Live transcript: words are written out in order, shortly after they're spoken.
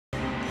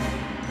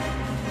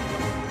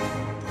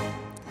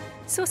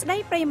សួស្តី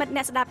ប្រិយមិត្ត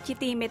អ្នកស្ដាប់ជា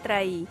ទីមេត្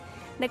រី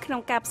នៅក្នុ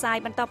ងការផ្សាយ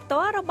បន្តផ្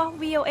ទាល់របស់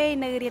VOA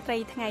នៅរាត្រី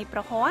ថ្ងៃប្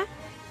រហ័ស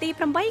ទី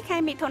8ខែ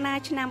មិថុនា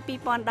ឆ្នាំ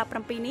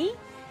2017នេះ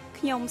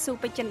ខ្ញុំស៊ូ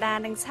ពេជ្រចិន្តា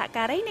និងសហ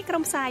ការីនៃក្រុ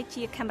មផ្សាយ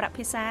ជាខេមរៈ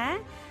ភាសា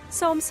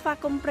សូមស្វា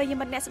គមន៍ប្រិយ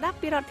មិត្តអ្នកស្ដាប់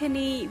ពីរដ្ឋធា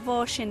នី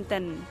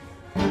Washington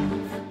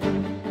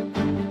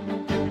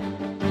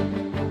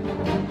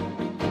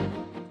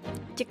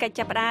ជាកិច្ច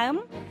ចាប់ផ្ដើម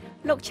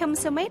លោកឈឹម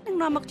សុមេតនឹង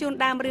នាំមកជូន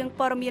ដើមរឿង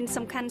ព័ត៌មាន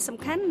សំខា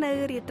ន់ៗនៅ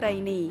រាត្រី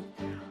នេះ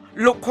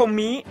លោកខូ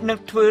មីនឹង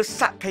ធ្វើ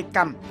សក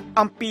ម្ម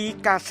អំពី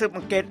ការស៊ើបអ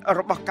ង្កេតរ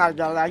បស់ការិ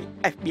យាល័យ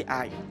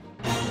FBI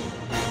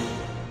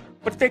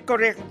ប្រទេសកូ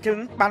រ៉េខាងជើង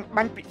បាន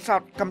បាញ់ពិសោ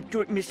ធន៍កាំជ្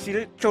រួចមីស៊ីល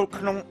ចូល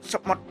ក្នុងស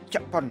មុទ្រជ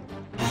ប៉ុន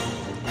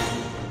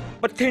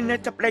ប្រធានា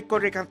ធិបតីកូ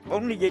រ៉េខាងត្បូ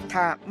ងនិយាយ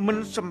ថាមិន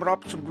សម្រប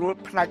សម្រួល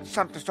ផ្នែកស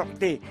ន្តិសុខ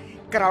ទេ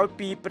ក្រោយ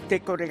ពីប្រទេស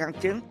កូរ៉េខាង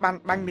ជើងបាន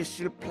បាញ់មី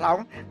ស៊ីលផ្លោង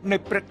នៅ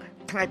ព្រឹក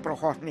ថ្ងៃប្រ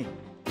ហ័សនេះ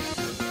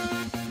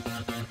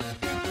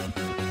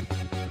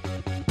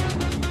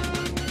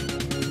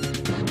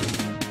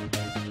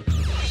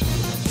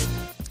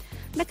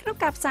នៅក្នុង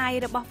ការផ្សាយ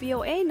របស់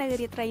VOA នៅ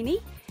រាត្រីនេះ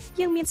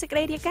យើងមានសេចក្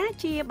តីរាយការណ៍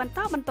ជាបន្ត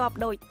បន្ទាប់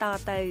ដូចត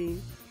ទៅ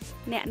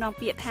អ្នកនាំ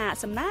ពាក្យថា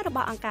សំណើរប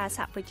ស់អង្គការស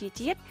ហប្រជា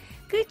ជាតិ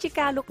គឺជា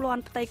ការលុកលា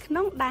ន់ផ្ទៃក្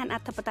នុងដែនអ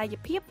ធិបតេយ្យ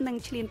ភាពនិង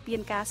ឈ្លានពា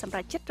នការសម្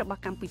រេចចិត្តរប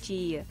ស់កម្ពុ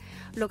ជា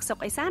លោកសុក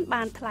អេសាន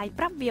បានថ្លែង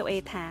ប្រាប់ VOA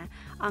ថា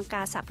អង្គ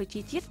ការសហប្រ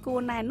ជាជាតិគួរ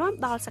ណែនាំ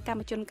ដល់សកម្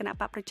មជនគណ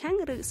បកប្រឆាំង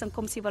ឬសង្គ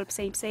មស៊ីវិលផ្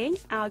សេងៗ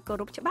ឲ្យគោ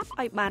រពច្បាប់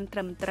ឲ្យបានត្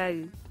រឹមត្រូវ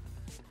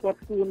គាត់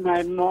គួរណែ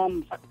នាំ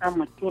សកម្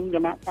មជនគ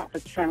ណបកប្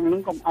រឆាំងនឹ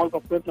ងកុំឲ្យប្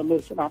រព្រឹត្តល្មើ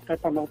សច្បាប់តែ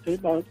ប៉ុណ្ណោះទេ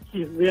ដោយ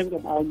ជៀសវាង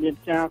កុំឲ្យមាន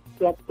ការ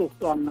ជាប់ទោស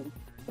ទណ្ឌនឹង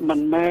មិ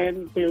នមែន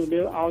ពេល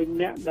នេះឲ្យ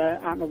អ្នកដែល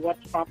អនុវត្ត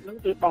ច្បាប់នឹង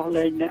គឺដោះ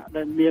លែងអ្នក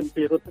ដែលមាន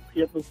ពិរុទ្ធ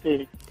ភាពនោះទេ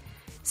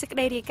សេចក្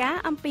តីរាយការ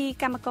ណ៍អំពី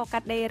កម្មករកា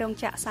ត់ដេររោង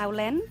ចក្រ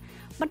Saulen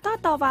បន្ត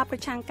តវ៉ាប្រ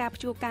ឆាំងការ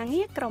ព្យួរការ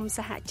ងារក្រុមស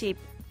ហជីព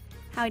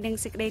ហើយនឹង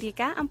សេចក្តីរាយ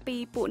ការណ៍អំពី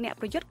ពួកអ្នក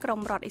ប្រយុទ្ធក្រុម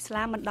រដ្ឋអ៊ីស្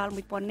លាមមិនដល់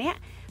 1000 នាក់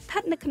ស្ថិ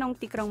តនៅក្នុង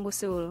ទីក្រុងមូ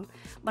ស៊ូល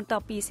បន្ទា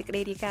ប់ពីសេចក្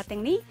តីរាយការណ៍ទាំ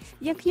ងនេះ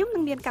យើងខ្ញុំនឹ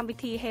ងមានកម្មវិ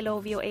ធី Hello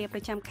VOA ប្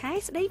រចាំខែ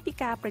ស្តីពី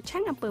ការប្រឆាំ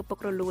ងអំពើពុក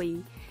រលួយ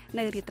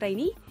នៅរាត្រី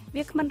នេះ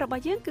វាគ្មិនរប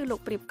ស់យើងគឺលោក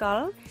ព្រៀបកុល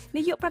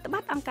នាយកប្រតិប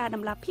ត្តិអង្គការ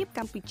ដំឡាភិបក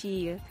ម្ពុជា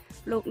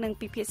លោកនឹង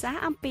ពិភាក្សា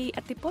អំពី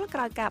ឥទ្ធិពលក្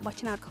រោយការបោះ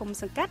ឆ្នោតឃុំ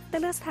សង្កាត់ទៅ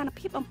លើស្ថាន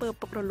ភាពអំពើ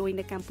ពុករលួយ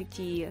នៅកម្ពុ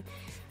ជា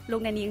លោ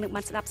កអ្នកនាងនឹង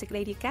បានស្ដាប់សេចក្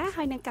តីរាយការណ៍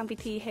ហើយនឹងកម្មវិ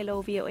ធី Hello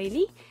VOA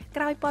នេះ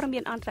ក្រោយព័ត៌មា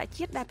នអន្តរ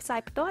ជាតិដែលផ្សាយ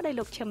ផ្ទាល់ដោយ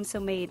លោកឈឹម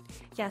សុមេត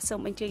ចាសសូម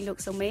អញ្ជើញលោក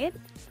សុមេត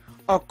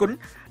អរគុណ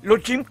លោក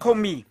ជីមខូ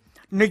មី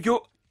នាយក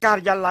កា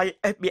រិយាល័យ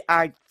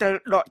FBI ត្រូវ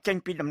ដកចេញ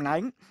ពីតំណែ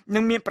ងនិ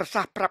ងមានប្រ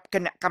សាសន៍ប្រាប់គ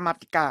ណៈកម្មា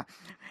ធិការ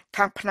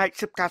ខាងផ្នែក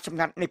ស៊ើបការសម្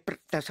ងាត់នៃព្រឹ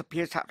ទ្ធសភា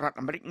សហរដ្ឋ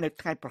អាមេរិកនៅ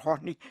ថ្ងៃប្រហ័ស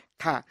នេះ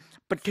ថា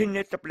ប្រធា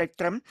នាធិបតី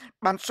ត្រឹម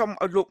បានសុំ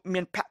ឲ្យលោក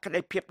មានភក្តី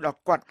ភាពដល់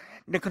គាត់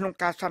នៅក្នុង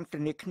ការសន្ទ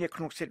នាគ្នាក្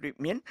នុងសិទ្ធិវិ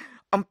មាន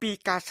អំពី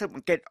ការស៊ើបអ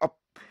ង្កេត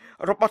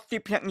របស់ទី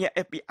ភ្នាក់ងារ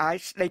FBI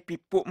ស្ដីពី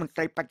ពួកមន្ត្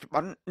រីបច្ចុប្ប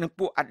ន្ននិង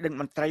ពួកអតីត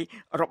មន្ត្រី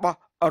របស់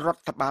រ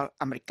ដ្ឋបាល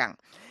អាមេរិក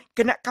គ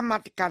ណៈកម្មា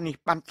ធិការនេះ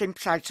បានចេញ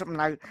ផ្សាយសំ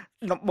ណើ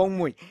ដំបូង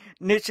មួយ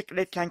នៃសេចក្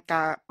តីថ្លែង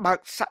ការណ៍បើក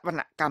សវ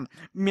នកម្ម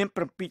មាន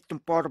7ទំ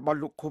ព័ររបស់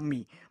លោកខូមី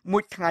មួ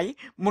យថ្ងៃ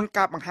មុន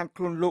ការបង្ហាញ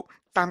ខ្លួនលោក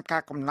តាមកា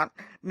រកំណត់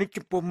នៃ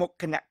ចំពោះមុខ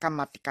គណៈកម្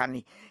មាធិការ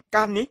នេះ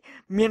ការនេះ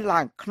មានឡើ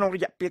ងក្នុងរ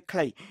យៈពេលខ្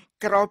លី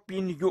ក្រោយពី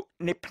នាយក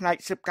នៃផ្នែក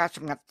ស៊ើបការស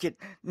ម្ងាត់ជាតិ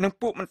និង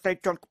ពួកមន្ត្រី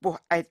ជាន់ខ្ពស់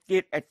ឯ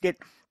ទៀត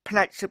ផ្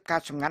នែកស៊ើបកា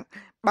រសម្ងាត់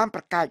បាន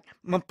ប្រកាស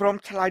មិនព្រម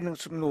ឆ្លើយនឹង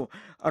សំណួរ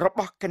រប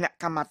ស់គណៈ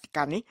កម្មាធិ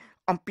ការនេះ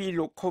អំពី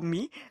លោកខូ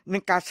មីនិ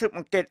ងការស៊ើប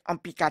អង្កេតអំ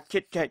ពីការជិ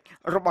តចែក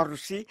របស់រុ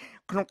ស្ស៊ី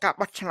ក្នុងការ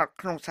បោះឆ្នោត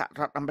ក្នុងសហ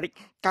រដ្ឋអាមេរិក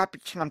កាលពី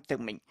ឆ្នាំទៅ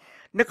មិញ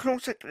នៅក្នុង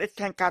សេចក្តី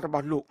ថ្លែងការណ៍រប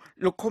ស់លោ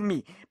កខូមី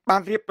បា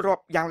នរៀបរា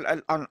ប់យ៉ាងល្អិត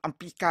ល្អន់អំ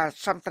ពីការ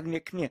សន្ទនា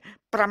គ្នា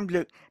5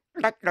លើក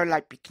ដាច់ដោយឡែ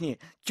កពីគ្នា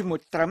ជាមួយ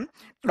ត្រឹម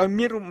ដោយ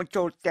មានរួមបញ្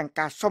ចូលទាំង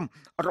ការសុំ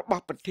រប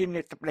ស់ប្រធា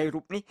នាធិបតីរូ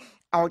បនេះ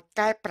ឲ្យ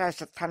កែប្រែ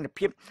ស្ថាន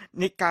ភាព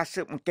នៃការ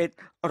ស៊ើបអង្កេត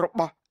រ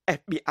បស់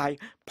FBI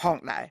ផង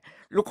ដែរ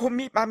លោកខូ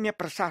មីបានមាន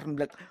ប្រសាសន៍រំ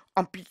លឹក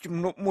អំពីជំ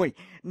នួបមួយ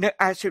នៅ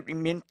ឯសិទ្ធិវិ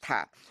មានថា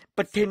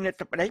ប្រធានា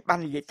ធិបតីបាន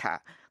និយាយថា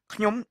ខ្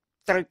ញុំ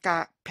ត្រូវកា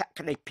រភ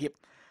ក្តីភាព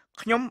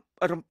ខ្ញុំ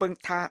រំពឹង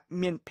ថា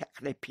មានភ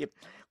ក្តីភាព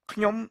ខ្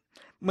ញុំ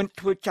មិន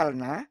ធ្វើចល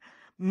នា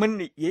មិន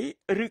និយាយ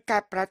ឬកែ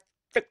ប្រែ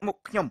ទឹកមុខ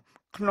ខ្ញុំ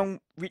ក្នុង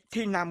វិ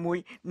ធីណាមួយ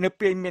នៅ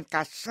ពេលមាន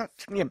ការស្និទ្ធ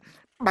ស្នាល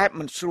បែប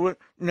មិនស្រួល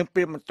នៅ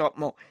ពេលបន្ទាប់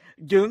មក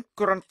យើង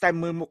គ្រាន់តែ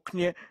មើលមុខគ្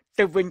នា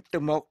ទៅវិញទៅ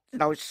មក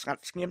ដោយស្ងា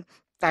ត់ស្ងៀម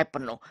តែប៉ុ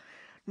ណ្ណោះ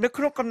នៅ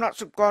ក្នុងកំណត់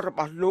សម្គាល់រប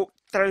ស់លោក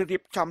ត្រូវរៀ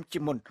បចំជា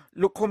មុន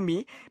លោកខូមី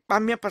បា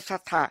នមានប្រសាស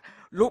ន៍ថា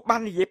លោកបា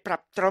ននិយាយប្រា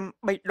ប់ត្រឹម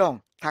3ដង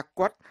ថា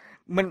គាត់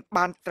មិន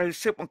បានត្រូវ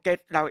ស៊ើបអង្កេត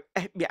ដោយ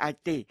FBI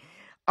ទេ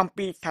អំ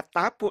ពីថា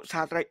តើពួកស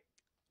ហ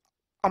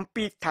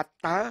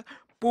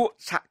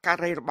កា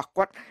រីរបស់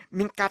គាត់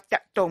មានការតា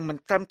ក់ទងមិន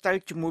ត្រឹមត្រូវ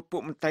ជាមួយពួ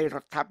កមន្ត្រីរ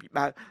ដ្ឋាភិ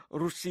បាល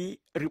រុស្ស៊ី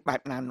ឬបែ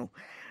បណានោះ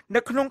នៅ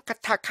ក្នុងក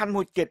ថាខណ្ឌ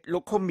មួយទៀតលោ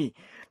កខូមី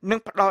នឹង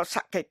ផ្ដល់ស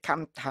ក្ខីក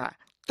ម្មថា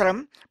ត្រឹម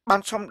បា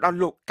នសុំដល់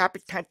លោកកាលពី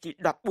ថ្ងៃទី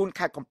14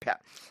ខែកុម្ភៈ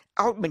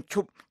ឲ្យបញ្ឈ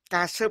ប់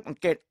ការស៊ើបអ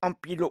ង្កេតអំ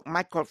ពីលោក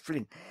Michael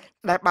Flynn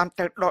ដែលបាន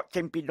ទៅដក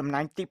ចេញពីតំណែ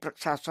ងទីប្រឹ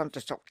ក្សាសន្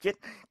តិសុខជាតិ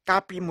កា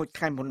លពីមួយ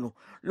ថ្ងៃមុននោះ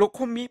លោក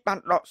Khmer បាន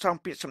ដកស្រង់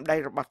ពាក្យសម្ដី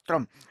របស់ទ្រ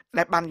ម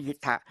ដែលបាននិយាយ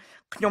ថា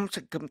ខ្ញុំស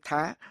ង្ឃឹម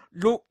ថា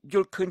លោកយ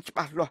ល់ឃើញច្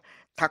បាស់លាស់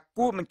ថា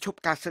គួរបញ្ឈប់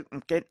ការស៊ើបអ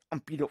ង្កេតអំ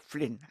ពីលោក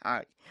Flynn ហើ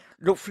យ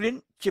លោក Flynn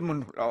ជាម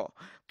នុស្សល្អ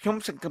ខ្ញុំ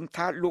សង្ឃឹម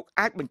ថាលោក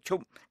អាចបញ្ឈ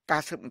ប់កា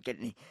រស៊ើបអង្កេត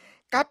នេះ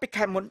កាលពី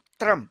ខែមុន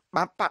ទ្រម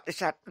បានបដិ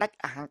សេធដាច់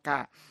អហង្កា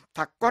រ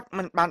ថាគាត់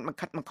មិនបានបង្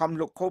ខិតបង្ខំ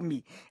លោក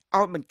Khmer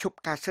ឲ្យបញ្ឈប់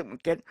ការស៊ើបអ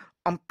ង្កេត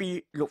អំពី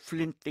លោក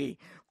Flynn ទេ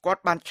គា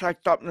ត់បានឆ្លើយ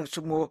តបនឹង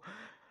សំណួរ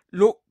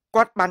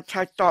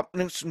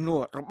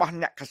របស់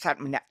អ្នកកាសែត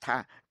ម្នាក់ថា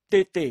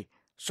ទេ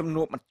សំ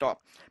ណួរបន្ទាប់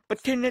ប្រ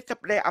ធានាធិប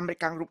តីអាមេរិ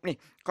ករូបនេះ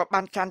ក៏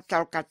បានចាត់ចោ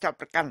លការចាប់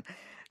ប្រកាន់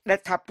ដែល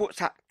ថាពួក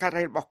សហកា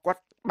រីរបស់គា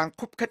ត់បាន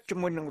ខុបខិតជា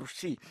មួយនឹងរុស្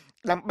ស៊ី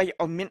ដើម្បី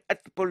ឲ្យមានឥ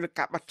ទ្ធិពលលើ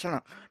ការបោះឆ្នោ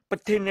តប្រ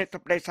ធានាធិ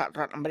បតីសហរ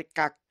ដ្ឋអាមេរិក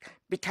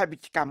ពីខែវិ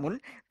ច្ឆិកាមុន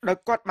ដោយ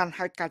គាត់បាន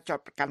ហៅការចោទ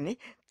ប្រកាន់នេះ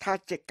ថា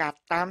ជាការ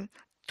តាម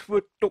ធ្វើ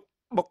ទុក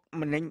បុក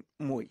ម្នេញ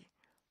មួយ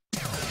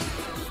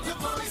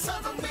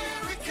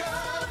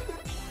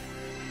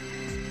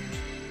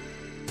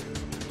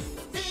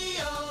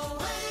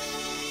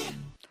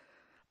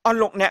អស់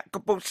លោកអ្នក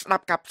កំពុងស្ដា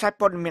ប់ការផ្សាយ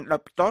ព័ត៌មានដោ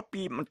យផ្ទាល់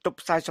ពីបន្ទប់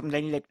ផ្សាយសម្លេ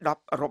ងលេខ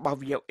10របស់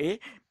VOA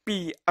ពី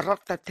រ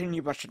ដ្ឋធានី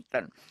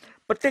Washington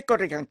ប្រទេសកូ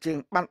រ៉េខាងជើង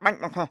បានបាញ់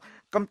បង្ហោះ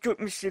កំជួច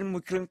មីស៊ីលមួ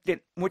យគ្រឿងទៀត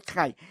មួយថ្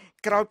ងៃ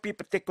ក្រោយពី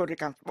ប្រទេសកូរ៉េ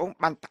ខាងត្បូង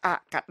បានផ្អាក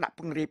ការដាក់ព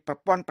ង្រាយប្រ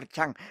ព័ន្ធប្រ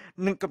ឆាំង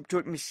នឹងកំជួ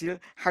ចមីស៊ីល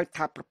ហៅ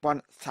ថាប្រព័ន្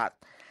ធ THAAD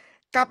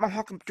ការបង្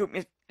ហោះកំជួច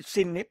មី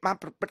ស៊ីលនេះបាន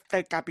ប្រព្រឹត្តទៅ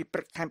កាលពីព្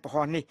រឹកថ្ងៃព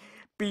ហុនេះ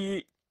ពី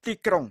ទី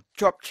ក្រុង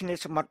ជាប់ឆ្នេរ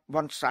សមុទ្រ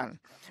វ៉ុនសាន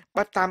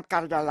បើតាមកា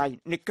រិយាល័យ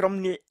នៃក្រុម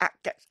នាយអ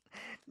គ្គ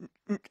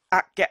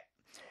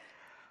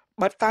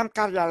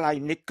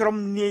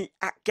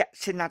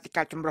សេនាធិ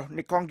ការចម្រុះ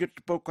នៃកងយុទ្ធ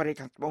ពលកូរ៉េ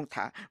ខាងត្បូង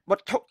ថាវ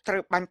ត្ថុត្រូ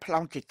វបាញ់ផ្លោ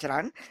ងជាច្រើ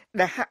ន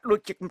ដែលហាក់ដូច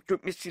ជាកំជួច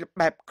មីស៊ីល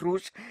បែប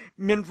cruise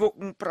មានវង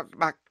ប្រតិ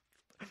បត្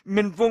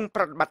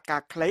តិកា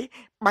រខ្លី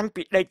បាញ់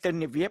ពីដីទៅ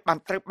នាវាបាន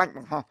ត្រូវបាញ់ប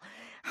ង្ហោះ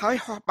ហើយ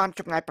ហោះបាន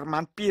ចម្ងាយប្រមា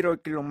ណ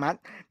200គីឡូម៉ែត្រ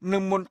នៅ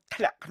មុន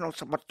ធ្លាក់ក្នុង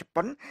សមុទ្រជ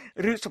ប៉ុន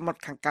ឬសមុទ្រ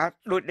ខាងកើត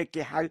ដោយដែល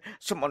គេហៅ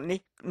សមុទ្រនេះ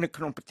នៅ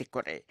ក្នុងប្រទេស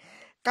កូរ៉េ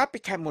កាលពី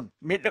ខែមុន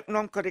មេដឹក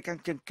នាំកូរ៉េខាង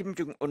ជើងគឹម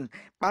យុងអ៊ុន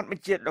បានប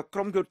ញ្ជាដល់ក្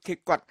រុមយោធា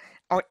គាត់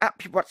ឲ្យអ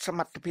ភិវឌ្ឍសម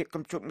ត្ថភាព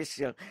កំជួចមី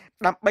ស៊ីល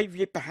ដើម្បី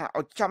វាយប្រហារ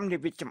ឲ្យចំនា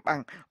វាចម្បាំ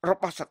ងរ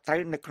បស់សត្រូវ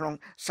នៅក្នុង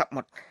ស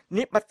មុទ្រ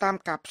នេះបើតាម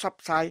ការផ្សព្វ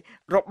ផ្សាយ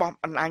របស់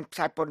បណ្ដាញផ្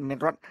សាយព័ត៌មាន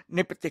រដ្ឋ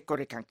នៃប្រទេសកូ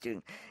រ៉េខាងជើង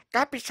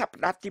កាលពីសប្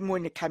តាហ៍ទី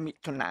1នៃខែមិ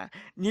ថុនា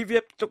នាវា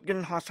ផ្ទុកយ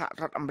ន្តហោះសហ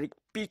រដ្ឋអាមេរិក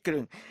2គ្រឿ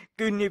ង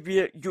គឺនាវា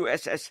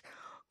USS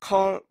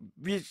Carl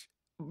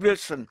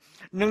Wilson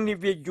និងនា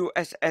វា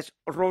USS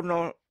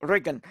Ronald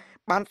Reagan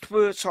បានធ្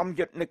វើសម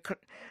យុទ្ធនៅក្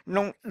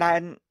នុងដែ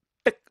ន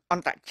ទឹកអ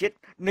ន្តរជាតិ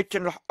នៅច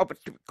ន្លោះឧប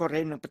ទ្វីបកូ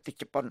រ៉េនិងប្រទេស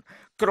ជប៉ុន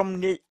ក្រុម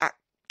នាយអគ្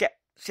គ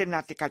សេនា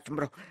ធិការច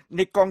ម្រុះ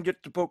នៃកងយុទ្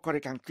ធពលកូ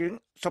រ៉េខាងជើង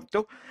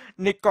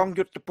នៃកង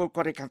យុទ្ធពល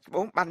កូរ៉េខាងត្បូ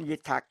ងបាននិយាយ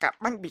ថាការ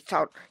បាញ់ពិសោ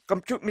ធន៍កំ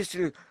ជួចមី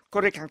ស៊ីលកូ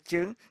រ៉េខាង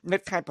ជើងនៅ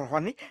ថ្ងៃប្រហ័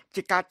ននេះ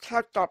ជាការឆ្លើ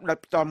យតបដោយ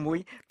ផ្ទាល់មួយ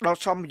ដល់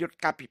សមយុទ្ធ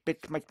ការពិពេច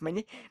ថ្មីៗ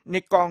នេះនៃ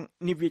កង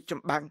នាវាច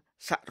ម្បាំង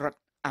សហរដ្ឋ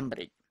អាមេ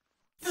រិក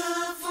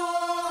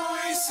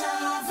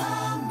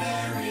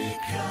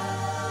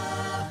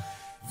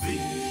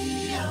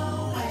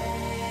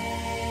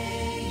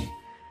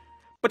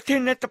ប្រធា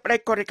នាធិបតី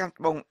កូរ៉េខាង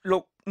ត្បូងលោ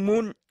ក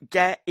Moon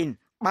Jae-in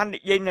បាននិ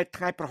យាយនៅ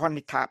ថ្ងៃប្រហ័ន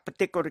នេះថាប្រ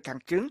ទេសកូរ៉េខាង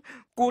ជើង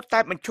គួរតែ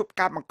បញ្ឈប់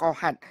ការបង្ក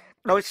ហេតុ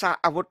ដោយសារ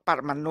អាវុធប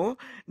រមាណូ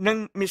និង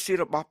មីស៊ីល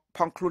របស់ផ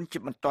ងខ្លួនជា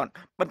បន្ទាន់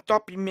បន្ទា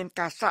ប់ពីមាន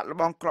ការសាកល្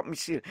បងគ្រាប់មី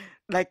ស៊ីល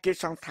ដែលគេ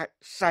សង្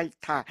ស័យ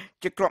ថា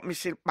ជាគ្រាប់មី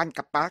ស៊ីលបាញ់ក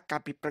ប៉ាល់កា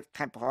លពីព្រឹកថ្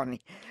ងៃប្រហ័ន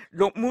នេះ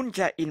លោក Moon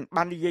Jae-in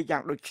បាននិយាយយ៉ា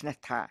ងដូចនេះ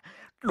ថា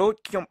ដោយ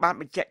ខ្ញុំបាន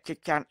បញ្ជាក់ជា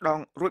ច្រើនដង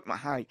រួចមក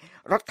ហើយ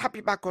រដ្ឋា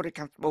ភិបាលកូរ៉េ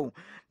ខាងត្បូង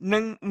នឹ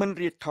ងមិន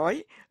រៀថយ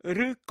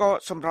ឬក៏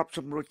សម្របស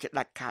ម្រួលជា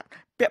ដាច់ខាត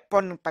ពាក់ព័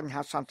ន្ធនឹងបញ្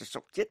ហាសន្តិសុ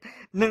ខជាតិ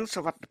និង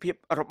សុវត្ថិភាព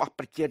របស់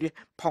ប្រជារាស្ត្រ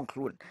ផងខ្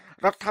លួន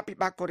រដ្ឋាភិ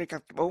បាលកូរ៉េខា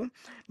ងត្បូង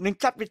នឹង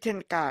ចាត់វិធាន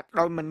ការ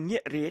ដោយមិនងា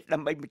ករាយដើ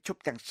ម្បីបញ្ឈប់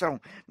ទាំងស្រុង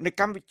នៃ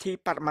កម្មវិធី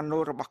បរមាណូ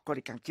របស់កូ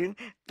រ៉េខាងជើង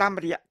តាម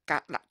រយៈកា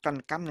រដាក់ទណ្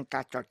ឌកម្មនិង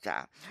ការចរចា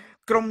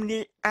ក្រុមនា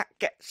យអ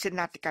គ្គសេ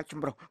នាធិការច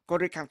ម្រុះកូ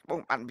រ៉េខាងត្បូង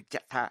បានបញ្ជា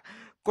ក់ថា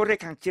កូរ៉េ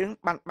ខាងជើង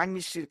បានបាញ់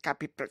មីស៊ីលកាល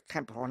ពីព្រឹកថ្ងៃ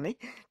ប្រហ័ននេះ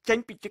ចេញ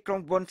ពីទីក្រុង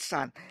វ៉ុន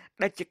សាន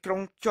ដែលជាក្រុង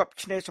ជាប់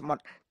ឆ្នេរសមុទ្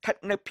រស្ថិត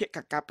នៅភាគ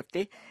ខាងកើតប្រ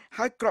ទេស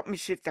ហើយគ្រាប់មី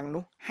ស៊ីលទាំង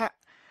នោះ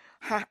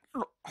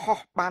ហោះ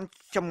បាន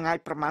ចម្ងាយ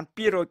ប្រមាណ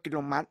200គី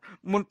ឡូម៉ែត្រ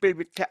មុនពេល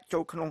វាធ្លាក់ចូ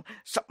លក្នុង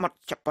សមុទ្រ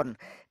ជប៉ុន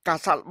ការ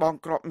សាកល្បង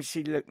គ្រាប់មី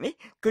ស៊ីលលើកនេះ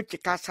គឺជា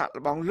ការសាក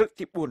ល្បងលើក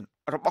ទី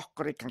4របស់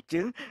កូរ៉េខាង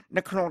ជើង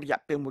នៅក្នុងរយៈ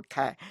ពេល1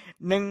ខែ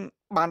និង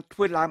បានធ្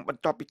វើឡើងប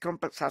ន្ទាប់ពីក្រុម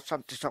ប្រឹក្សាស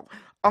ន្តិសុខ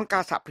អង្គកា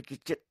រសហប្រជា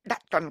ជាតិដា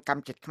ក់ទណ្ឌកម្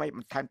មជាថ្មីប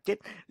ន្ថែមទៀត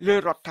លើ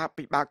រដ្ឋា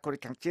ភិបាលកូរ៉េ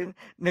ខាងជើង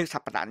នៅស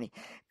ប្តាហ៍នេះ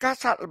ការ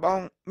សាកល្បង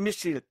មី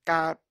ស៊ីល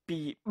កាលពី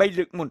3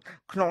លើកមុន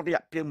ក្នុងរ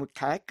យៈពេល1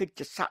ខែគឺ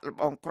ជាសាកល្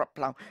បងគ្រាប់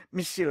ផ្លោង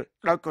មីស៊ីល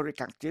ដោយកូរ៉េ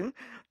ខាងជើង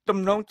ទំ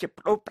នងជាប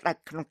ដូរផ្ដា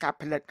ច់ក្នុងការ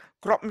ផលិត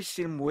គ្រាប់មី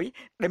ស៊ីលមួយ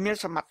ដែលមាន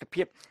សមត្ថ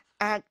ភាព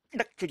អាច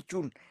ដឹកជញ្ជូ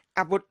ន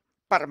អាវុធ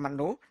បរមា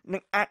ណូនិ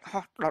ងអាច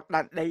ហោះដល់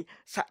ដែនដី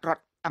សហរដ្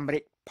ឋអាមេរិ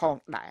កផង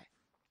ដែរ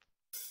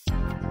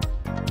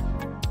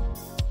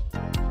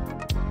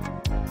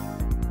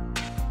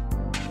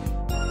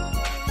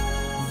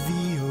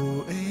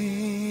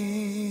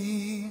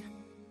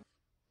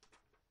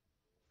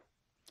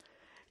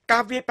កា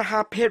រវាយប្រហា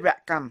រភេរវ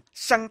កម្ម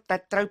សឹងតែ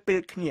ត្រូវពេល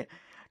គ្នា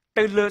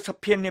ទៅលើស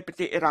ភានៃប្រ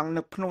ទេសអ៊ីរ៉ង់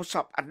នៅភ្នំស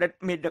ពអតីត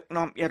មេដឹក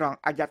នាំអ៊ីរ៉ង់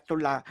អាយ៉ាតុ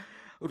ឡា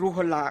រូ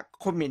ហូឡា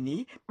ខូមេនី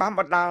បានប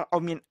ណ្ដាលឲ្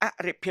យមានអ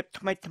រិភាព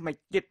ថ្មី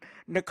ទៀត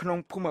នៅក្នុង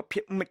ភូមិភា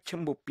គមជ្ឈិម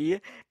បូព៌ា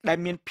ដែល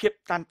មានភាព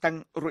តានតឹង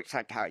រួចស្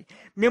រេចហើយ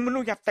មានមនុ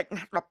ស្សយ៉ាងតិច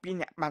ណាស់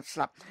12នាក់បានស្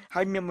លាប់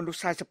ហើយមានមនុស្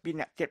ស42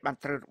នាក់ទៀតបាន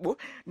ត្រូវរបួស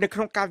នៅក្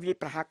នុងការវាយ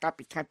ប្រហារកាល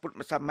ពីថ្ងៃពុធ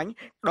ម្សិលមិញ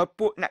ដោយ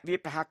ពួកអ្នកវាយ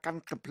ប្រហារកាន់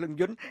កាំភ្លើង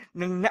យន្ត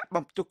និងអ្នក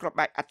បំផ្ទុះក្រប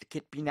បែកអត្តឃា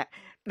ត2នាក់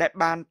ដែល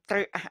បានត្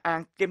រូវអះអាង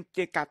ទាម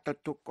ទារការទ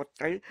ទួលខុស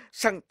ត្រូវ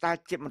សឹងតែ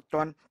ជាមិន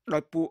ទាន់ដោ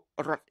យពួក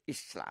រដ្ឋអ៊ី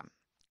ស្លាម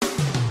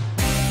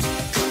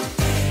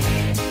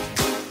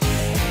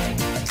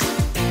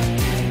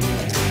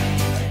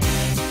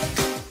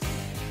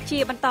ជា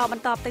បន្ត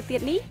ទៅទៀ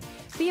តនេះ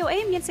VOA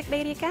មានសេចក្តី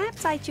រាយការណ៍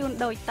ផ្សាយជូន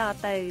ដូចត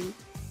ទៅ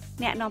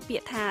អ្នកនាំពា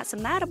ក្យថាសំ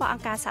ណើរបស់អ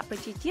ង្គការសហប្រ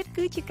ជាជាតិ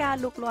គឺជាការ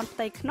លូកលាន់ផ្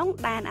ទៃក្នុង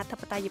ដែនអធិ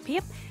បតេយ្យភា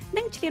ព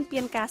និងឈ្លានពា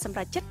នការសម្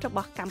រេចចិត្តរប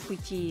ស់កម្ពុ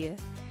ជា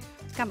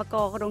កម្មក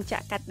ររោងច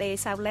ក្រកាត់ដេរ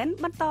Southland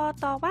បន្ត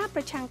តវ៉ាប្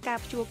រឆាំងការ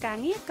ព្យួរការ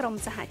ងារក្រម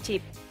សហជី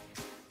ព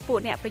ពួក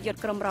អ្នកប្រយុទ្ធ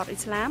ក្រមរដ្ឋអ៊ី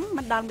ស្លាម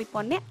មិនដល់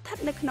 1000 នាក់ស្ថិត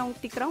នៅក្នុង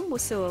ទីក្រុងមូ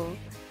ស៊ូល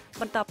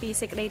បន្តពី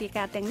សេចក្តីរាយ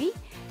ការណ៍ទាំងនេះ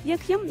យើង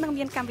ខ្ញុំនឹង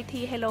មានកម្មវិ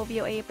ធី Hello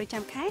VOA ប្រ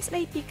ចាំខែស្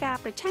តីពីការ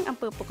ប្រឆាំងអំ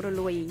ពើពុករ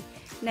លួយ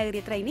នៅ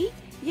រាត្រីនេះ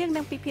យើង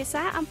នឹងពិភាក្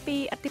សាអំពី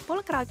ឥទ្ធិពល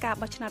ក្រោយការ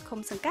បោះឆ្នោតឃុំ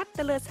សង្កាត់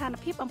ទៅលើស្ថាន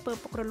ភាពអំពើ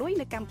ពុករលួយ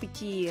នៅកម្ពុ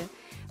ជា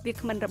វា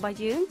គ្មិនរបស់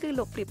យើងគឺ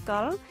លោកព្រៀបកុ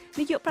ល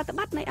នាយកប្រតិប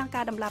ត្តិនៃអង្គ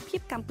ការដំឡាភិ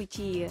បកម្ពុ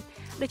ជា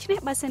ដូច្នេះ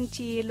បើសិន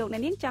ជាលោកអ្ន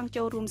កនាងចង់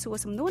ចូលរួមសួរ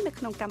សំណួរនៅ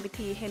ក្នុងកម្មវិ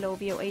ធី Hello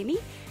VOA នេះ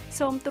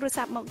សូមទូរ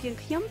ស័ព្ទមកយើង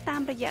ខ្ញុំតា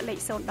មរយៈលេខ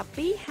012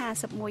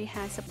 51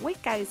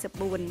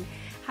 51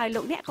 94ហើយ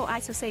លោកអ្នកក៏អា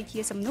ចសរសេរជា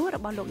សំណួររ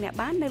បស់លោកអ្នក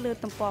បាននៅលើ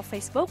ទំព័រ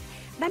Facebook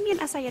ដែលមាន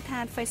អាសយដ្ឋា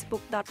ន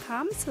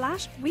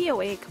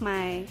facebook.com/voa ខ្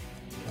មែរ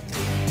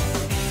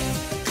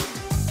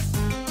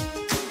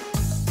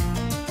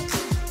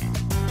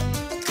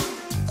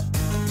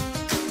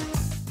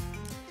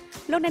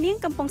លោកអ្នកនាង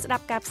កំពុងស្ដា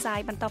ប់ការផ្សាយ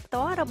បន្តផ្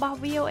ទាល់របស់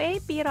VOA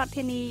ពីរដ្ឋ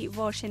ធានី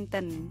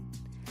Washington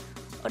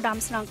ឧត្តម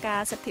ស្នងកា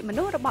រសិទ្ធិម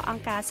នុស្សរបស់អ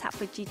ង្គការសហ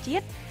ប្រជាជា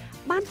តិ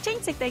បានចេញ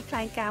សេចក្តីថ្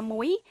លែងការណ៍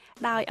មួយ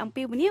ដោយអំ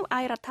ពាវនាវ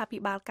ឲ្យរដ្ឋាភិ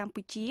បាលកម្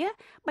ពុជា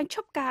បញ្ឈ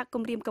ប់ការ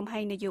គំរាមកំហែ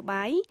ងនយោ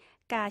បាយ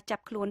ការចា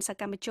ប់ខ្លួនស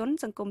កម្មជន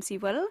សង្គមស៊ី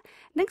វិល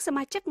និងស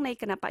មាជិកនៃ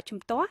គណៈបកជំ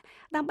ទាស់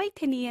ដើម្បី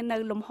ធានានៅ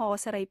លំហ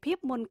សេរីភាព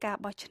មុនការ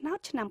បោះឆ្នោត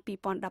ឆ្នាំ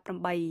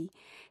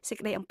2018សេច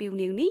ក្តីអំពាវ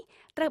នាវនេះ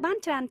ត្រូវបាន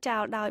ច្រានចោ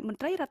លដោយមន្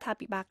ត្រីរដ្ឋា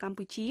ភិបាលកម្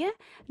ពុជា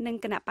និង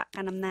គណៈបកក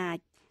ណ្ដាលអំណាច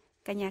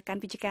កញ្ញាកា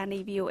ន់វិទ្យការនៃ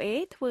VOA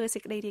ធ្វើសេ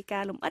ចក្តីរាយកា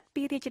រណ៍លម្អិត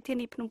ពីរាជធា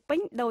នីភ្នំពេញ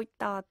ដូច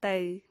ត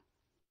ទៅ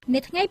នៅ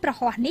ថ្ងៃប្រ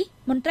ហ័សនេះ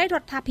មន្ត្រីរ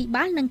ដ្ឋាភិ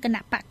បាលនិងគ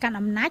ណៈបកកណ្ដាល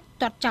អំណាច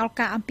ទាត់ចោល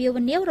ការអំពាវ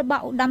នាវរប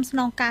ស់ឧត្តមស្ន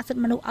ងការសិទ្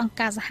ធិមនុស្សអង្គ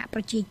ការសហប្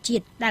រជាជា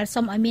តិដែលសូ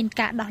មឲ្យមាន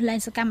ការដោះលែង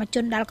សកម្មជ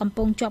នដែលកំ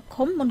ពុងជាប់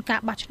ឃុំមុនការ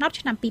បោះឆ្នោត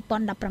ឆ្នាំ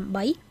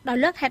2018ដោយ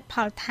លើកហេតុផ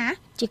លថា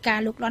ជាការ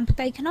លូកលាន់ផ្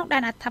ទៃក្នុងដែ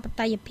នអធិប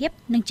តេយ្យភាព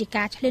និងជា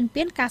ការឈ្លាន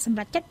ពានការសម្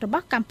រេចចិត្តរប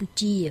ស់កម្ពុ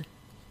ជា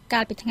កា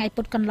លពីថ្ងៃ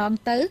ពុធកន្លង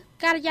ទៅ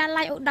ការិយា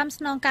ល័យឧត្តម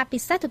ស្នងការពិ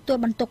សេសទទួល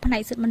បន្ទុកផ្នែ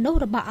កសិទ្ធិមនុស្ស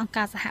របស់អង្គ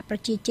ការសហប្រ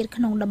ជាជាតិ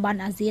ក្នុងតំបន់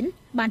អាស៊ាន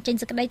បានចេញ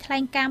សេចក្តីថ្លែ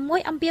ងការណ៍មួ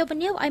យអំពាវ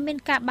នាវឲ្យមាន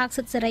ការបើក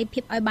សិទ្ធិសេរីភា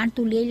ពឲ្យបាន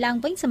ទូលាយឡើង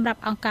វិញសម្រាប់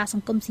អង្គការស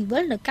ង្គមស៊ីវិ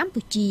លនៅកម្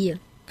ពុជា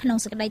ក្នុង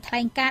សេចក្តីថ្លែ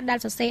ងការណ៍ដែល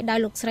សរសេរដោយ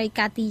លោកស្រី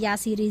កាទីយ៉ា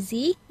ស៊ីរី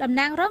ស៊ីតំ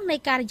ណាងរងនៃ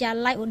ការិយា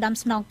ល័យឧត្តម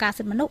ស្នងការ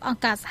សិទ្ធិមនុស្សអង្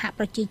គការសហ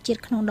ប្រជាជា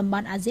តិក្នុងតំប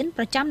ន់អាស៊ាន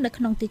ប្រចាំនៅ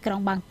ក្នុងទីក្រុង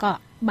បាងកក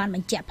បានប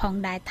ញ្ជាក់ផង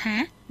ដែរថា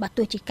បើ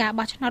ទោះជាការ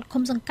បោះឆ្នោត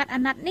ឃុំសង្កាត់អា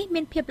ណត្តិនេះ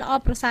មានភាពល្អ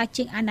ប្រសើរ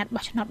ជាងអាណត្តិ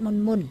បោះឆ្នោតមុ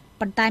ន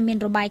ប៉ុន្តែមាន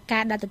របាយកា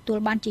រណ៍ដែលទទួល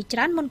បានជាច្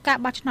រើនមុនការ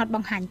បោះឆ្នោតប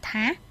ង្ហាញ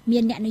ថាមា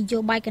នអ្នកនយោ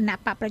បាយគណៈ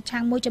បកប្រឆាំ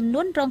ងមួយចំ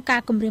នួនរងកា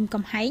រគំរាម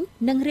កំហែង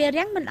និងរា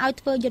រាំងមិនឲ្យ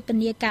ធ្វើយុទ្ធ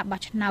នាការបោះ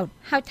ឆ្នោត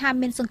ហើយថា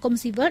មានសង្គម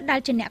ស៊ីវិលដែល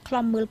ជាអ្នកខ្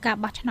លំមើលការ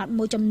បោះឆ្នោត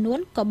មួយចំនួន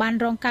ក៏បាន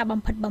រងការបំ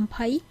ផិតបំ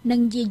ភ័យនិ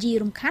ងយាយី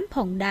រំខានផ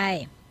ងដែរ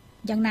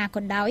យ៉ាងណា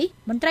ក៏ដោយ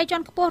មន្ត្រីជា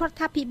ន់ខ្ពស់រដ្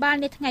ឋាភិបាល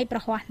នៅថ្ងៃប្រ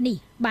ហ័សនេះ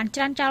បានច្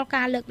រានចោល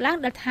ការលើកឡើង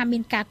ដែលថាមា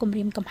នការគំ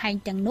រាមកំហែង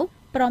ទាំងនោះ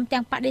ព្រម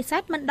ទាំងបដិសេ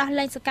ធមិនដោះ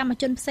លែងសកម្ម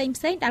ជនផ្សេង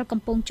ៗដែលកំ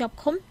ពុងជាប់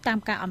ឃុំតាម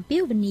ការអំពា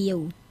វនាវ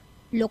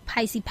លោក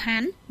ផៃស៊ីផា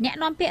នអ្នក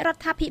នាំពាក្យរ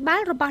ដ្ឋាភិបា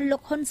លរបស់លោ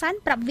កហ៊ុនសែន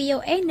ប្រាប់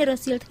VOA នៅរ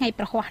សៀលថ្ងៃ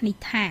ប្រហ័សនេះ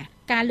ថា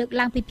ការលើក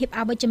ឡើងពីភាព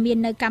អវិជ្ជមាន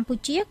នៅកម្ពុ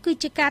ជាគឺ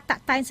ជាការតា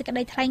ក់តែងសេចក្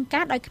តីថ្លែង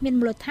ការណ៍ដោយគ្មាន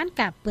មូលដ្ឋាន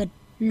ការពិត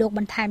លោកប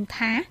ន្ថែម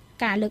ថា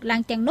ការលើកឡើ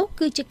ងទាំងនោះ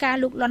គឺជាការ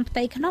លូកលាន់ផ្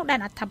ទៃក្នុងដែន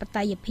អធិប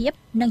តេយ្យភាព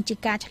និងជា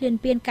ការឈ្លាន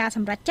ពានការស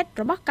ម្រេចចិត្ត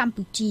របស់កម្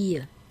ពុជា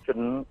ជន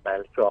ដែ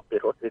លជាប់ពិ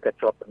រុទ្ធឬក៏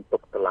ជាប់បន្ទុ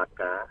កតុលា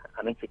ការ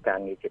អានេះជាការ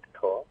ងារយុត្តិ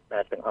ធម៌ដែ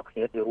លទាំងអស់គ្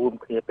នារួម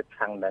គ្នាប្រ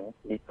ឆាំងនឹង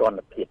នីតិរដ្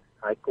ឋភាព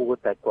ហើយគួរ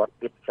តែគាត់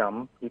រៀបចំ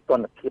នីតិរ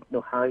ដ្ឋភាព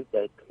នោះហើយ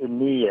ដែលធា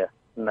នា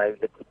នៅ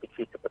លទ្ធិប្រ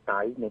ជាធិបតេ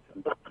យ្យនិងស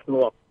ម្រាប់ធ្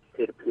នាប់ស្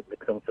ថិរភាពនៅ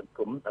ក្នុងសង្គ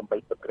មដើម្បី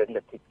ពង្រឹងល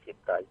ទ្ធិប្រជាធិប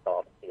តេយ្យត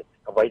ទៅទៀត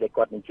អ្វីដែល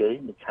គាត់និយាយ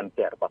មានឆន្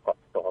ទៈរបស់គាត់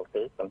ផ្ទាល់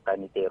ទេប៉ុន្តែ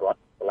នីតិរដ្ឋ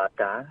តុលា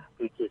ការ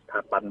គឺជាស្ថា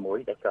ប័នមួយ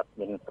ដែលគាត់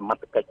មានសមត្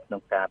ថកិច្ចក្នុ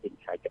ងការវិនិ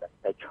ច្ឆ័យក្តី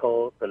តែឈរ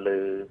ទៅលើ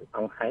អ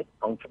ង្គហេតុ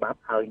អង្គច្បាប់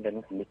ហើយនិង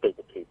នីតិ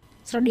វិធី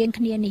ស្រដៀង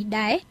គ្នានេះ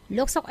ដែរ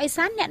លោកសុកអេ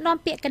សានអ្នកនាំ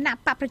ពាក្យគណៈ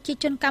បកប្រជា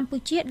ជនកម្ពុ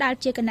ជាដែល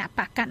ជាគណៈប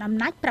កកាន់អំ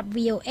ណាចប្រាប់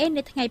VOA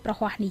នៅថ្ងៃប្រ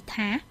ហ័សនេះ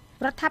ថា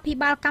រដ្ឋាភិ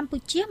បាលកម្ពុ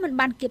ជាមិន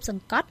បានគៀបស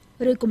ង្កត់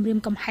ឬគំរាម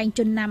កំហែងជ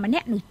នណាម្នា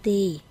ក់នោះ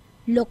ទេ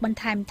លោកបន្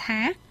ថែមថា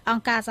អ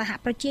ង្គការសហ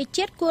ប្រជា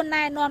ជាតិគួរ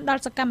ណែនាំដ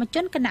ល់សកម្មជ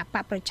នគណៈប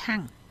កប្រឆាំ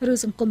ង ឬ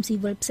សង្គមស៊ី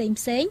វិលផ្សេងៗ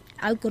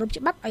ឲ្យគោរព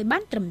ច្បាប់ឲ្យបា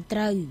នត្រឹមត្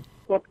រូវ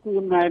គាត់គួរ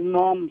ណែ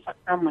នាំស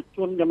កម្មជ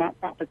នគណៈ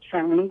បកប្រ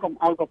ឆាំងនឹងកុំ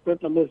ឲ្យប្រព្រឹត្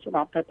តល្មើសច្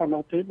បាប់តែប៉ុណ្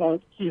ណោះទេដោយ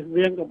ជៀស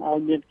វាងកុំឲ្យ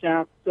មានកា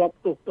រជាប់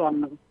ទោសទណ្ឌ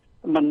នឹង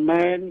មិន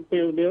មែនពេ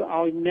លនេះ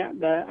ឲ្យអ្នក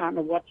ដែលអ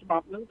នុវត្តច្បា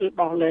ប់នឹងគឺ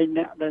ដោះលែង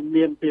អ្នកដែល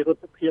មានពិរុ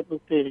ទ្ធភាព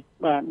នោះទេ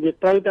បាទវា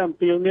ត្រូវតែអំ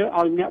ពាវនាវ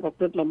ឲ្យអ្នកប្រ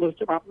ព្រឹត្តល្មើស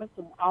ច្បាប់នឹង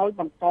កុំឲ្យ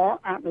បន្ត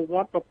អនុវ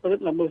ត្តប្រព្រឹត្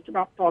តល្មើសច្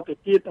បាប់តទៅ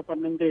ទៀតតែប៉ុ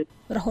ណ្្នឹងទេ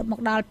រហូតមក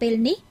ដល់ពេល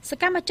នេះស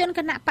កម្មជនគ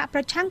ណៈបកប្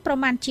រឆាំងប្រ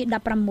មាណជា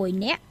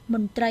16នាក់ម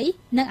ន្ត្រី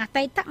និងអ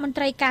តីតមន្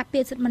ត្រីការពា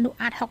រសិទ្ធិមនុស្ស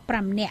អាត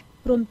65នាក់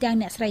រួមទាំង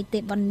អ្នកស្រីទេ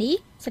ពវណ្ណី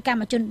សកម្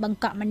មជនបង្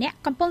កក់ម្នាក់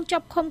កំពុងជា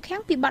ប់ឃុំឃាំ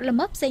ងពីបទល្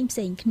មើសផ្សេង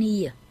ៗគ្នា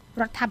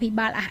រដ្ឋាភិ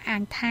បាលអះអា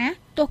ងថា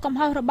ទោះកំ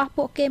ហុសរបស់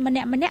ពួកគេម្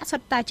នាក់សុ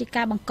ទ្ធតែជា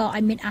ការបង្កឲ្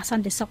យមានអស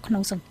ន្តិសុខក្នុ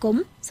ងសង្គម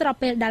ស្រប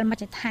ពេលដែលម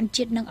ជ្ឈដ្ឋាន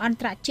ជាតិនិងអន្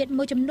តរជាតិ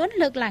មួយចំនួន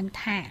លើកឡើង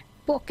ថា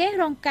ពួកគេ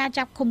រងការ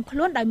ចាប់ឃុំខ្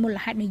លួនដោយមូល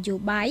ហេតុនយោ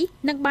បាយ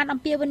និងបានអំ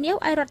ពាវនាវ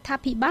ឲ្យរដ្ឋា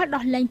ភិបាល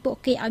ដោះលែងពួក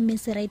គេឲ្យមាន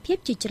សេរីភាព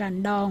ជាច្រើន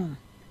ដង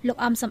លោក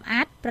អំសំ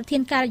អាតប្រធា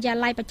នការិយា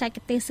ល័យបច្ចេក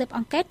ទេសស៊ើបអ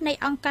ង្កេតនៃ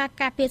អង្គការ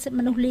ការពារសិទ្ធិ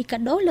មនុស្សលីកា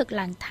ដូលើក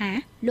ឡើងថា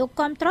លោក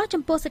គាំទ្រ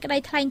ចំពោះសេចក្តី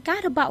ថ្លែងការ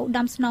ណ៍របស់ឧត្ត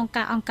មស្នង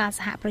ការអង្គការស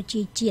ហប្រ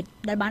ជាជាតិ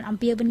ដែលបានអំ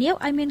ពាវនាវ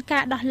ឲ្យមានកា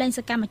រដោះលែងស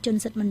កម្មជន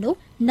សិទ្ធិមនុស្ស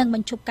និងប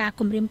ញ្ឈប់ការ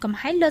គំរាមកំ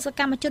ហែងលើស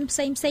កម្មជនផ្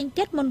សេងៗ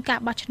ទៀតមុនការ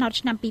បោះឆ្នោត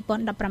ឆ្នាំ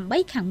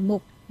2018ខាងមុ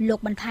ខលោក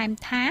បន្ថែម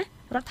ថារ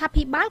ដ្ឋា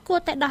ភិបាលគួរ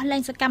តែដោះលែ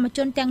ងសកម្មជ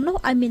នទាំងនោះ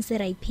ឲ្យមានសេ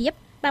រីភាព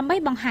ដើម្បី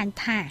បង្ហាញ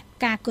ថា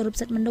ការគោរព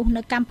សិទ្ធិមនុស្ស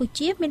នៅកម្ពុ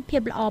ជាមានភា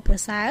ពល្អប្រ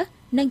សើរ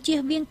និងជៀស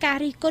វាងការ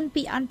រិះគន់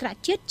ពីអន្តរ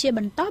ជាតិជាប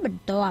ន្តប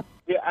ន្ទាប់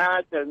វាអា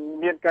ចจะ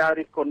មានការ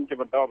រិះគន់ជា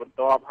បន្តបន្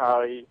ទាប់ហើ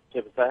យជា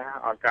ពិសេស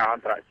អង្គការអ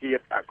ន្តរជា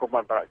តិសហគមន៍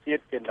អន្តរជា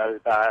តិគេនៅ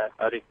តែ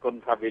រិះគន់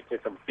ថាវាជា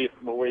សម្ពាធ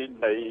មួយ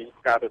នៃ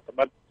ការរឹតប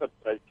ន្តឹងសិទ្ធិ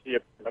សេរីភាព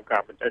និងកា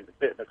របញ្ចេញម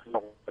តិនៅក្នុ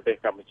ងប្រទេស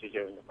កម្ពុជា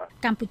យើងបាទ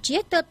កម្ពុជា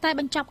ទើបតែ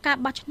បញ្ចប់ការ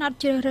បោះឆ្នោត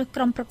ជ្រើសរើស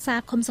ក្រុមប្រឹក្សា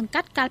ឃុំសង្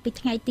កាត់កាលពី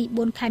ថ្ងៃទី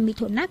4ខែមិ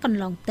ថុនាកន្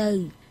លងទៅ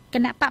គ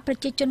ណៈបកប្រ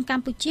ជាជនក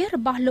ម្ពុជារ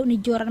បស់លោកនា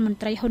យករដ្ឋមន្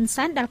ត្រីហ៊ុន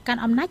សែនដែលកា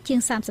ន់អំណាចជាង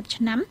30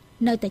ឆ្នាំ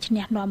នៅតែឈ្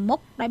នះនាំមុខ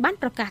ដោយបាន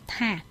ប្រកាស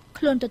ថា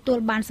ខ្លួនទទួល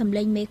បានសម្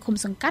លេងមេឃុំ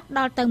សង្កាត់ដ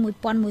ល់ទៅ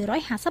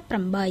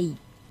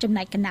1158ចំ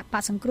ណែកគណៈប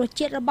កសង្គ្រោះ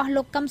ជាតិរបស់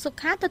លោកកឹមសុ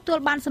ខាទទួល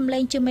បានសម្លេ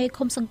ងជាមេ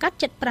ឃុំសង្កាត់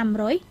ជិត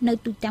500នៅ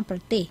ទូទាំងប្រ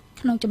ទេស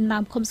ក្នុងចំណោ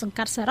មឃុំសង្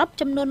កាត់សរុប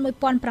ចំនួន1646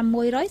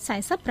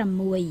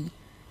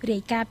រា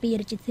យការណ៍ពី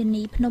រាជធា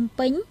នីភ្នំ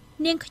ពេញ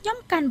នាងខ្ញុំ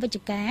កាន់វិជ្ជ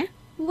ការ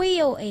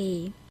VOA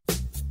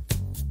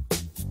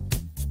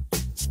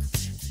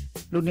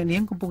លោកអ្នកនា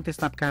ងកំពុងតែ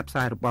ស្ដាប់ការផ្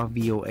សាយរបស់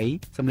VOA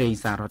សម្លេង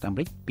សាររដ្ឋអាមេ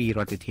រិកពីរ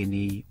ដ្ឋធា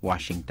នី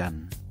Washington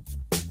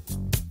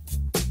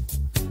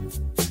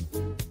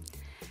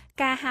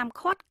ការហាម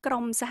ឃាត់ក្រុ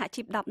មសហ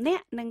ជីព10នា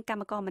ក់និងកម្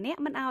មករម្នាក់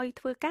មិនឲ្យ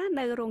ធ្វើការ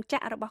នៅរោងច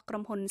ក្ររបស់ក្រុ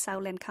មហ៊ុន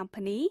Southland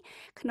Company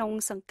ក្នុង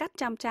សង្កាត់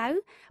ចាំចៅ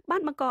បា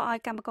នបង្កឲ្យ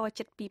កម្មករ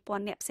ជិត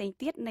 2000 នាក់ផ្សេង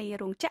ទៀតនៃ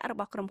រោងចក្ររ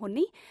បស់ក្រុមហ៊ុន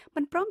នេះ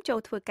មិនព្រមចូល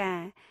ធ្វើការ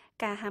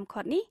ហាម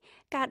ឃាត់នេះ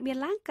កើតមាន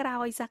ឡើងក្រោ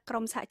យក្រុ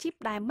មសហជីព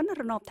ដែលមិន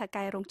រណបថៅ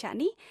កែរោងចក្រ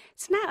នេះ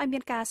ស្នើឲ្យមា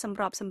នការសម្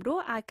របសម្រួល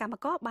ឲ្យកម្ម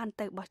ករបាន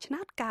ទៅបោះឆ្នោ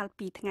តកាល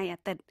ពីថ្ងៃអា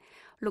ទិត្យ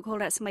លោកហុល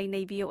រស្មី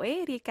នៃ VOA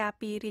រាយការណ៍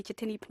ពីរាជ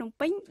ធានីភ្នំ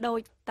ពេញដូច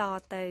ត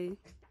ទៅ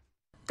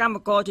កម្ម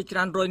ករជាច្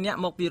រើនរយនាក់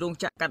មកពីរោង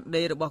ចក្រកាត់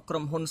ដេររបស់ក្រុ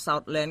មហ៊ុន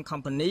Southland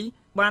Company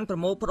បានប្រ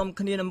មូលផ្តុំ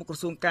គ្នានៅមុខក្រ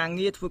សួងការ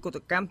ងារធ្វើកត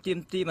កម្មទាម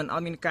ទារមិនឲ្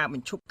យមានការប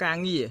ញ្ឈប់ការ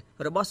ងារ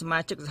របស់សមា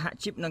ជិកសហ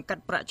ជីពនិងកា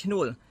ត់ប្រាក់ឈ្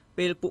នួល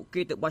ពេលពួក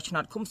គេទៅបោះឆ្នោ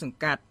តឃុំសង្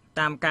កាត់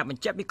តាមការប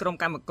ញ្ជាក់ពីក្រុម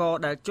កម្មករ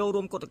ដែលចូល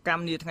រួមកតកម្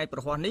មនាថ្ងៃប្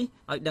រហ័សនេះ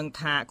ឲ្យដឹង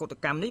ថាកត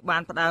កម្មនេះបា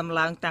នផ្ដើម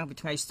ឡើងតាំងពី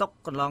ថ្ងៃសុក្រ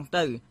កន្លង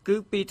ទៅគឺ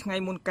ពីថ្ងៃ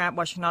មុនការ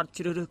បោះឆ្នោត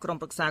ជ្រើសរើសក្រុម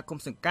ប្រឹក្សាគុំ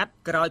សង្កាត់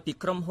ក្រោយពី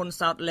ក្រុមហ៊ុន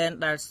Southland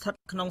ដែលស្ថិត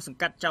ក្នុងសង្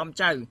កាត់ចោម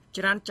ចៅ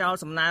ច្រានចោល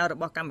សំណើរ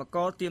បស់កម្មក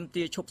រទាម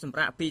ទារឈប់សម្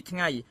រាក2ថ្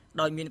ងៃ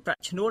ដោយមានប្រា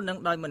ក់ឈ្នួលនិង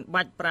ដោយមិន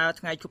បាច់ប្រើ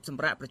ថ្ងៃឈប់ស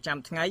ម្រាកប្រចាំ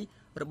ថ្ងៃ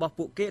របស់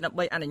ពួកគេដើម្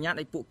បីអនុញ្ញាត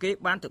ឲ្យពួកគេ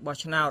បានទៅបោះ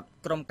ឆ្នោត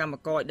ក្រុមកម្ម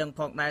ករឲ្យដឹង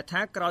ផងដែរ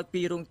ថាក្រោយ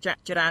ពីរោងចក្រ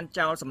ច្រាន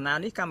ចោលសំណើ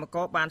នេះកម្មក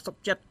របានសុខ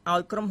ចិត្តឲ្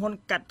យក្រុមហ៊ុន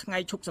កាត់ថ្ងៃ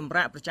ឈប់សម្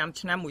រាកប្រចាំ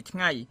ឆ្នាំមួយថ្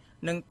ងៃ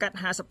និងកាត់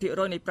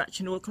 50% នៃប្រាក់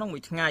ឈ្នួលក្នុងមួ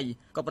យថ្ងៃ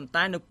ក៏ប៉ុន្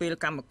តែនៅពេល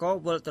កម្មករ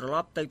វិលត្រឡ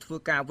ប់ទៅធ្វើ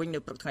ការវិញនៅ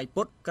ព្រឹកថ្ងៃ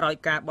ពុធក្រោយ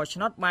ការបោះឆ្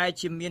នោតបែរ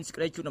ជាមានសេច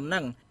ក្តីជូនដំណឹ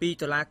ងពី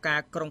តុលាការ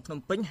ក្រុងភ្នំ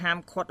ពេញហាម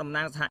ឃាត់តំ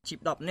ណាងសហជីព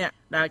10នាក់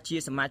ដែលជា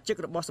សមាជិក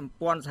របស់សម្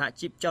ព័ន្ធសហ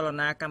ជីពចល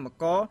នាកម្ម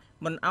ករ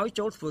មិនឲ្យ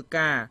ចូលធ្វើ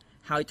ការ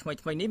ហើយថ្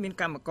មីនេះមាន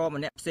កម្មករ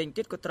ម្នាក់ផ្សេង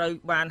ទៀតក៏ត្រូវ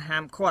បានហា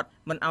មឃាត់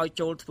មិនឲ្យ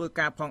ចូលធ្វើ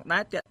ការផងដែ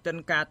រទាក់ទិន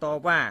ការត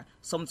វ៉ា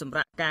សុំសម្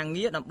រាប់ការ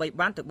ងារដើម្បី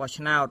បានទៅបោះ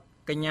ឆ្នោត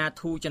កញ្ញា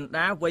ធូចិន្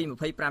តាវ័យ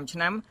25ឆ្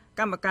នាំ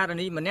កម្មការិ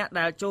នីម្នាក់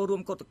ដែលចូលរួ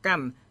មកតក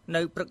ម្ម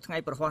នៅព្រឹកថ្ងៃ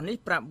ប្រហ័សនេះ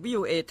ប្រាប់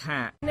VOA ថា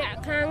អ្នក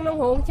ខាងក្នុង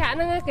រោងចក្រហ្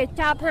នឹងគេ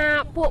ចោទថា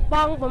ពួកប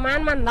ងប្រហែល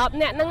10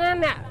អ្នកហ្នឹង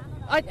អ្នក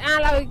អុចអា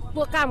លឲ្យ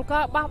ពួកកម្មក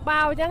របោះបោ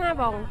អញ្ចឹងណា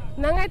បង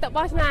ហ្នឹងហើយទៅ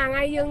បោះឆ្នោតថ្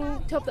ងៃយើង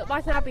ឈប់ទៅបោះ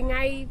ឆ្នោតពីថ្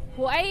ងៃ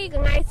ព្រោះអី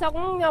ថ្ងៃសុក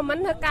ខ្ញុំមិន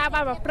ធ្វើការបា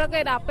នប្រព្រឹត្ត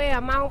ទេដល់ពេល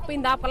ម៉ោង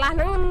2:10កន្លះហ្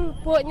នឹង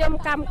ពួកខ្ញុំ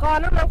កម្មករ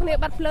ហ្នឹងនាំគ្នា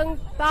បាត់ភ្លើង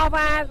ត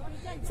វ៉ា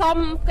សុំ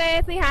គេ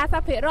ស៊ី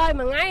 50%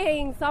 មួយថ្ងៃហើយ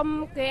សុំ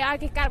គេឲ្យ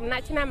គេកាត់ដំណា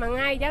ក់ឆ្នាំមួយថ្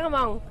ងៃអញ្ចឹងប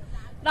ង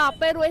ដល់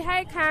ពេលរួចហើ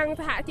យខាង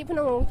សហជីពក្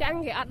នុងរោងចក្រ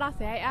គេអត់ដោះ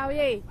ស្រាយឲ្យ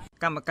ទេ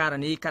កម្មការិ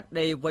នីកាត់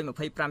ដេរវ័យ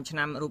25ឆ្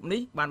នាំរូប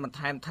នេះបានបន្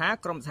ថែមថា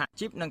ក្រុមសហ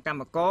ជីពនិងកម្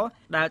មករ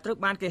ដែលត្រូវ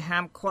បានគេហា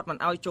មឃាត់មិន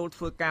ឲ្យចូល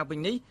ធ្វើការវិញ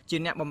នេះជា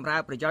អ្នកបម្រើ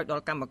ប្រយោជន៍ដ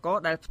ល់កម្មករ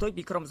ដែលផ្ទុយ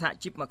ពីក្រុមសហ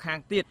ជីពមកខាង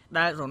ទៀត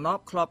ដែលរណប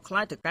ខ្លោបខ្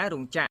លាចទៅកែរោ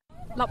ងចក្រ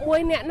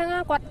 11អ្នកហ្នឹង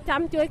គាត់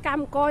ចាំជួយក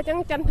ម្មករអញ្ចឹង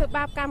ចិនធ្វើ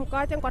បាបកម្មក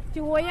រអញ្ចឹងគាត់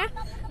ជួយណា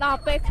ដល់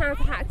ពេលខាង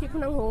សហជីព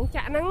ក្នុងរោងច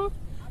ក្រហ្នឹង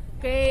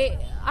គេ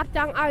អត់ច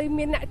ង់ឲ្យ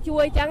មានអ្នកជួ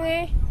យអញ្ចឹងទេ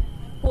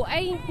ពួក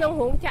អីក្នុង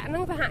រោងចក្រហ្នឹ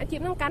ងសហជីព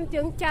ហ្នឹងកាន់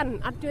ជើងចិន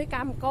អត់ជួយក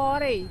ម្មករ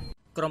ទេ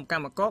ក្រុមក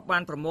ម្មករបា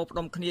នប្រមូលផ្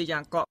ដុំគ្នាយ៉ា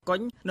ងកកកុ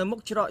ញនៅមុខ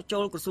ច្រកចូ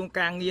លក្រសួង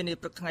ការងារនា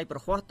ព្រឹកថ្ងៃប្រ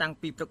ហ័សតាំង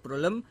ពីព្រឹកព្រ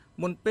លឹម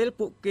មុនពេល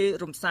ពួកគេ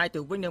រំសាយទៅ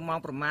វិញនៅម៉ោង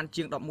ប្រមាណ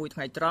ជាង11ថ្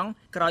ងៃត្រង់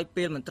ក្រោយ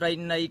ពេលមន្ត្រី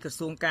នៃក្រ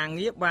សួងការ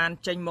ងារបាន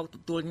ចេញមកទ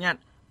ទួលញត្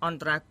តិអន្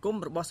តរាគម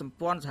ន៍របស់សម្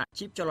ព័ន្ធសហ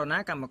ជីពចលនា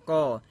កម្មក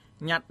រ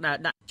ញត្តិដែល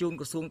ដាក់ជូន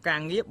ក្រសួងការ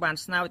ងារបាន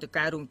ស្នើទៅ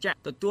ការរោងចក្រ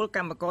ទទួលក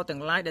ម្មករទាំ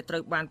ងឡាយដែលត្រូ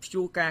វបានព្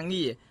យួរការ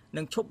ងារ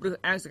និងឈប់រើស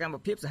អើងសកម្ម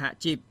ភាពសហ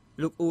ជីព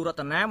លោកអ៊ូរ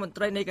តនាមន្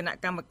ត្រីនៃគណៈ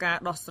កម្មការ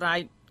ដោះស្រាយ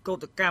កោ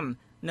តកម្ម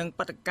និង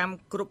បដកម្ម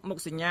គ្រប់មុខ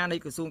សញ្ញានៃ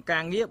ក្រសួងកា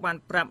រងារបាន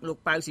ប្រាប់លោក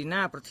ប៉ៅស៊ី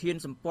ណាប្រធាន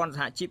សម្ព័ន្ធស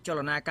ហជីពចល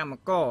នាកម្ម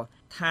ករ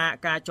ថា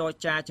ការចរ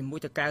ចាជាមួយ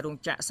ទៅការរោង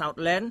ចក្រ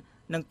Southland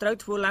នឹងត្រូវ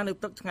ធ្វើឡើងនៅ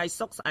ព្រឹកថ្ងៃ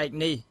សុក្រស្អែក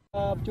នេះ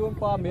ជួន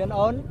ព័ត៌មាន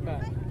អូន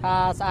ថា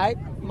ស្អែក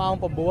ម៉ោង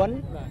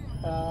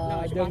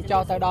9យើងចោ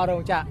លទៅដល់រោ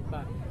ងចក្រ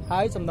ហើ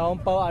យសំណូម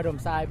ពរឲ្យរំ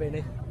សាយពេល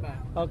នេះ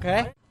អូខេ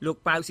លោក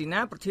ប៉ៅស៊ីណា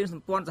ប្រធានស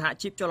ម្ព័ន្ធសហ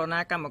ជីពចលនា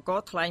កម្មករ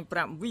ថ្លែងប្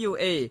រាប់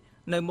VOA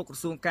នៅមុខក្រ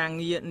សួងការ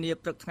ងារនា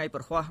ព្រឹកថ្ងៃប្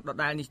រហ័សដ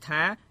ដែលនេះ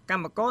ថាក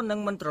ម្មករនឹង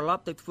មិនត្រឡ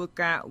ប់ទៅធ្វើ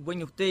ការវិញ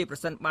នោះទេប្រ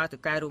សិនបើទៅ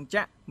កែរោងច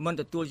ក្រមិន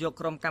ទទួលយក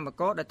ក្រុមកម្ម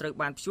ករដែលត្រូវ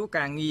បានព្យួរ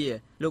ការងារ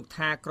លោក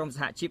ថាក្រុមស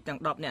ហជីពទាំង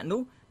10នាក់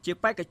នោះជា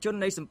បេក្ខជន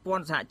នៃសម្ព័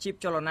ន្ធសហជីព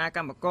ចលនាក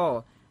ម្មករ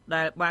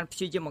ដែលបានព្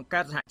យាយាមបង្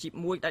កើតសហជីព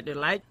មួយដាច់ដោយ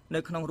ឡែកនៅ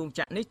ក្នុងរោងច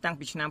ក្រនេះតាំង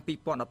ពីឆ្នាំ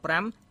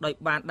2015ដោយ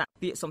បានដាក់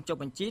ពាក្យសុំចុះ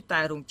បញ្ជីតែ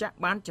រោងចក្រ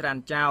បានច្រាន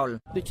ចោល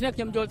ដូច្នេះ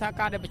ខ្ញុំយល់ថា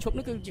ការដែលប្រជុំ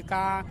នេះគឺជា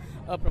ការ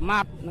ប្រមា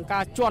ថនិងកា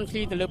រជន់ឈ្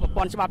លីទៅលើប្រ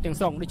ព័ន្ធច្បាប់ទាំង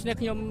ស្រុងដូច្នេះ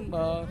ខ្ញុំ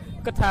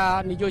គិតថា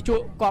នយោជក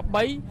គប្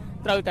បី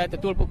ត្រូវតែទ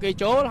ទួលពួកគេ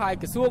ចូលហើយ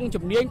ក្រសួង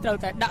ជំនាញត្រូវ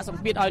តែដាក់ស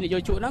ម្ពាធឲ្យនយោ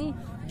ជកហ្នឹង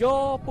យក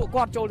ពួក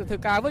គាត់ចូលទៅធ្វើ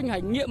ការវិញហើ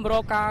យងាកមករ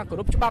កការគោ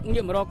រពច្បាប់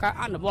ងាកមករកការ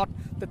អនុវត្ត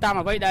ទៅតាម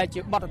អ្វីដែលជា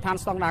បទដ្ឋាន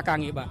ស្តង់ដារការ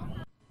ងារបាទ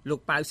លោក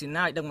ប៉ៅស៊ី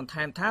ណាយដឹងបន្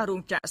ថែមថារោ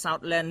ងចក្រ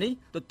Southland នេះ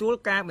ទទួល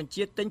ការបញ្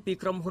ជាទិញពី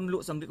ក្រុមហ៊ុនល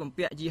ក់សម្លៀកបំ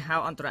ពាក់យីហោ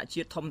អន្តរ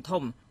ជាតិ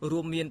ធំៗរួ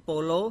មមាន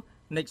Polo,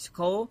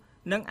 Nexco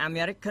និង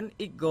American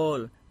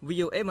Eagle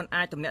VOA មិន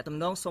អាចទំនាក់ទំ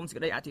នងសុំសេច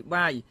ក្តីអធិប្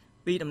បាយ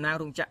ពីតំណាង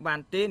រោងចក្របាន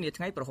ទេនា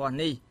ថ្ងៃប្រហ័ស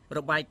នេះរ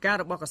បាយការ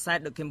ណ៍របស់កាសែត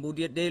The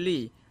Cambodia Daily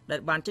ដែល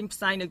បានចេញផ្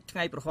សាយនៅថ្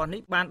ងៃប្រហ័ស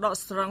នេះបានដក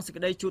ស្រង់សេច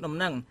ក្តីជូនដំ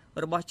ណឹង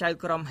របស់ចៅ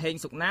ក្រមហេង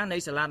សុកណានៃ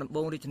សាលាដំប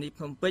ងរាជធានី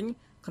ភ្នំពេញ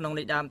ក្នុង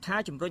ន័យដើមថា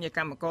ជំរុញឲ្យក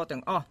ម្មករទាំ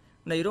ងអស់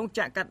នៃរោងច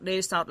ក្រកាត់ដេរ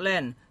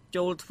Southland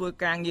ចូលធ្វើ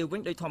ការងារវិ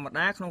ញដោយធម្ម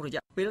តាក្នុងរ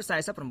យៈពេល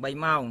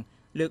48ម៉ោង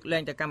លើកលែ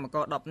ងតែកម្មក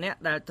រ10នាក់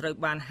ដែលត្រូវ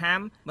បានហា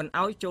មមិន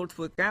ឲ្យចូលធ្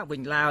វើការវិ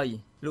ញឡើយ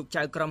លោក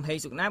ចៅក្រមហេង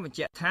សុកណាបញ្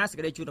ជាក់ថាសេច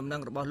ក្តីជូនដំណឹ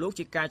ងរបស់លោក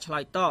ជាការឆ្លើ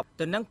យតប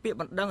ទៅនឹងពាក្យ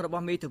បណ្ដឹងរប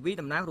ស់មេធាវី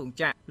តំណាងរោង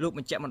ចក្រលោកប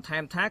ញ្ជាក់បន្ថែ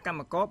មថាកម្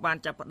មករបាន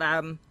ចាប់ផ្ដើ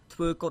មធ្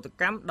វើកោត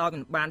កម្មដោយមិ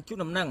នបានជូន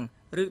ដំណឹង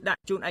ឬដាក់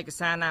ជូនឯក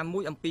សារណាមួ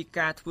យអំពី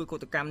ការធ្វើកោ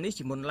តកម្មនេះ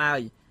ជាមុនឡើ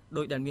យ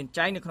ដោយដែលមាន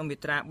ចែងនៅក្នុងមា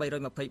ត្រា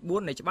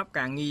324នៃច្បាប់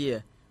ការងារ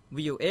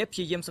VOA ព្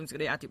យាយាមសុំសេច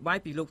ក្តីអធិប្បាយ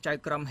ពីលោកចៅ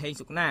ក្រមហេង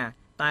សុកណា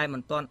តែមិ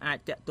នទាន់អាច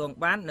តាក់ទង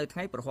បាននៅថ្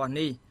ងៃប្រហ័ស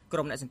នេះក្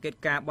រុមអ្នកសង្កេត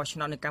ការបោះឆ្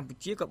នោតនៅកម្ពុ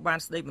ជាក៏បាន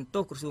ស្ដីបន្ទោ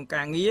សក្រសួង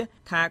ការងារ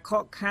ថាខ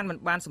កខានមិន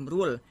បានសម្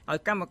រួលឲ្យ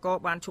កម្មករ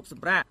បានឈប់ស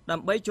ម្រាកដើ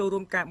ម្បីចូលរួ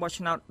មការបោះ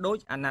ឆ្នោតដូច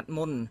អាណត្តិ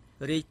មុន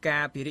រាយកា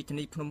រណ៍ពីរាជធា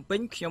នីភ្នំពេ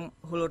ញខ្ញុំ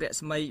ហុលរ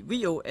ស្មី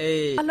VOA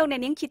អស់លោកអ្ន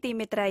កនាងជាទី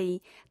មេត្រី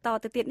ត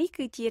ទៅទៀតនេះ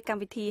គឺជាកម្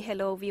មវិធី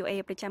Hello VOA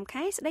ប្រចាំ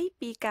ខែស្ដី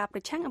ពីការប្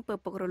រឆាំងអំពើ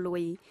ពុករលួ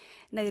យ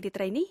នៅរា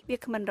ត្រីនេះវា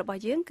គ្មិនរបស់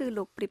យើងគឺ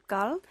លោកព្រីបក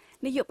ល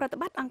នាយកប្រតិ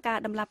បត្តិអង្គការ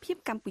ដំឡាភិប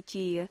កម្ពុ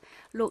ជា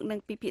លោកនឹង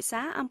ពិភាក្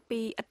សាអំ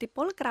ពីឥទ្ធិព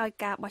លក្រោយ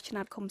ការបោះឆ្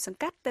នោតឃុំសង្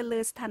កាត់ទៅលើ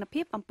ស្ថាន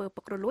ភាពអំពើ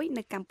ពុករលួយ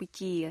នៅកម្ពុ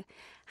ជា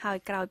ហើយ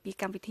ក្រោយពី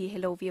កម្មវិធី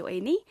Hello VOA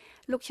នេះ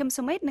លោកឈឹម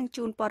សុមេតនឹង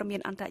ជូនព័ត៌មា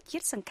នអន្តរជា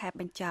តិសង្ខេប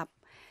បញ្ចប់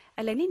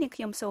ឥឡូវនេះនាង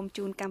ខ្ញុំសូម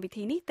ជូនកម្មវិ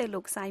ធីនេះទៅ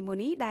លោកសាយម៉ូ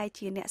នីដែល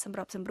ជាអ្នកសម្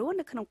របសម្រួល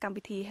នៅក្នុងកម្ម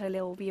វិធី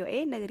Hello VOA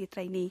នៅរាត្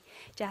រីនេះ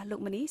ចាស់លោក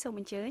ម៉ូនីសូម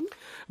អញ្ជើញ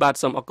បាទ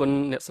សូមអរគុណ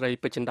អ្នកស្រី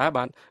ពេជ្រចិន្តា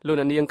បាទលោក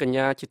អ្នកនាងកញ្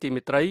ញាជាទី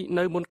មេត្រី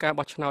នៅមុនការ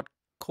បោះឆ្នោត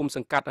ឃុំស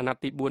ង្កាត់អាណត្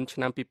តិទី4ឆ្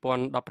នាំ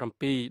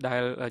2017ដែ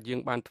លយើង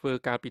បានធ្វើ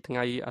កាលពីថ្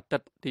ងៃអាទិ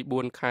ត្យទី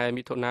4ខែ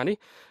មិថុនានេះ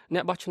អ្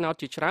នកបោះឆ្នោត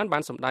ជាច្រើនបា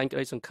នសម្ដែងក្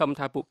តីសង្ឃឹម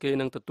ថាពួកគេ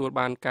នឹងទទួល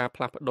បានការផ្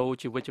លាស់ប្ដូរ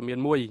ជាវិជ្ជមាន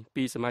មួយ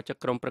ពីសមាជិក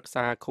ក្រុមប្រឹក្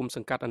សាឃុំស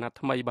ង្កាត់អាណត្តិ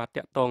ថ្មីបាទ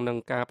តាក់ទងនឹង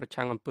ការប្រ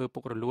ឆាំងអំពើពុ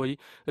ករលួយ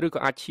ឬក៏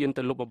អាចឈាន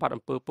ទៅលុបបំបាត់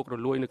អំពើពុករ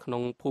លួយនៅក្នុ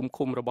ងភូមិ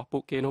ឃុំរបស់ពួ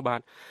កគេនោះបាទ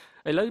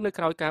ឥឡូវនៅ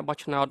ក្រៅការបោះ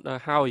ឆ្នោត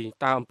ហើយ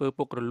តើអំពើ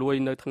ពុករលួយ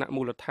នៅថ្នាក់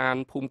មូលដ្ឋាន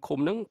ភូមិឃុំ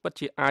នឹងពិត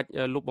ជាអាច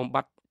លុបបំ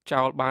បាត់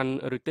ចោលបាន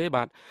ឬទេ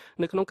បាទ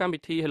នៅក្នុងកម្មវិ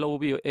ធី Hello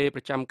VOA ប្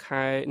រចាំ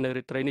ខែនៅ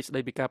រាត្រីនេះស្ដី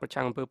ពីការប្រ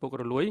ឆាំងអំពើពុក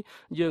រលួយ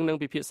យើងនឹង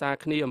ពិភាក្សា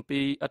គ្នាអំពី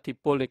ឥទ្ធិ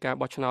ពលនៃការ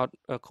បោះឆ្នោត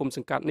ឃុំស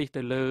ង្កាត់នេះ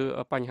ទៅលើ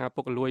បញ្ហា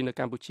ពុករលួយនៅ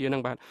កម្ពុជានឹ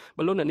ងបាទ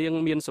បើលោកអ្នកនាង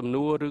មានសំ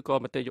ណួរឬក៏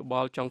មតិយោប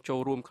ល់ចង់ចូល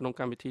រួមក្នុង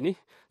កម្មវិធីនេះ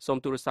សូម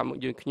ទូរស័ព្ទមក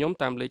យើងខ្ញុំ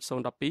តាមលេខ012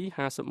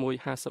 51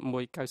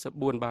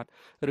 51 94បាទ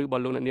ឬបើ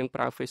លោកអ្នកនាងប្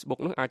រើ Facebook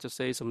នោះអាចសរ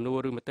សេរសំណួរ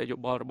ឬមតិយោ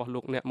បល់របស់លោ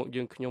កអ្នកមក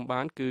យើងខ្ញុំ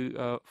បានគឺ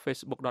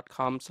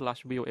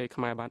facebook.com/voa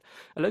ខ្មែរបាទឥ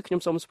ឡូវខ្ញុំ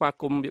សូមស្វា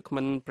គមន៍វាគ្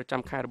មិនប្រ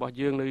ចាំខែរបស់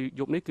យើងនៅ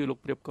យប់នេះគឺលោក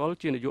ព្រាបកុល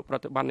ជានាយកប្រ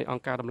តិបត្តិនៃអ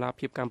ង្គការដំឡា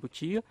ភិបកម្ពុ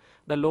ជា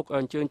ដែលលោកអ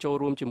ញ្ជើញចូល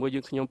រួមជាមួយ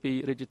យើងខ្ញុំពី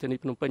រាជធានី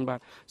ភ្នំពេញបាទ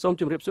សូម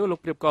ជម្រាបសួរលោក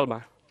ព្រាបកុល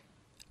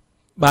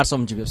បាទសូ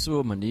មជម្រាបសួរ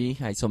ម៉ានី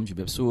ហើយសូមជម្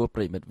រាបសួរប្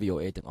រិមិត្ត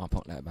VOA ទាំងអស់ផ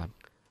ងដែរបាទ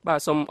បា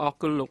ទសូមអរ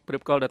គុណលោកព្រៀ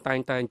បកលដែលតែង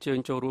តែអញ្ជើញ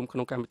ចូលរួមក្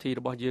នុងកម្មវិធី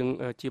របស់យើង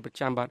ជាប្រ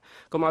ចាំបាទ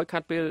កុំឲ្យខា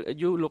ត់ពេល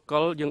យូរលោកក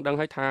លយើងដឹង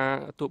ហើយថា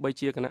ទោះបី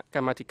ជាគណៈក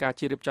ម្មាធិការ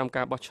ជាតិរៀបចំ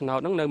ការបោះឆ្នោត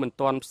នឹងនៅមិន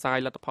ទាន់ផ្សាយ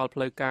លទ្ធផលផ្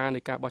លូវការនៃ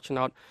ការបោះឆ្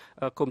នោត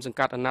គុំសង្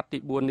កាត់អាណត្តិទី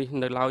4នេះ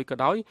នៅឡើយក៏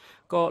ដោយ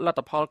ក៏លទ្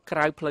ធផលក្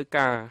រៅផ្លូវ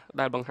ការ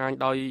ដែលបង្ហាញ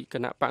ដោយគ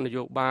ណៈបកន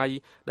យោបាយ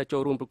ដែលចូ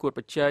លរួមប្រកួត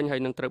ប្រជែងហើយ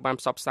នឹងត្រូវបាន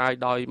ផ្សព្វផ្សាយ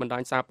ដោយបណ្ដា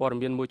ញសារព័ត៌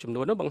មានមួយចំ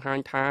នួននោះបង្ហាញ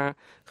ថា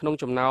ក្នុង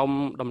ចំណោម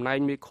តំណែង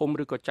មេឃុំ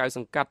ឬក៏ចៅស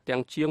ង្កាត់ទាំ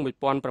ងជាង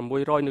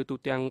 1,600 នៅទូ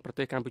ទាំងប្រ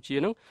ទេសកម្ពុជា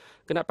នោះ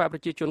គណៈបកប្រ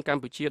ជាជនក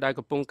ម្ពុជាដែល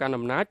កំពុងកាន់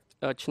អំណាច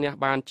ឈ្នះ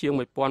បានជាង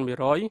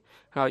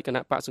 1,100 ហើយគ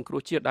ណៈបកសង្គ្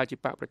រោះជាតិដែលជា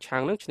បកប្រឆាំ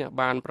ងនឹងឈ្នះ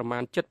បានប្រមា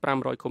ណ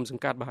 7,500 ឃុំស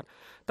ង្កាត់បាទ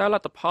តើល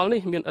ទ្ធផល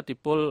នេះមានឥទ្ធិ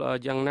ពល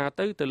យ៉ាងណា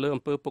ទៅលើ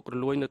អំពើពុករ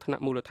លួយនៅថ្នា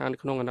ក់មូលដ្ឋាន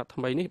ក្នុងអាណត្តិ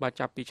ថ្មីនេះបាទ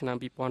ចាប់ពីឆ្នាំ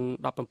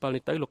 2017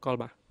 នេះទៅលោកកល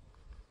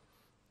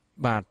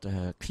បាទ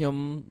ខ្ញុំ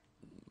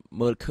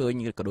មើលឃើញ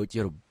ក៏ដូចជា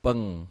រំពឹង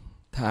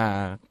ថា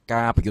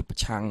ការប្រយុទ្ធប្រ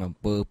ឆាំងអំ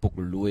ពើពុក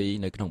រលួយ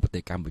នៅក្នុងប្រទេ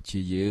សកម្ពុជា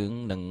យើង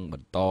នឹងប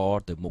ន្ត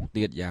ទៅមុខ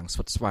ទៀតយ៉ាងស្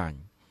វិតស្វាញ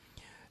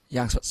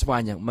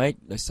យ៉ាងម៉េច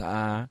ដោយសា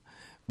រ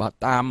បើ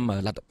តាម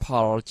លទ្ធផ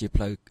លជា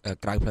ផ្លូវ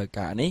ក្រៅផ្លូវ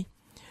ការនេះ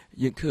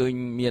យើងឃើញ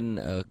មាន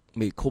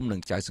មេឃុំនិ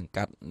ងចៅសង្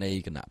កាត់នៃ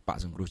គណៈបក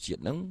សង្គ្រោះជា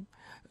តិនឹង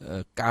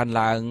កើន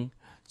ឡើង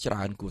ច្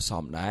រើនគួរស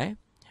មដែរ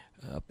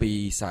ពី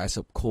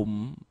40ឃុំ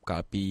កា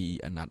លពី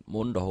អាណត្តិ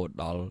មុនរហូត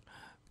ដល់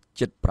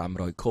ជិត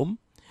500ឃុំ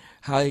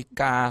ហើយ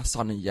ការស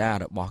ន្យា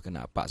របស់គ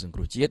ណៈបកសង្គ្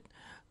រោះជាតិ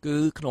គឺ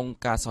ក្នុង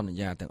ការសន្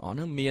យាទាំងអស់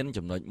នោះមាន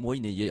ចំណុចមួយ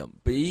និយាយអំ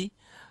ពី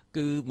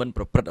គឺមិន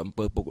ប្រព្រឹត្តអំ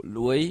ពើពុករ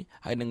លួយ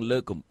ហើយនឹងលើ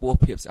កកម្ពស់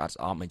ភាពស្អាត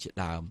ស្អំជា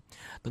ដើម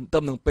ទន្ទឹ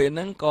មនឹងពេលហ្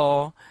នឹងក៏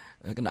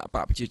គណៈប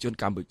កប្រជាជន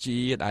កម្ពុជា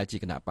ដែលជា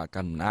គណៈបកក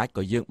ណ្ដាលអំណាច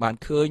ក៏យើងបាន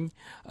ឃើញ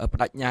ប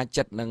ដិញ្ញា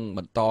ចិត្តនឹងប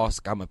ន្តស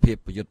កម្មភាព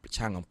ប្រយុទ្ធប្រ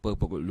ឆាំងអំពើ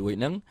ពុករលួយ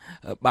ហ្នឹង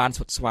បាន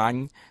ស្វិតស្វាញ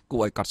គួ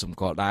រឲ្យកត់សម្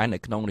គាល់ដែរនៅ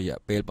ក្នុងរយៈ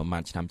ពេលប្រហែ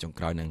លឆ្នាំចុង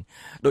ក្រោយហ្នឹង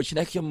ដូច្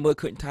នេះខ្ញុំមើល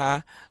ឃើញថា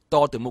ត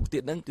ទៅមុខទៀ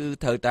តហ្នឹងគឺ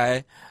ត្រូវតែ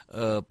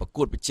ប្រ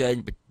កួតប្រជែង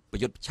ប្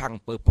រយុទ្ធប្រឆាំង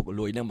អំពើពុករ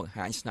លួយនឹងបង្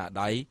ហាញស្នា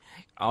ដៃ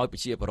ឲ្យប្រ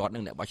ជាពលរដ្ឋនិ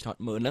ងអ្នកបោះឆ្នោត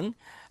មើលនឹង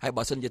ហើយ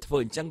បើសិនជាធ្វើ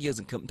អញ្ចឹងយើង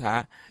សង្ឃឹមថា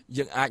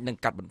យើងអាចនឹង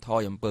កាត់បន្ថ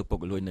យអំពើពុក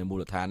រលួយនៅមូ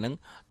លដ្ឋាននឹង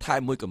ថែម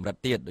មួយកម្រិត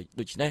ទៀត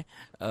ដូច្នេះ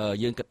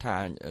យើងគិតថា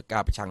កា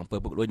រប្រឆាំងអំពើ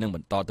ពុករលួយនឹងប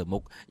ន្តទៅមុ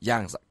ខយ៉ា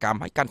ងសកម្ម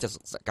ហើយកាន់តែ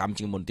សកម្ម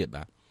ជាងមុនទៀត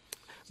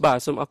បាទ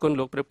សូមអរគុណ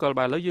លោកព្រៀបកល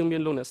បាទឥឡូវយើងមា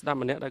នលោកអ្នកស្ដាប់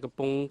ម្នាក់ដែលកំ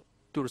ពុង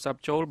ទូរស័ព្ទ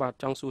ចូលបាទ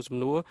ចង់សួរសំ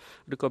ណួរ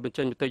ឬក៏បញ្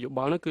ចេញមតិយោប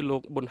ល់នោះគឺលោ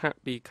កប៊ុនហាក់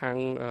ពីខាង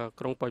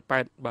ក្រុងប៉ោយប៉ែ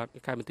តបាទ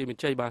ខេត្តបន្ទាយមាន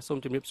ជ័យបាទសូម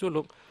ជម្រាបសួរ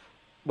លោក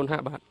ប៊ុនហា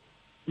ក់បាទ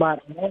បាទ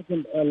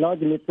លោក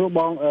ជំរាបសួរប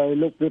ង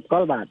លោកព្រៀបក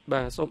លបាទ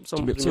សូមជ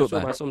ម្រាបសួរ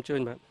បាទសូមអញ្ជើ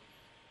ញបា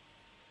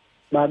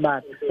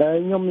ទ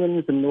ខ្ញុំមាន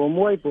សំណួរ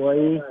មួយព្រោះ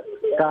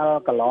កាល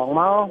កន្លង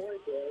មក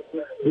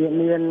វា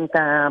មាន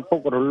ការពុ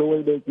ករលួយ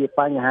ដូចជា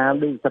បញ្ហា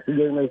ដូចស្រុក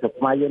យើងនៅស្រុក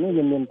ខ្មែរយើងនេះ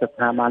វាមានស្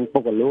ថាប័នពុ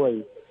ករលួយ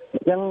អ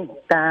ញ្ចឹង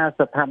ការ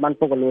ស្ថាប័ន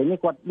ពុករលួយនេះ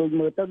គាត់ដូច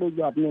មើលទៅដូច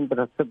អត់មានប្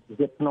រសិទ្ធ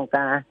ភាពក្នុង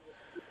ការ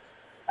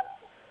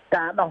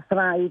ដោះស្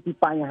រាយពី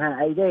បញ្ហា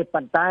អីទេ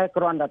ប៉ុន្តែ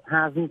គ្រាន់តែ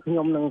ថាខ្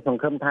ញុំនឹងស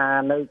ង្ឃឹមថា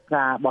នៅ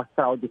ការបោះឆ្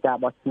នោតពីការ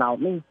បោះឆ្នោត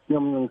នេះខ្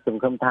ញុំនឹងស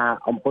ង្ឃឹមថា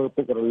អំពើ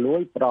ពុករលួ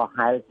យប្រ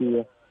ហែលជា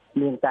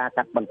មានការ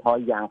កាត់បន្ថយ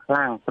យ៉ាងខ្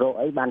លាំងព្រោះ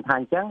អីបានថា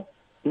អញ្ចឹង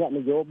អ្នកន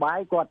យោបាយ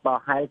គាត់ប្រ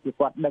ហែលជា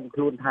គាត់ដឹងខ្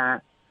លួនថា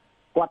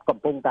គាត់កំ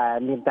ពុងតែ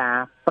មានការ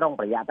ប្រុង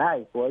ប្រយ័ត្នហើយ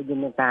ព្រោះ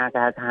មានការ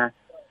គេថា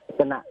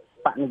គណៈ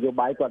បកនយោ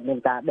បាយគាត់មាន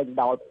ការដេញ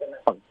ដោលពា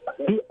ក្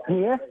យគ្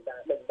នា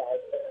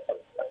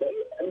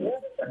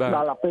ដ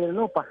ល់ពេល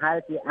នោះប្រហែល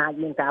ជាអាច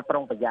មានការប្រុ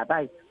ងប្រយ័ត្នហើ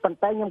យប៉ុន្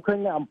តែខ្ញុំឃើ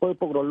ញអំពើ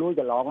ពុករលួយ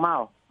កន្លងម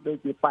កដូច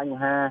ជាបញ្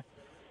ហា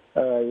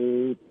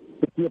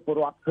ប្រជាពល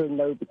រដ្ឋឃើញ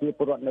នៅប្រជាព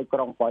លរដ្ឋនៅក្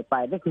រុងប៉ោយ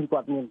ប៉ែតនេះគឺគា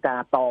ត់មានកា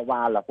រត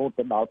វ៉ារហូត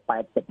ទៅដល់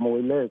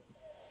81លើក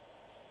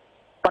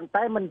ប៉ុន្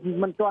តែ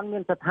មិនទាន់មា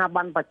នស្ថា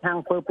ប័នប្រឆាំង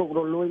អំពើពុករ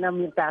លួយណា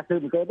មានការស៊ើប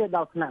អង្កេតទេដ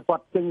ល់ថ្នាក់គា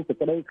ត់ចេញសេច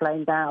ក្តីថ្លែង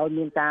ការណ៍ឲ្យ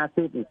មានការ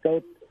ស៊ើបអង្កេ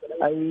ត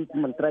ហើយ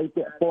មន្ត្រី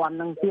ពាក់ព័ន្ធ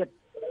នឹងទៀត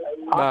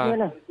អត់មាន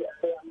ទេ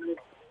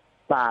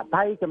បាទ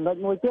ហើយចំណុច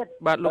មួយទៀត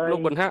បាទលោក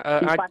ប៊ុនហាក់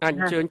អាចអ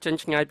ញ្ជើញចេញ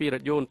ឆ្ងាយពីរ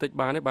ថយន្តបន្តិច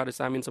បានទេបាទដោយ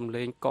សារមានសម្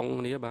លេងកង់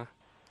នេះបា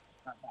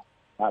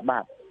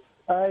ទ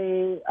ហើយ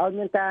ឲ្យ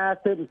មានការ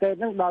ស៊ើបអង្កេត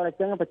ហ្នឹងដល់អញ្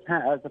ចឹង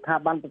ស្ថា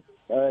ប័ន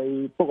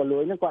ពុករលួ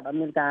យហ្នឹងគាត់អត់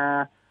មានការ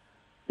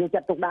ជឿចា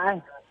ត់ទុកដែរ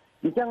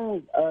អញ្ចឹង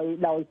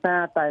ដោយសា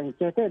រតែ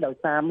ចេះទេដោយ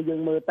សារយើ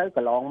ងមើលទៅក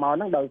ន្លងមកហ្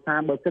នឹងដោយសារ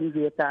បើសិន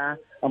ជាការ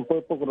អំពើ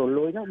ពុករ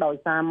លួយហ្នឹងដោយ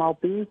សារមក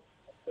ពី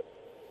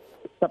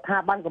ស្ថា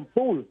ប័នកម្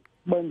ពុជា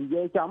បើនិ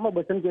យាយចំមក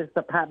បើសិនជា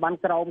ស្ថាប័ន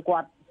ក្រោម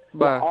គាត់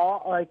ល្អ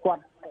ឲ្យគា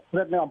ត់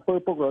រឹតនៅអំពើ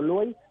ពុករ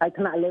លួយហើយ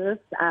ថ្នាក់លើ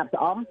ស្អាត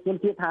ស្អំខ្ញុំ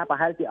ជឿថាប្រ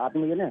ហែលជាអត់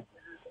មានទេ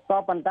ក៏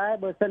ប៉ុន្តែ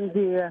បើសិន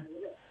ជា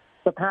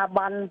ស្ថា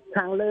ប័ន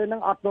ខាងលើនឹ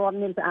ងអត់ទាន់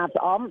មានស្អាត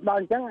ស្អំដល់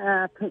អញ្ចឹង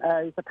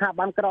ស្ថា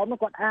ប័នក្រោមនោះ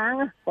គាត់អាង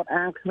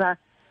ថា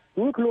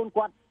ខ្លួន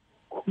គាត់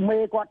មេ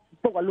គាត់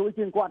ពុករលួយ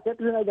ជាងគាត់ទៀត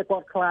រឿងអីដែលគា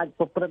ត់ខ្លាច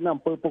ប្រព្រឹត្តនៅ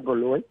អំពើពុករ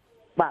លួយ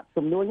បាទ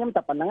សំណួរខ្ញុំ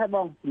តែប៉ុណ្្នឹងឯងប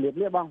ងជំរាប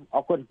លាបងអ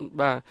រគុណ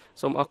បាទ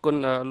សូមអរគុណ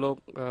លោក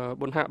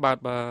ប៊ុនហាក់បាទ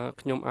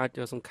ខ្ញុំអាច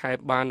សង្ខេប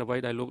បានអ្វី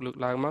ដែលលោកលើក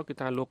ឡើងមកគឺ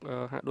ថាលោក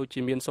ហាក់ដូចជា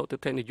មានសុទិ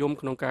ដ្ឋិនិយម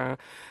ក្នុងការ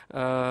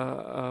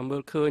មើ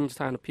លឃើញស្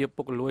ថានភាព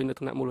ពុករលួយនៅ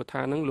ថ្នាក់មូលដ្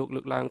ឋានហ្នឹងលោក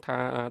លើកឡើងថា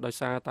ដោយ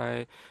សារតែ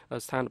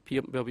ស្ថានភា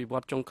ពវិវ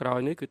ត្តចុងក្រោយ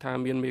នេះគឺថា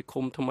មានមេ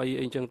ឃុំថ្មី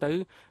អីចឹងទៅ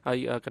ហើយ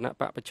គណៈ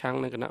បកប្រឆាំង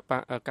និងគណៈប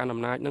កកាន់អំ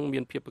ណាចហ្នឹងមា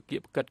នភាពប្រកៀក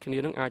ប្រកិតគ្នា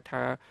ហ្នឹងអាច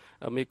ថា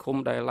មេឃុំ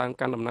ដែលឡើង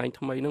កាន់តំណែង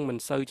ថ្មីហ្នឹងមិន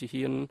សូវជា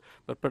ហ៊ាន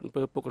ប្រព្រឹត្តអំ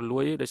ពើពុករ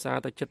លួយដោយសារ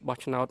តែចិត្តបោះ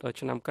ឆ្នោត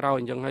ឆ្នាំក្រោយ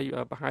អញ្ចឹងហើយ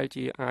ប្រហែល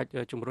ជាអាច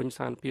ជំរុញស្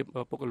ថានភាព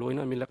ពុករលួយ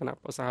នោះមានលក្ខណៈ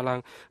ប្រសើរឡើង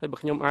ហើយបើ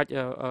ខ្ញុំអាច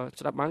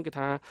ស្ដាប់បានគឺ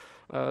ថា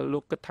លោ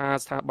កគិតថា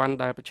ស្ថាប័ន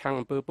ដែលប្រឆាំង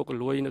អំពើពុករ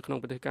លួយនៅក្នុង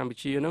ប្រទេសកម្ពុ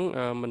ជាហ្នឹង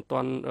មិន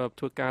ទាន់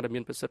ធ្វើការដែល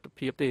មានប្រសិទ្ធ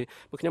ភាពទេ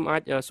បើខ្ញុំអា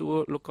ចសួរ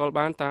លោកកុល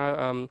បានតើ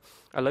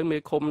ឥឡូវមេ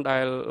ឃុំដែ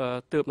ល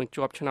ទើបនឹង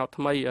ជាប់ឆ្នោត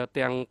ថ្មី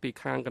ទាំងពី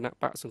ខាងគណៈ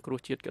បកសង្គ្រោះ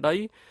ជាតិក្តី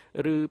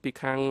ឬពី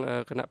ខាង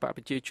គណៈបក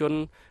ប្រជាជន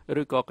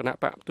ឬក៏គណៈ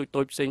បកទូ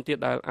ចៗផ្សេងទៀត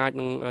ដែលអាច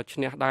នឹងឈ្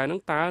នះដែរហ្នឹង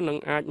តើនឹង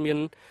អាចមាន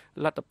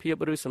លទ្ធភាព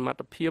ឬសមត្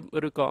ថភាព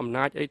ឬក៏អំ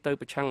ណាចអីទៅ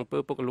ប្រឆាំងអំពើ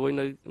ពុករលួយ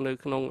នៅ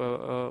ក្នុង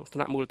ថ្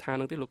នាក់មូលដ្ឋាន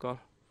ហ្នឹងទេលោកកុល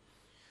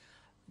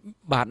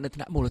បាទនៅថ្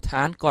នាក់មូលដ្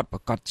ឋានគាត់ប្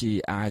រកាសជា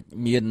អាច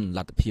មានល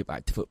ទ្ធភាពអា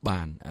ចធ្វើ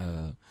បាន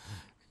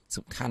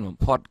សំខាន់បំ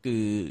ផុតគឺ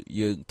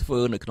យើងធ្វើ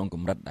នៅក្នុងក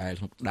ម្រិតដែល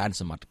ក្នុងដែន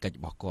សមត្ថកិច្ច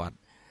របស់គាត់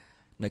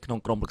នៅក្នុង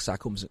ក្រមប្រឹក្សា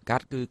ឃុំសង្កា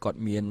ត់គឺគាត់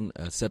មាន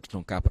សិទ្ធិក្នុ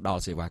ងការផ្ដ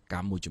ល់សេវាក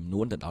ម្មមួយចំ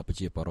នួនទៅដល់ប្រ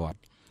ជាពលរដ្ឋ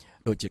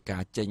ដូចជាកា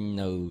រចេញ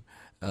នៅ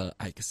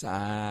ឯកសា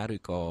រឬ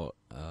ក៏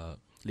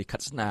លិខិត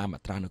ស្នាមអ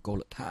ត្រានុកូល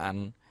ដ្ឋាន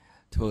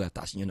ធ្វើអត្ត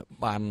សញ្ញាណ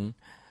ប័ណ្ណ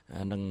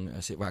និង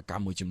សេវាក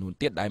ម្មមួយចំនួន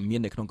ទៀតដែលមា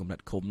ននៅក្នុងកម្រិត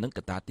ឃុំហ្នឹងក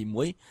ត្តាទី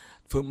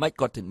1ធ្វើម៉េច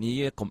គាត់ធានា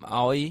កុំ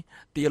ឲ្យ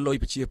ទារលុយ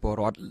ប្រជាពល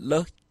រដ្ឋលើ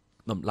ស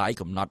តម្លៃ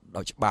កំណត់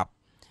ដោយច្បាប់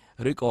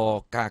ឬក៏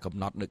ការកំ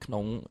ណត់នៅក្នុ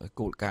ង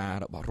គោលការណ៍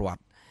របស់រដ្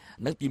ឋ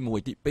នឹងទី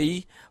1ទី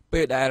2ពេ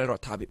លដែលរ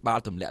ដ្ឋាភិបាល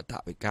ទម្លាក់ថ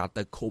វិកា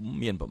ទៅឃុំ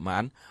មានប្រមា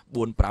ណ4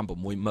 5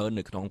 6ម៉ឺន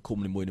នៅក្នុងឃុំ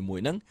នីមួយៗ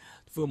ហ្នឹង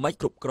ធ្វើម៉េច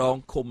គ្រប់គ្រង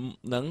ឃុំ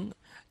ហ្នឹង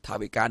ថ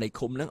វិកានៃ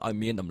ឃុំហ្នឹងឲ្យ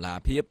មានតម្លា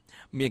ភាព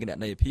មានគណ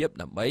នេយ្យភាព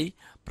ដើម្បី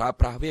ប្រើ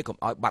ប្រាស់វាកុំ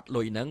ឲ្យបាត់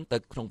លុយហ្នឹងទៅ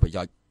ក្នុងប្រ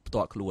យោជន៍ផ្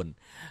ទាល់ខ្លួន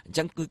អញ្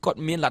ចឹងគឺគាត់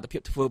មានលទ្ធភា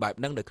ពធ្វើបែប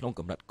ហ្នឹងនៅក្នុង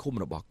កម្រិតឃុំ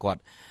របស់គាត់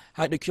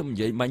ហើយដូចខ្ញុំនិ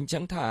យាយមិញអញ្ចឹ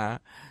ងថា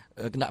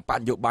គណៈប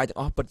ញ្ញយោបាយទាំង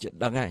អស់ពិតជា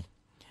ដឹងហើយ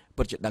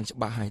ពិតជាដឹងច្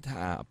បាស់ហើយថា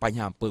បញ្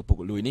ហាអំពើពុក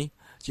រលួយនេះ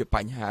ជាប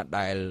ញ្ហា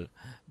ដែល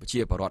ប្រជា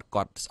ពលរដ្ឋ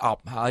គាត់ស្អ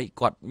ប់ហើយ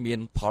គាត់មាន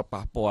ផល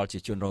ប៉ះពាល់ជា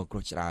ជនរងគ្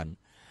រោះច្រើន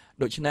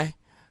ដូច្នេះ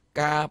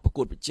ការប្រ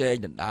កួតប្រជែង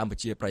ដណ្ដើមប្រ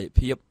ជាប្រិយ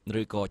ភាព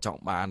ឬក៏ចង់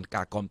បាន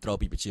ការគ្រប់គ្រង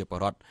ពីប្រជាពល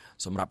រដ្ឋ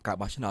សម្រាប់ការ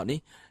បោះឆ្នោតនេះ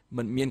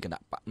មិនមានគណៈ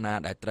បកណា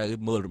ដែលត្រូវ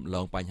មើលរំល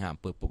ងបញ្ហាអំ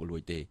ពើពុករលួ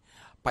យទេ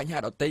បញ្ហា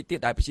ដទៃទៀត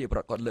ដែលប្រជាពលរ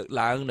ដ្ឋគាត់លើក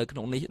ឡើងនៅក្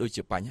នុងនេះដូច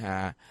ជាបញ្ហា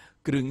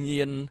គ្រឿង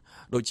ញៀន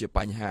ដូចជាប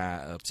ញ្ហា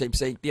ផ្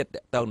សេងទៀត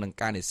ទាក់ទងនឹង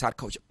ការនេសាទ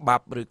ខុសច្បា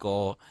ប់ឬក៏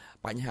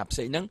បញ្ហាផ្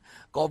សេងហ្នឹង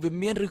ក៏វា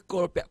មានឬគ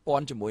ល់ពាក់ព័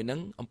ន្ធជាមួយនឹង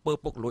អំពើ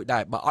ពុករលួយដែ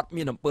របើអត់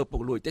មានអំពើពុ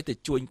ករលួយទេ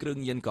ជួញគ្រឿង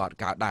ញៀនក៏អត់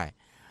កើតដែរ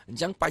អញ្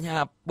ចឹងបញ្ហា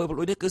អំពើពុករ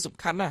លួយនេះគឺសំ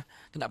ខាន់ណាស់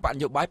គណៈបញ្ញ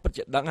យោបាយពិត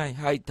ជាដឹង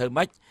ហើយធ្វើ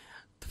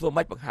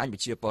ម៉េចបង្ហាញប្រ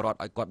ជាពលរដ្ឋ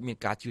ឲ្យគាត់មាន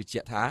ការជឿជា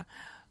ក់ថា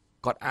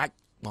គាត់អាច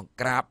បង្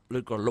ក្រាបឬ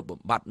ក៏លុប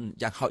បំបាត់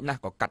យ៉ាងហោចណាស់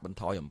ក៏កាត់បន្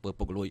ថយអំពើ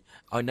ពុករលួយ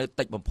ឲ្យនៅ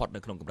តិចបំផុតនៅ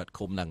ក្នុងកម្រិត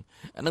ឃុំហ្នឹង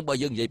អាហ្នឹងបើ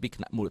យើងនិយាយពីគ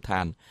ណៈមូលដ្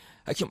ឋាន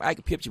ហើយខ្ញុំឯក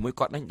ភាពជាមួយ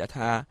គាត់ហ្នឹងដែល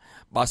ថា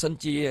បើសិន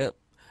ជា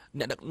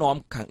អ្នកដឹកនាំ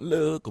ខាង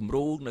លើគំ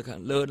រូនៅខា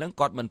ងលើហ្នឹង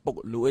គាត់មិនពុក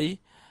រលួយ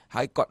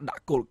ហើយគាត់ដា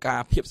ក់គោលការ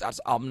ណ៍ភាពស្អាត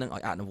ស្អំហ្នឹង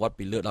ឲ្យអនុវត្ត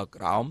ពីលើដល់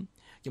ក្រោម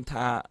ខ្ញុំ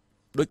ថា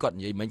ដូចគាត់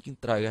និយាយមិញគឺ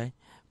ត្រូវហើយ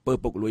ពើ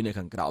ពុករលួយនៅ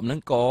ខាងក្រោមហ្នឹ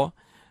ងក៏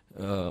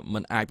មិ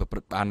នអាចប្រព្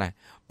រឹត្តបានដែរ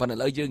ប៉ុន្តែឥ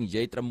ឡូវយើងនិ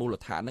យាយត្រឹមមូល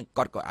ដ្ឋានហ្នឹង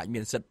គាត់ក៏អាចមា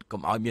នសិទ្ធិ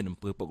កុំឲ្យមានអំ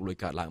ពើពុករលួយ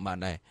កើតឡើងបាន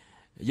ដែរ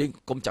យើង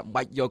កុំចាំ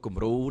បាច់យកគំ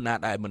រូណា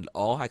ដែលមិនល្អ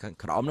ហើយខាង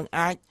ក្រោមហ្នឹង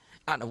អាច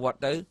អនុវត្ត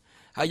ទៅ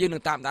ហើយយើងនឹ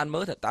ងតាមដានមើ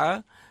លថាតើ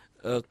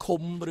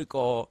ឃុំឬ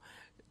ក៏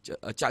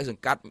ចៅស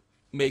ង្កាត់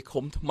មេ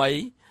ឃុំថ្មី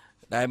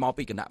ដែលមក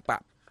ពីគណៈប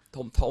ក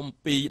ធំ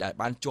ពីរដែល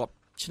បានជាប់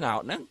ឆ្នោ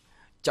តហ្នឹង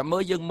ចាំ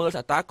យើងមើល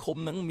ថាតើឃុំ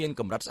ហ្នឹងមាន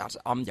កម្រិតស្អាត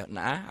ស្អំយ៉ាង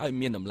ណាហើយ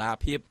មានតម្លា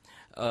ភាព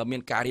មា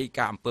នការរាយ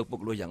ការណ៍អំពើពុក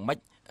រលួយយ៉ាងម៉េច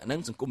ហ្នឹង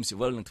សង្គមស៊ី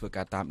វិលនឹងធ្វើ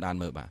ការតាមដាន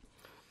មើល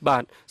បា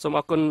ទសូមអ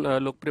រគុណ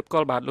លោកព្រៀបកុ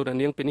លបាទលោក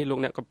នាងពេលនេះលោក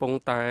អ្នកកំពុង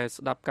តែ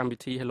ស្ដាប់កម្មវិ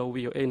ធី Hello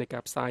VOA នៃកា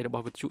រផ្សាយរប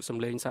ស់វិទ្យុសំ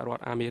ឡេងសហរដ្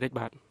ឋអាមេរិក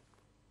បាទ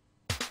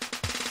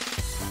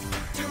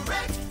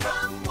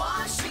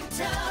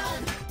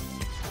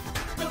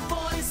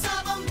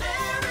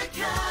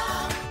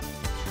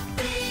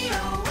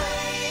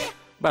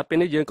បាទពេល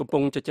នេះយើងកំពុ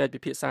ងជជែកពិ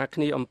ភាក្សាគ្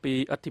នាអំពី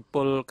ឥទ្ធិព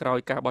លក្រោយ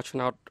ការបោះឆ្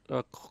នោត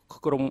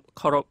ក្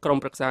រុម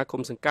ប្រឹក្សា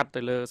គុំសង្កាត់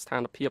ទៅលើស្ថា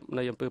នភាព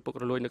នៃអំពើពុក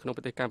រលួយនៅក្នុង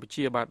ប្រទេសកម្ពុ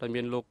ជាបាទដោយ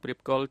មានលោកព្រៀប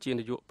កុលជា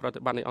នាយកប្រតិ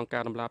បត្តិនៃអង្គកា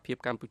រដំឡាភិប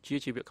កម្ពុជា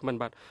ជាវាគ្មិន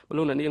បាទ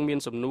លោកអ្នកនាងមាន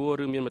សំណួរ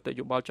ឬមានមតិ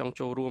យោបល់ចង់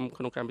ចូលរួម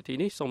ក្នុងកម្មវិធី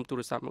នេះសូមទូ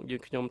រស័ព្ទមកយើ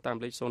ងខ្ញុំតាម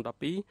លេខ012 51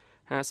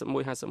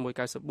 51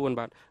 94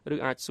បាទឬ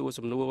អាចសួរ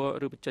សំណួរ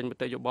ឬបញ្ចេញម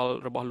តិយោបល់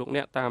របស់លោកអ្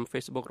នកតាម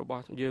Facebook រប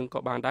ស់យើងក៏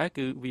បានដែរ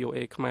គឺ VOA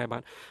ខ្មែរបា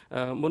ទ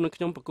មុននឹង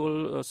ខ្ញុំបកគល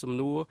សំ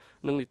ណួរ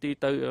នឹងនីតិ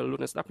ទៅលោក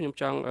អ្នកស្ដាប់ខ្ញុំ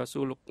ចង់សួ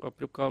រលោក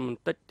ព្រៀបកុលប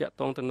ន្តិចតាក់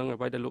ទងទៅនឹងអ្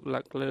វីដែលលោក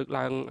លើក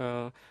ឡើង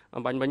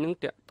អំបញ្ញមិញហ្នឹង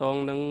តាក់ទង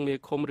នឹងមេ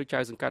ឃុំឬចៅ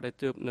សង្កាត់ដែល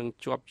ទើបនឹង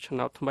ជាប់ឆ្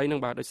នោតថ្មីហ្នឹង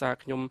បាទដោយសារ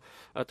ខ្ញុំ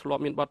ធ្លា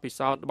ប់មានបទពិ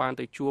សោធន៍បាន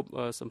ទៅជួប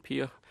សម្ភា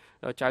រ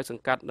ចៅស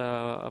ង្កាត់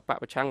បព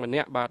ប្រឆាំងម្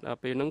នាក់បាទ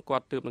ពេលហ្នឹងគា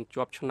ត់ទើបនឹង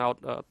ជាប់ឆ្នោត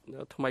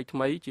ថ្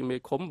មីជាមេ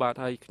ឃុំបាទ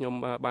ហើយខ្ញុំ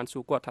បានសួ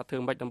រគាត់ថាធ្វើ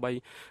ម៉េចដើម្បី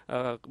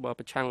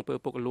ប្រឆាំងអំពើ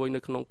ពុករលួយនៅ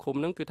ក្នុងឃុំ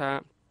ហ្នឹងគឺថា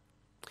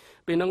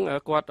ពេលហ្នឹង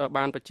គាត់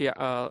បានបញ្ជាក់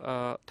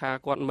ថា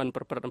គាត់មិន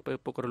ប្រព្រឹត្តអំពើ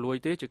ពុករលួយ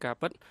ទេជាការ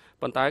ពិត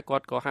ប៉ុន្តែគា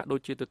ត់ក៏ហាក់ដូច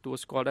ជាទទួល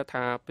ស្គាល់ដែរ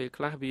ថាពេល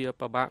ខ្លះវា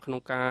ពិបាកក្នុ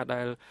ងការ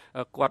ដែល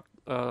គាត់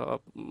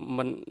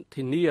មិន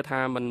ធានាថា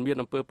มันមាន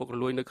អំពើពុករ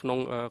លួយនៅក្នុង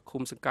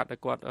ឃុំសង្កាត់ដែល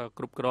គាត់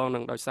គ្រប់គ្រងនឹ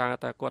ងដោយសារ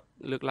តែគាត់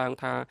លើកឡើង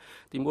ថា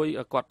ទីមួយ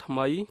គាត់ថ្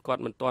មីគា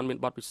ត់មិនទាន់មាន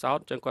បទពិសោធ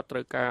ន៍ចឹងគាត់ត្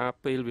រូវការ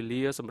ពេលវេ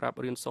លាសម្រាប់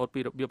រៀនសូត្រពី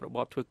របៀបរប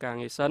បធ្វើការ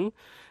ងារសិន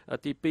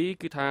ទី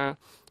2គឺថា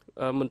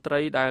មន្ត្រី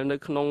ដែលនៅ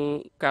ក្នុង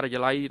ការិយា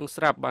ល័យនឹង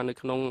ស្រាប់បាទនៅ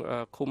ក្នុង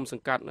ឃុំស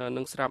ង្កាត់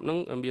នឹងស្រាប់នឹង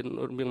មាន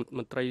ម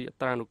ន្ត្រីអ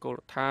ត្រានុកូល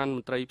ដ្ឋានម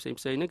ន្ត្រីផ្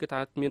សេងនេះគឺថា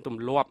មានទ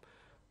ម្លាប់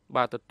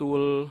បាទទទួល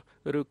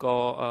ឬក៏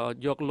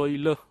យកលុយ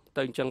លើស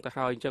ទៅអញ្ចឹងទៅ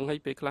ហើយអញ្ចឹងហើយ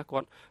ពេលខ្លះគា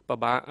ត់ពិ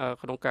បាក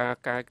ក្នុងការ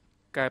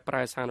កែប្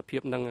រែស្ថានភា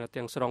ពនឹង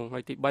ទាំងស្រុងហើ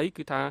យទី3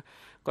គឺថា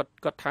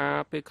គាត់ថា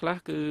ពេលខ្លះ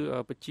គឺ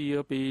បជា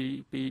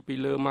ពី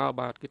លើមក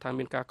បាទគឺថា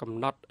មានការកំ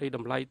ណត់អីត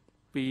ម្លៃ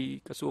ពី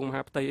ក្រសួងម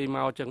ហាផ្ទៃអីម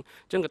កអញ្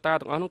ចឹងកត្តា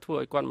ទាំងអស់នោះធ្វើ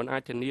ឲ្យគាត់មិនអា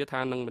ចធានាថា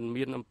នឹងមិន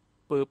មានអំ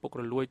ពើពុក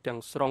រលួយទាំង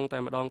ស្រុងតែ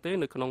ម្ដងទេ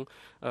នៅក្នុង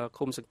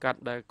ឃុំសង្កាត់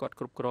ដែលគាត់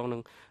គ្រប់គ្រងនឹ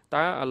ង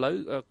តើឥឡូវ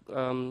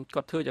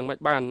គាត់ធ្វើយ៉ាងម៉េច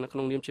បានក្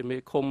នុងនាមជាមេ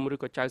ឃុំឬ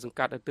ក៏ចៅសង្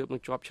កាត់ដែលទើបនឹ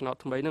ងជាប់ឆ្នោត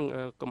ថ្មីហ្នឹង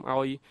កុំ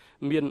ឲ្យ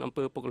មានអំ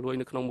ពើពុករលួយ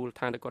នៅក្នុងមូលដ្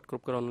ឋានដែលគាត់គ្រ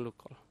ប់គ្រងលោក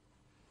គាត់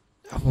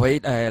អ្វី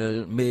ដែល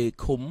មេ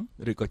ឃុំ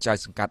ឬក៏ចៅ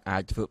សង្កាត់អា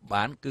ចធ្វើ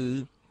បានគឺ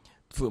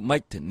ធ្វើម៉េ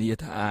ចធានា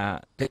ថា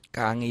កិច្ច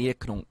ការងារ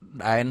ក្នុង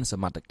ដែនស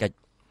មត្ថកិច្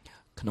ច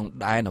ក្នុង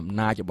ដែនអំ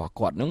ណាចរបស់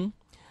គាត់នឹង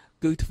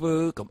គឺធ្វើ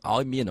កុំឲ្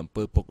យមានអំ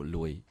ពើពុករ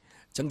លួយ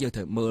អញ្ចឹងយើងត្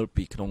រូវមើល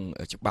ពីក្នុង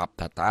ច្បាប់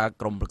ថាតើ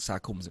ក្រមរក្សា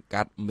ឃុំសង្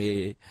កាត់មេ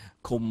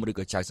ឃុំឬ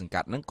ក៏ចៅសង្កា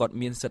ត់ហ្នឹងគាត់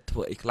មានសិទ្ធិធ្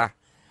វើអីខ្លះ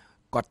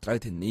គាត់ត្រូវ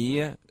ធានា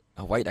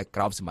អ្វីដែល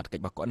ក្រមសមត្ថកិ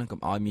ច្ចរបស់គាត់នឹង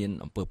កុំឲ្យមាន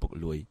អំពើពុករ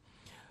លួយ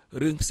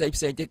រឿងផ្សេង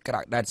ទៀតក្រៅ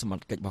ដែនសមត្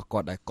ថកិច្ចរបស់គា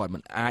ត់ដែលគាត់មិ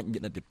នអាចមា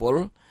នឥទ្ធិពល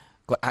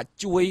គាត់អាច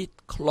ជួយ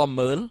ឃ្លាំ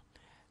មើល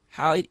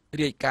ហើយ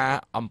រាយការណ៍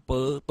អំ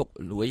ពើពុក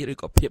រលួយឬ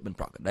ក៏ភាពមិន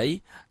ប្រក្រតី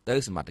ទៅ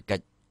សមត្ថកិ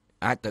ច្ច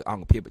អាចទៅអ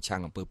ង្គភាពប្រឆាំ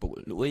ងអំពើពុក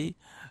រលួយ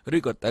ឬ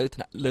ក៏ទៅថ្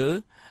នាក់លើ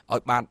ឲ្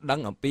យបានដឹង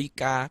អំពី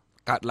ការ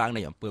កើតឡើង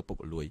នៃអំពើពុក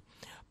រលួយ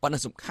ប៉ុន្តែ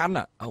សំខាន់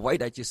អ្វី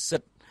ដែលជាសិ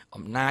ទ្ធិ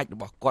អំណាចរ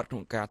បស់គាត់ក្នុ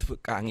ងការធ្វើ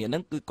ការងារហ្នឹ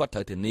ងគឺគាត់ត្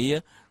រូវធានា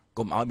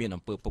កុំឲ្យមាន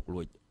អំពើពុករ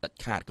លួយដាច់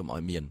ខាតកុំឲ្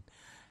យមាន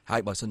ហើ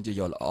យបើសិនជា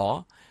យល់ល្អ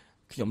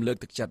ខ្ញុំលើក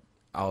ទឹកចិត្ត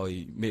ឲ្យ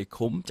មេ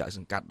ឃុំចៅស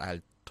ង្កាត់ដែល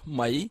ថ្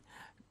មី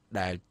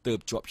ដែលទើប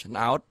ជាប់ឆ្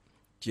នោត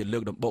ជាលើ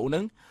កដំបូងហ្នឹ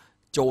ង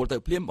ចូលទៅ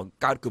ភ្លាមបង្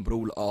កើតគំរូ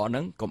ល្អហ្នឹ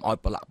ងកុំឲ្យ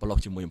ប្រឡាក់ប្រឡោះ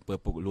ជាមួយអំពើ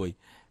ពុករលួយ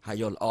ហើយ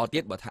យល់ល្អទៀ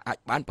តបើថាអាច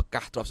បានប្រ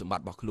កាសទ្រព្យសម្ប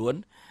ត្តិរបស់ខ្លួន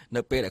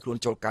នៅពេលដែលខ្លួន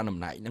ចូលកាន់តំ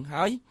ណែងហ្នឹង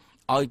ហើយ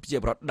ឲ្យប្រជា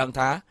ពលរដ្ឋដឹង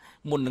ថា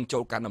មុននឹងចូ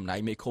លកាន់តំណែង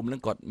មេឃុំហ្នឹ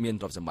ងគាត់មាន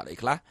ទ្រព្យសម្បត្តិអី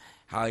ខ្លះ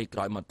ហើយក្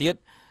រោយមកទៀត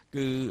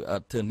គឺ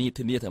ធានា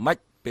ថាម៉េច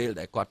ពេល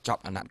ដែលគាត់ច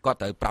ប់អាណត្តិគាត់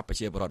ត្រូវប្រាប់ប្រ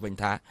ជាពលរដ្ឋវិញ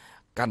ថា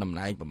កាន់តំ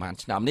ណែងប្រហែល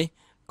ឆ្នាំនេះ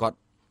គាត់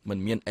មិន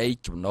មានអី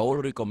ចំណូល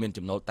ឬក៏មាន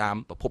ចំណូលតាម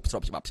ប្រភពស្រ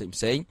បច្បាប់ផ្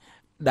សេង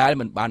ដែល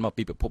មិនបានមក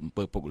ពីប្រភពអំ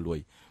ពើពុករលួយ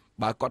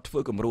បើគាត់ធ្វើ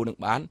គំរូនឹង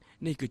បាន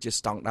នេះគឺជា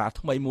ស្តង់ដារ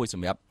ថ្មីមួយស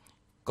ម្រាប់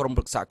ក្រម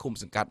រក្សាឃុំ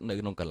សង្កាត់នៅ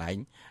ក្នុងកន្លែង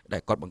ដែ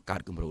លគាត់បង្កើត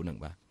គំរូនឹង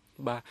បាទ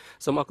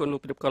សូមអរគុណលោក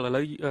ព្រៀបកលឥ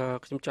ឡូវ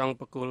ខ្ញុំចង់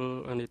បកគល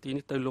នីតិ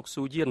នេះទៅលោក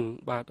ស៊ូយៀន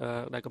បាទ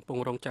ដែលកំពុង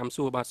រងចាំ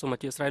សួរបាទសូមអ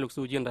ធិស្ឋានលោក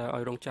ស៊ូយៀនដែល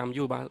ឲ្យរងចាំ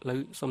យូរបាទឥឡូវ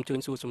សូមអញ្ជើញ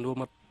សួរសំណួរ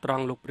មកត្រ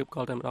ង់លោកព្រៀបក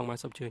លតែម្ដងបាទ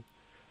សូមអញ្ជើញ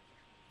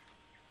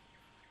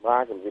បា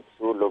ទជំរាប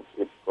សួរលោកព្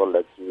រៀបកល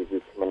ដែលជាវិ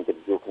ក្កាមកិត្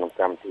តិយសក្នុង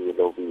កម្មវិធី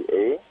លោក VOA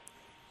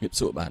ជំរាប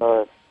សួរបាទ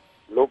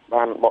លោក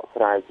បានបក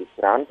ស្រាយជា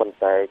ច្រើនប៉ុន្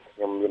តែខ្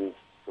ញុំមាន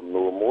សំ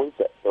ណួរមួយ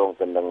ទាក់ទង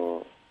ទៅនឹង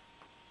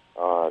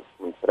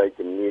មន្ត្រី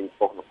ជំនាញ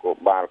ប៉ុស្តិ៍នគរ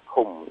បាល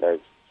ឃុំដែល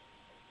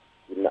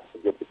ជាអ្នកប្រ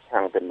យុទ្ធប្រ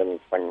ឆាំងទៅនឹង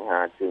បញ្ហា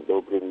ជួញដូរ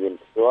គ្រឿងញៀន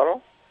ផ្ទាល់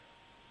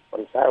ប៉ុ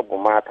ន្តែឧប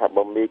មាថា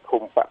បើមេ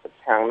ឃុំបកប្រ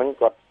ឆាំងហ្នឹង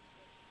គាត់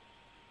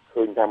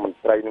ឃើញថាមន្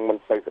ត្រីនឹងមិន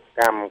សូវសក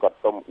ម្មគាត់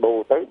សុំដូរ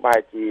ទៅបែរ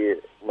ជា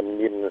មិន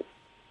មាន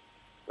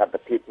លទ្ធ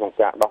ភាពក្នុង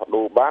ការដោះ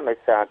ដូរបានដោយ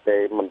សារតែ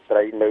មន្ត្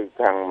រីនៅ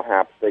ខាងមហា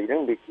ផ្ទៃហ្នឹ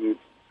ងវាជា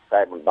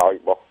តែបណ្ដោយ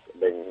របស់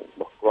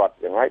គាត់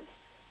យ៉ាងម៉េច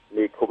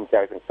មេឃុំ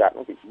ចៅសង្កាត់ហ្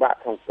នឹងពិបាក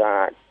ក្នុងកា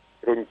រ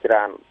ជ្រុញច្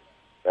រាន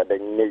តែដែ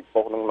លនៃ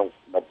ប៉ុស្តិ៍ហ្នឹង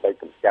ដើម្បី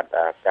កម្ចាត់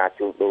ការ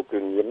ជួញដូរគ្រឿ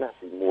ងញៀនណា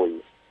ទី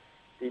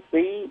1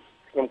ទី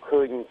2ខ្ញុំ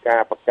ឃើញកា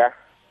រប្រកាស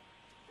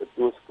ទ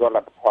ទួលស្គាល់ល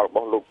ទ្ធផលរប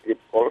ស់លោកព្រៀប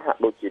កុលហាក់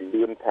ដូចជា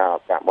លឿនថា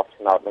ការបោះ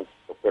ឆ្នោតនឹង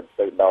ប្រព្រឹត្ត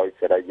ទៅដោយ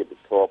សេរីយុត្តិ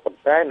ធម៌ប៉ុន្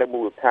តែនៅ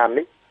មូលដ្ឋាន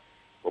នេះ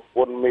ប្រព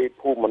ន្ធមេ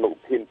ភូមិមនុស្ស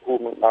ធានភូ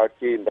មិនឹងដល់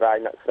ជាអន្តរាយ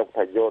អ្នកស្រុក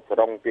ថាយកស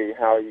រងគេ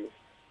ហើយ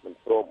មិន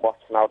ព្រមបោះ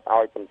ឆ្នោត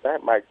ឲ្យប៉ុន្តែ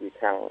បែរជា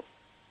ខាង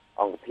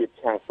អង្គភាព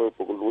ឆាំងពើ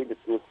ពុករលួយទ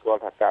ទួលស្គា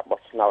ល់ថាការបោះ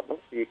ឆ្នោត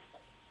នោះជា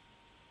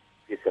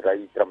សេរី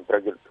ត្រឹមត្រូ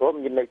វយុត្តិធម៌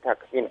មានន័យថា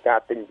គ្មានការ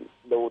ទិញ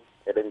ដូរ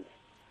ឬ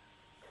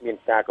គ្មាន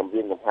ការគំ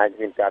រាមកំហែង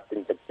គ្មានការទិញ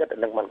ទឹកចិត្ត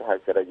នឹងមិនហៅ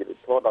សេរីយុត្តិ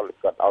ធម៌ដល់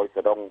គាត់ឲ្យស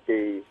រងគេ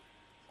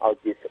ឲ្យ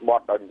ជាស្ប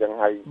ត់ដល់អញ្ចឹង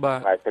ហើយ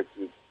បែរទៅ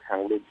ជាខា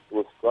ងលើទទួ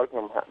លស្គាល់ខ្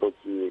ញុំហាក់ដូច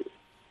ជា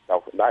ដ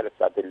ល់ស្ដាយ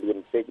តែទៅលៀន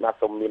ពេកណា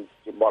សូមមាន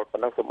ជាបលប៉ុ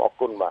ណ្ណឹងសូមអរ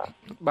គុណ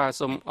បាទ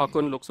សូមអរគុ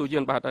ណលោកស៊ូយឿ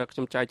នបាទខ្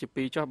ញុំចែកជា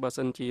2ចុះបើ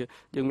សិនជា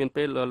យើងមាន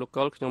ពេលលោក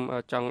កុលខ្ញុំ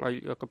ចង់ឲ្យ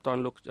កប្តាន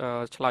លោក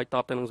ឆ្លើយត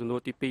បទៅនឹងសំណួរ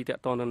ទី2តា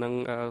ក់ទងទៅនឹង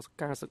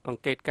ការអ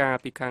ង្កេតការ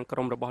ពីខាងក្រ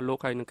មរបស់លោក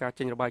ហើយនឹងការ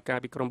ចេញរបាយការ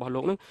ណ៍ពីក្រមរបស់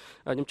លោកនឹង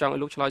ខ្ញុំចង់ឲ្យ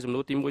លោកឆ្លើយសំណួ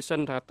រទី1សិ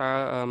នថាតើ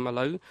ឥ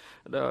ឡូវ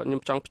ខ្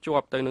ញុំចង់ភ្ជា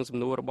ប់ទៅនឹងសំ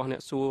ណួររបស់អ្ន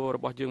កសួររ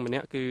បស់យើងម្នា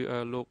ក់គឺ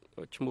លោក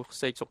ឈ្មោះ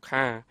សេកសុ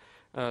ខា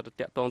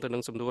តាក់ទងទៅនឹ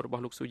ងសំណួររប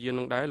ស់លោកស៊ូយឿន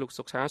នឹងដែរលោក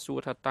សុខាសួរ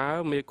ថាតើ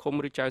មេឃុំ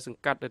ឬចៅស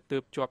ង្កាត់ដែលទើ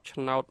បជាប់ឆ្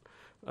នោត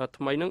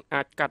ថ្មីនឹង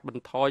អាចកាត់ប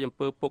ន្ថយអំ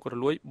ពើពុករ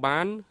លួយបា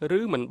ន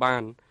ឬមិនបា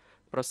ន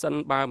ប្រសិន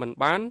បើមិន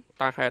បាន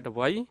តើហេតុអ្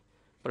វី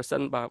ប្រសិ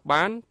នបើ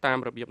បានតាម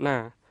របៀបណា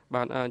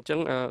បាទអញ្ចឹង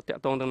តា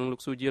ក់ទងទៅនឹងលោ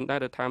កស៊ូយឿនដែរ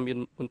ដែលថាមាន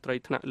មន្ត្រី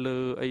ថ្នាក់លើ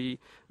អី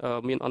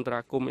មានអន្តរា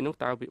គមន៍អីនោះ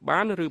តើវាបា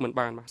នឬមិន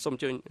បានបាទសូមអ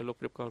ញ្ជើញលោក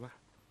ព្រៀបកលបាទ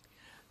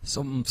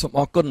សូម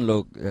អរគុណលោ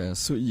ក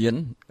ស៊ូយឿន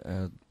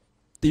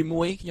ទី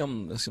1ខ្ញុំ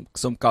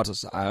សូមកោតសរ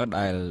សើរ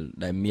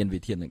ដែលមានវិ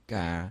ធាន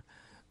ការ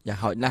យ៉ាង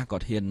ហោចណាស់ក៏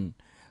ហ៊ាន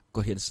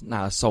ស្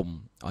នើសុំ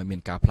ឲ្យមាន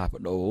ការផ្លាស់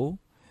ប្ដូរ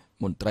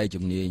មន្ត្រី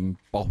ជំនាញ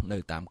ប៉ុស្តិ៍នៅ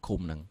តាមឃុំ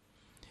ហ្នឹង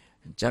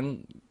អញ្ចឹង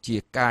ជា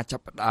ការចា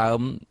ប់ផ្ដើម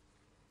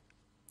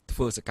ធ្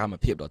វើសកម្ម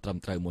ភាពដ៏ត្រឹម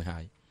ត្រូវមួយហើ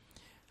យ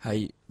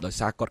ដោយ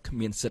សារគាត់គ្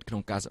មានសិទ្ធិក្នុ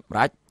ងការសម្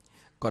រេច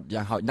គាត់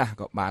យ៉ាងហោចណាស់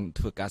ក៏បាន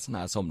ធ្វើការស្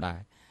នើសុំដែរ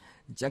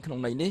អញ្ចឹងក្នុង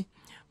ន័យនេះ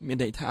មាន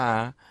ន័យថា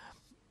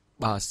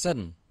បើ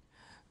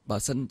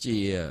សិនជា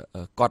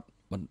គាត់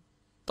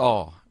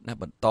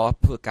បន្ត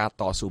ធ្វើការ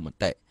តស៊ូម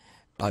តិ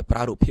ដោយប្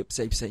រើរូបភាពផ្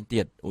សេង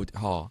ទៀតឧទា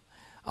ហរណ៍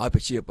ឲ្យប្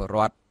រជាពលរ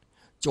ដ្ឋ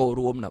ចូល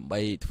រួមដើម្បី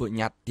ធ្វើ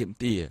ញត្តិទាម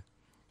ទារ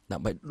ដើ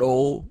ម្បីដូ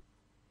រ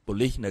ប៉ូ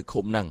លីសនៅ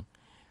ឃុំហ្នឹង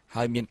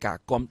ហើយមានការ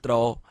គ្រប់គ្រ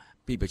ង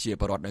ពីប្រជា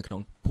ពលរដ្ឋនៅក្នុ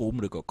ងភូ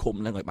មិឬក៏ឃុំ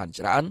ហ្នឹងឲ្យបាន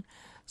ច្រើន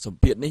សម្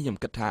ពាធនេះខ្ញុំ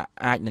គិតថា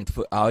អាចនឹងធ្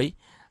វើឲ្យ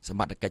សម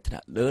ត្ថកិច្ចថ្នា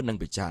ក់លើនឹង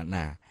ពិចារ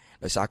ណា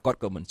ដោយសារគាត់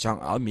ក៏មិនចង់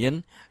ឲ្យមាន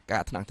កា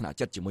រថ្នាក់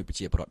ចិត្តជាមួយប្រ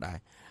ជាពលរដ្ឋដែរ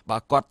បើ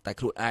គាត់តែ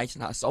ខ្លួនឯងស្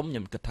នើសុំខ្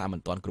ញុំគិតថាមិន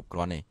ទាន់គ្រប់គ្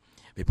រាន់ទេ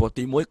ពីព្រោះ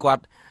ទី1គា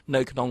ត់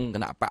នៅក្នុងគ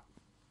ណៈបក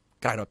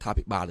ក្រៅរដ្ឋា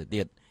ភិបាលទៅ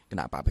ទៀតគ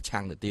ណៈបកប្រ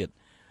ឆាំងទៅទៀត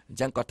អញ្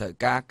ចឹងគាត់ត្រូវ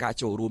ការ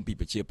ចូលរួមពី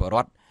ប្រជាពលរ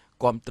ដ្ឋ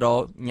គ្រប់គ្រ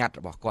ងញត្តិ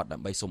របស់គាត់ដើ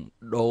ម្បីសុំ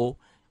ដូរ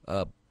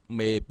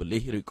មេប៉ូលី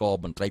សឬក៏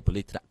មន្ត្រីប៉ូ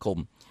លីសថ្នាក់ឃុំ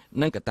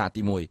នឹងកត្តា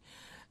ទី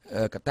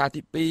1កត្តា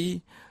ទី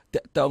2ត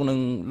កតងនឹង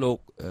លោក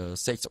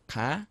សេកសុ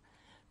ខា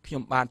ខ្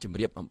ញុំបានជម្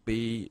រាបអំពី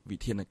វិ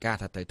ធានការ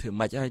ថាត្រូវធ្វើ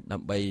ម៉េចហើយដើ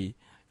ម្បី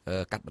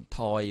កាត់បន្ថ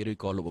យឬ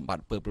ក៏លុបបំបា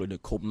ត់អំពើពុករលួយនៅ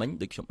ឃុំហ្នឹង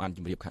ដូចខ្ញុំបានជ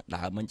ម្រាបខាង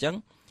ដើមអញ្ចឹង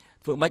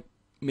ធ្វើម៉េច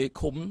មេ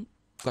ឃុំ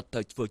គាត់ត្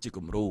រូវធ្វើជា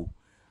គំរូ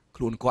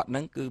ខ្លួនគាត់ហ្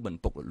នឹងគឺមិន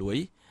ពុករលួយ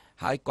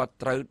ហើយគាត់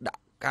ត្រូវដា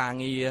ក់ការ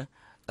ងារ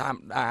តាម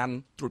ដាន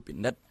ត្រួតពិ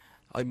និត្យ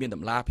ឲ្យមានត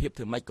ម្លាភាព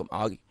ធ្វើម៉េចកុំ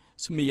ឲ្យ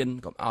ស្មាន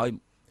កុំឲ្យ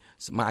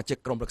សមាជិក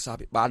ក្រុមប្រឹក្សា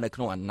ភិបាលនៅក្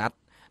នុងអាណត្តិ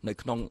នៅ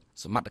ក្នុង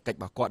សមត្ថកិច្ច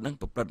របស់គាត់ហ្នឹង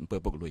ប្រព្រឹត្តអំពើ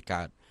ពុករលួយ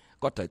កើត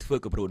គាត់ត្រូវធ្វើ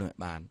គំរូនឹងឲ្យ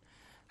បាន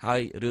ហើ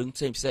យរឿងផ្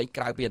សេង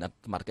ក្រៅពី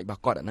សមត្ថកិច្ចរប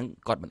ស់គាត់អាហ្នឹង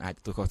គាត់មិនអាច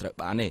ទទួលខុសត្រូវ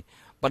បានទេ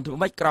ប៉ុន្តែ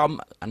មិនក្រម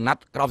អាណត្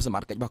តិក្រមសម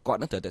ត្ថកិច្ចរបស់គាត់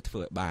ហ្នឹងត្រូវតែធ្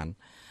វើឲ្យបាន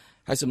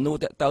ហើយសំណួរ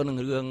តទៅនឹង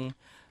រឿង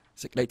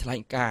សេចក្តីថ្លែង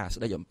ការណ៍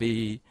ស្តីអំពី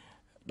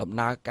ដំ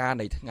ណើរការ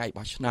នៃថ្ងៃ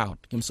បោះឆ្នោត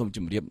ខ្ញុំសូមជ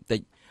ម្រាបបន្តិ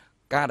ច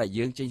ការដែល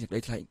យើងចេញសេចក្តី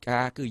ថ្លែងកា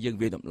រណ៍គឺយើង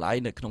វាតម្លៃ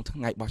នៅក្នុងថ្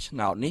ងៃបោះឆ្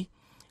នោតនេះ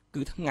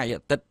គឺថ្ងៃ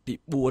អាទិត្យទី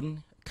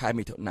4ខែ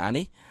មិថុនា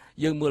នេះ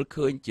យើងមើល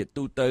ឃើញជា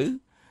ទូទៅ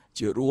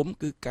ជារួម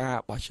គឺការ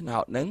បោះឆ្នោ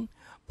តនឹង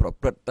ប្រ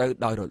ព្រឹត្តទៅ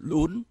ដោយរ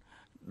លូន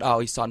ដោ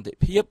យសន្តិ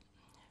ភាព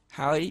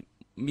ហើយ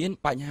មាន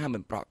បញ្ហាមិ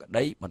នប្រក្រ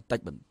តីបន្តិច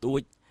បន្តួ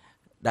ច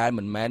ដែល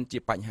មិនមែនជា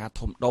បញ្ហា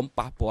ធំដុំ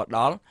ប៉ះពាល់ដ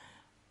ល់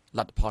ល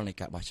ទ្ធផលនៃ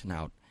ការបោះឆ្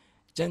នោត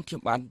អញ្ចឹងខ្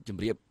ញុំបានជ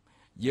ម្រាប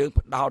យើង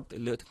ផ្ដោតទៅ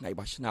លើថ្ងៃ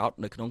បោះឆ្នោត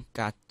នៅក្នុង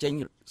ការចេញ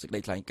សេចក្តី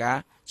ថ្លែងការ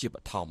ណ៍ជាប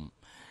ឋម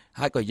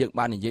ហើយក៏យើង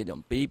បាននិយាយ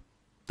អំពី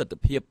ទស្សនវិ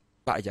ជ្ជា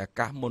បរិយា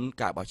កាសមុន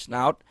ការបោះឆ្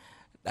នោត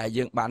ដែល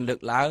យើងបានលើក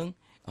ឡើង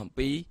អំ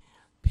ពី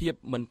ភាព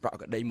មិនប្រ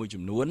ក្រតីមួយ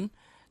ចំនួន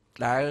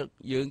ដែល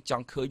យើងច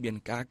ង់ឃើញមាន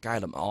ការកែ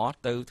លម្អ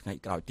ទៅថ្ងៃ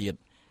ក្រោយទៀត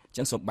អញ្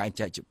ចឹងសូមបែង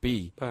ចែកជា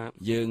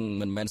2យើង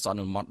មិនមែនស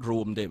ន្មត់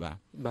រួមទេបាទ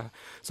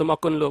សូមអរ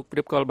គុណលោកព្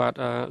រៀបកលបាទ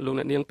លោក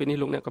អ្នកនាងពេលនេះ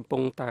លោកអ្នកកំពុ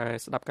ងតែ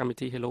ស្ដាប់កម្មវិ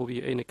ធី Hello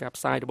VOA នៃការ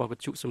ផ្សាយរបស់វិ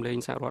ទ្យុសំឡេង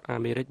សហរដ្ឋអា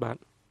មេរិកបាទ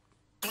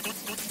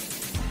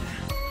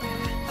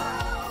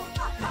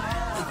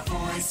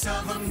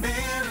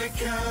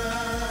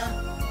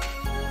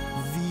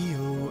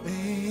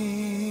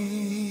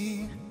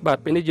បាទ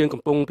ពេលនេះយើង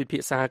កំពុងពិភា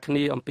ក្សាគ្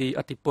នាអំពី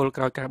ឥទ្ធិពល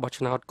ក្រោយការបោះ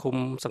ឆ្នោតឃុំ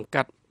សង្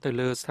កាត់ទៅ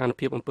លើស្ថាន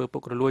ភាពអំពើពុ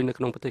ករលួយនៅ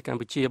ក្នុងប្រទេសកម្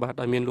ពុជាបាទ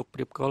ដោយមានលោកព្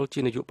រៀបកលជា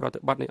នាយកប្រតិ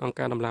បត្តិនៃអង្គ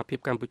ការដំណាភៀប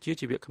កម្ពុជា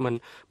ជាវាគ្មិន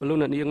បើលោក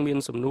អ្នកនាងមាន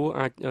សំណួរ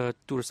អាច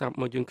ទូរស័ព្ទ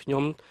មកយើងខ្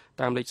ញុំ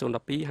តាមលេខ012 51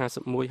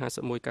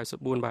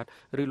 51 94បាទ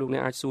ឬលោកអ្ន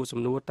កអាចសួរសំ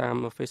ណួរតាម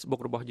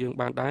Facebook របស់យើង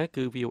បានដែរ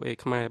គឺ VOA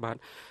ខ្មែរបាទឥ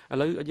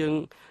ឡូវយើង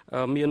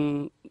មាន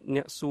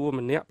អ្នកសួរ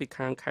ម្នាក់ពី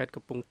ខាងខេត្ត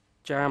កំពង់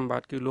ចាមបា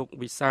ទគឺលោក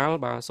វិសាល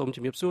បាទសូមជ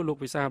ម្រាបសួរលោក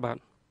វិសាលបាទ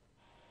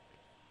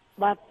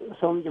បាទ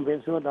សូមជម្រាប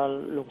សួរដល់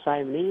លោកសាយ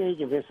មនី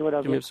ជម្រាបសួរដ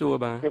ល់ជម្រាបសួរ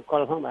បាទជម្រាបក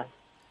លផងបាទ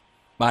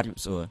បាទជម្រាប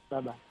សួរ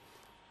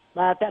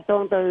បាទតកត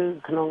ងទៅ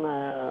ក្នុង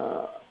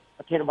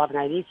ប្រធានបទថ្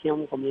ងៃនេះខ្ញុំ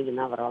ក៏មានចំ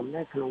ណាប់អារម្មណ៍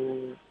ដែរក្នុង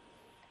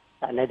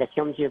តែខ្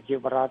ញុំជាប្រជា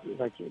ពលរដ្ឋ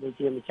ក៏ជាដូច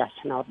ជាម្ចាស់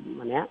ឆ្នោត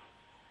ម្នាក់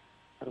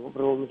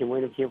រួមជាមួយ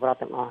នឹងជាប្រដ្ឋ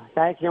ទាំងអស់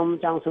តែខ្ញុំ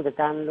ចង់សួរទៅ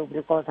កាន់លោក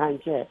នាយកថាអ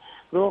ញ្ចឹង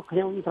ព្រោះខ្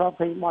ញុំធ្លាប់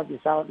ឃើញបទពិ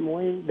សោធន៍មួ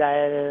យដែ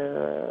ល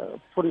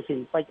ហ៊ុនស៊ីន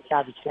ពេជ្រកា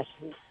រវិឆ្កេស្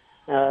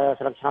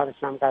ស្លឹកឆ្នោត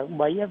ឆ្នាំ93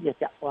វា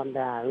ពាក់ព័ន្ធ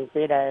ថា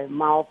ពេលដែល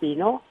មកពី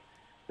នោះ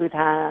គឺ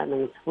ថានឹ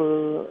ងធ្វើ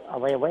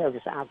អ្វីៗឲ្យ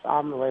វាស្អាតស្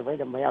អំអ្វីៗ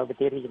ដើម្បីឲ្យប្រ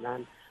ទេសរីកចម្រើន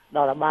ដ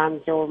ល់តែបាន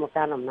ចូលមក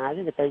កាន់អំណាច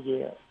វាទៅជា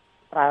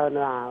ប្រើ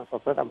នៅប្រ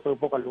ព្រឹត្តអំពើ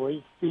ពុករលួយ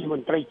ពីម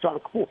ន្ត្រីជាន់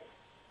ខ្ពស់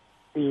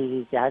ពី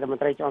គេហៅថាម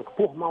ន្ត្រីជាន់ខ្ព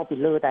ស់មកពី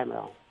លើតែម្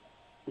ដង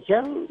អញ្ចឹ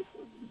ង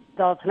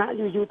ដល់ថ្នាក់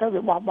យូរទៅ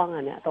វាបោះបង់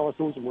អាអ្នកត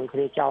ស៊ូជាមួយគ្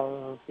នាចោល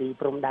ពី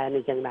ព្រំដែន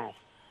នេះចឹងដែរ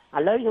ឥ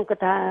ឡូវខ្ញុំគិត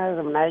ថា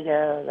ចំណែក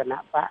គណៈ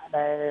បក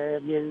ដែល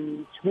មាន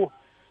ឈ្មោះ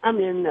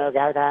មាន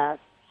គេហៅថា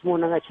ឈ្មោះ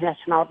នឹងឈ្នះ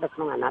ឆ្នោតនៅក្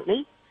នុងអាណត្តិ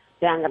នេះ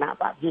ទាំងគណៈបក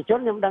ប្រជាជន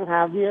ខ្ញុំដឹងថា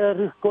វា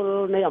ឫសគល់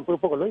នៃអំពើ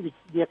ពុករលួយ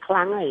វាខ្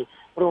លាំងហើយ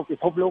ព្រោះពិ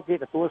ភពលោកគេ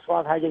ទទួលស្គា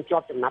ល់ថាយើងជា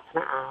ប់ចំណាត់ថ្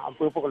នាក់អំ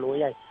ពើពុករលួយ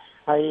ហើយ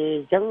អ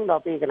ញ្ចឹងដ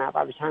ល់ពេលគណៈប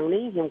កប្រឆាំង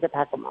នេះខ្ញុំគិត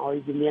ថាកុំឲ្យ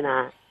វាមាន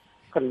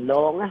កន្ល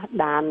ង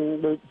ដាន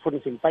ដោយហ៊ុន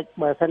ស៊ីនពេជ្រ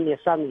បើសិនជា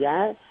សន្យា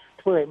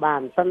ធ្វើឲ្យបា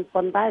ន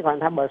ប៉ុន្តែគ្រា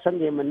ន់ថាបើសិន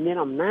ជាមិនមាន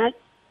អំណាច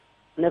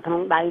នៅក្នុ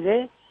ងដៃទេ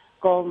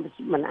ក៏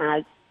មិនអាច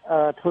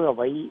ធ្វើអ្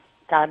វី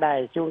កើតដែរ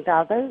ជួនកា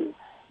លទៅ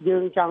យើ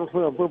ងចង់ធ្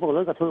វើអំពើពុករ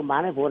លួយក៏ធ្វើមិនបា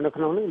នដែរព្រោះនៅ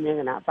ក្នុងនោះមាន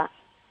គណៈបក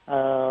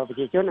ប្រ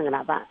ជាជននិងគ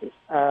ណៈបក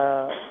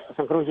ស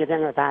ង្គ្រោះជាតិទាំ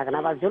ងថាគណៈ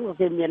បកប្រជាជនក៏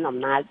គេមានអំ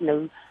ណាចនៅ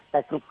តែ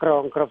គ្រប់គ្រ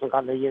ងគ្រប់សង្ក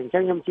ត់លើយើងអញ្ចឹ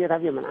ងខ្ញុំជឿថា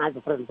វាមិនអាចប្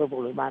រព្រឹត្តអំពើពុក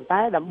រលួយបានតែ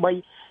ដើម្បី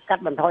កា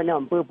ត់បន្ថយនៅ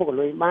អំពើពុករ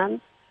លួយបាន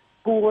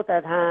គួរតែ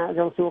ថា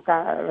យើងសួរកា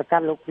រ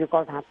លោកព្រាគា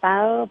ត់ថាតើ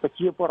ប្រ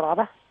ជាពលរដ្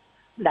ឋ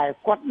ដែល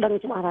គាត់ដឹង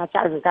ច្បាស់ថា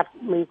ចៅសង្កាត់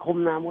មេឃុំ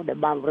ណាមួយដែល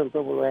បានប្រព្រឹត្តអំ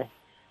ពើពុករលួយ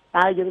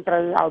តើយើងត្រូ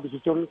វឲ្យប្រជា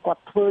ជនគា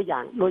ត់ធ្វើយ៉ា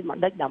ងដូចម្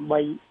ដេចដើម្បី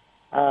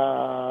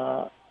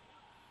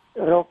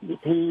រកវិ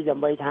ធីដើ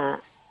ម្បីថា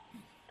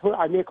ធ្វើ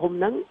ឲ្យមេឃុំ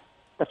ហ្នឹង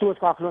ទទួល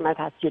ស្គាល់ខ្លួនឯង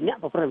ថាជាអ្នក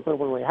ប្រព្រឹត្តអំពើ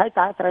ពុករលួយហើយ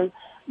តើត្រូវ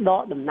ដ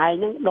កតំណែង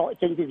ហ្នឹងដក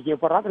ចេញពីប្រជា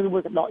ពលរដ្ឋឬមួ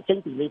យក៏ដកចេញ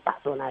ពីមេបក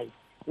ខ្លួនឯង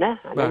ណា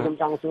អានេះខ្ញុំ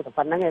ចង់សួរតែ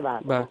ប៉ុណ្្នឹងឯងបាទ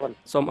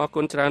សូមអរ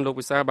គុណច្រើនលោក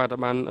វិសាលបាទ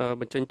បាន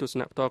បញ្ចេញទស្ស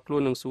នៈផ្ទាល់ខ្លួ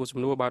ននិងសួរសំ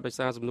ណួរបាទដោយ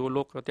សារសំណួរ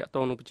លោកតាក់ទ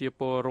ងនឹងប្រជា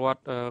ពលរដ្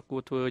ឋគួ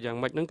រធ្វើយ៉ាង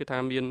ម៉េចហ្នឹងគឺថា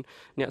មាន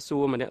អ្នកសួ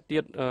រម្នាក់ទៀ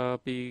ត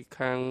ពី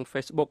ខាង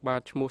Facebook បា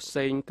ទឈ្មោះ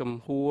សេងកំ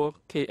ហួរ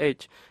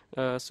KH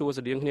សួរ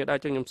ស្តៀងគ្នាដែរ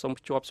ចឹងខ្ញុំសូម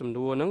ភ្ជាប់សំ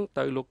ណួរហ្នឹង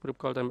ទៅលោកព្រៀប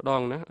កលតែម្ដ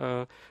ងណា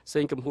សេ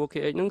ងកំហួរ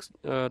KH ហ្នឹងស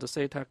រ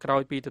សេរថាក្រោ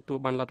យពីទទួល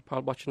បានលទ្ធផល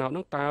បោះឆ្នោតហ្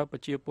នឹងតើប្រ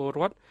ជាពលរ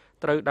ដ្ឋ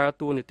ត្រូវដើរ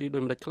តួនាទីដូ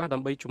ចម្តេចខ្លះដើ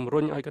ម្បីជំរុ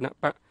ញឲ្យគណៈ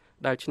បក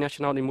ដែលឈ្នះ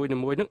ឆ្នោតនីមួយៗ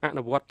នឹងអ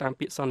នុវត្តតាម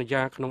ពាក្យសន្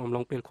យាក្នុងអំឡុ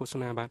ងពេលឃោស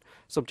នាបាទ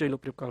សូមជួយលោក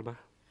ព្រៀបកលបាទ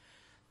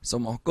សូ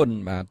មអរគុណ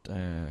បាទ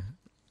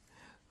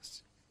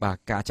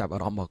ការចាប់អា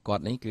រម្មណ៍របស់គា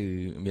ត់នេះគឺ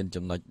មាន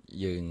ចំណុច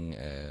យើង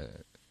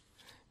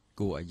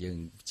គួរឲ្យយើង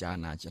ពិចារ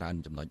ណាច្រើន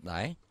ចំណុច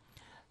ដែរ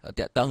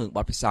តើតើរឿងប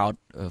ទពិសោធន៍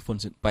ហ្វុន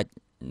ស៊ិនពេជ្រ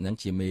នឹង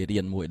ជាមេរៀ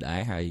នមួយដែរ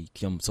ហើយ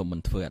ខ្ញុំសូមមិន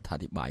ធ្វើអត្ថា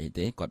ធិប្បាយ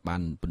ទេគាត់បា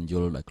នបញ្យ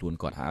ល់ដល់ខ្លួន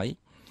គាត់ហើយ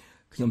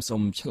ខ្ញុំសូ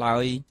មឆ្លើ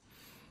យ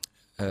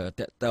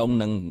តើតើ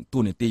នឹងទូ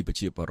នីតិប្រ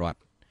ជាពលរដ្ឋ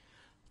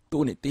ទូ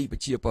នីតិប្រ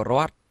ជាពលរ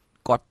ដ្ឋ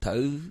គាត់ត្រូ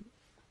វ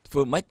ធ្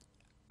វើម៉េច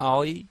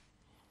ឲ្យ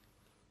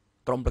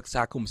ក្រុមប្រឹក្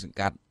សាគុំសង្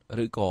កាត់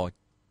ឬក៏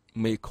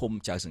មេឃុំ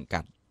ចៅសង្កា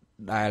ត់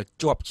ដែល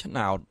ជាប់ឆ្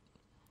នោត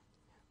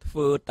ធ្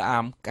វើតា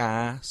មកា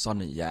រស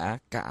ន្យា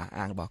ការអះ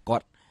អាងរបស់គា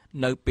ត់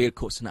នៅពេល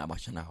ឃោសនាបោះ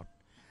ឆ្នោត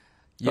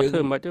យើងធ្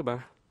វើម៉េចទៅ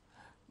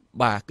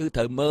បាទគឺត្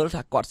រូវមើល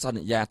ថាគាត់ស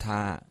ន្យាថា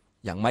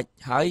យ៉ាងម៉េច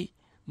ហើយ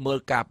មើល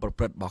ការប្រ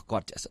ព្រឹត្តរបស់គា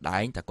ត់ជាក់ស្ដែ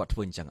ងថាគាត់ធ្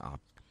វើអញ្ចឹងអ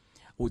ត់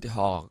ឧទាហ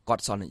រណ៍គា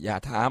ត់សន្យា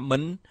ថាមិ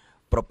ន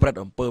ប្រព្រឹត្ត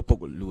អំពើពុក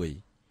រលួយ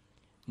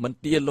មិន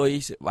ទាលុយ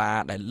សេវា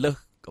ដែលលើស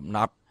កំណ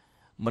ត់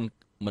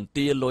មិន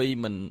ទាលុយ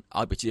មិន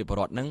ឲ្យប្រជាពល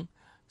រដ្ឋហ្នឹង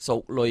សោ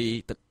កលុយ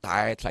ទឹកតែ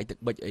ថ្លៃទឹក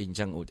ប៊ិចអីអញ្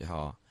ចឹងឧទាហ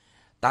រណ៍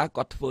តើ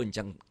គាត់ធ្វើអញ្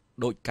ចឹង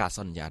ដោយការស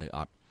ន្យាឬអ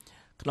ត់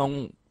ក្នុង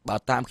បើ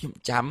តាមខ្ញុំ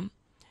ចាំ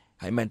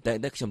ហើយមែន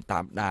តើខ្ញុំតា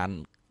មដាន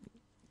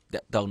ត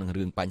កតងនឹង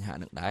រឿងបញ្ហា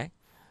នឹងដែរ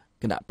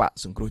គណៈបក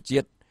សង្គ្រោះជា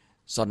តិ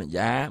សន្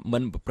យាមិ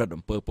នប្រព្រឹត្ត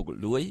អំពើពុករ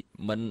លួយ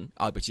មិន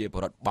ឲ្យប្រជាពល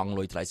រដ្ឋបង់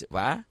លុយថ្លៃសេ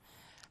វា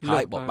ហើ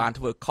យបើបាន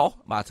ធ្វើខុស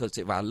បាទធ្វើ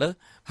សេវាលើស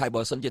ហើយ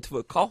បើសិនជាធ្វើ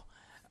ខុស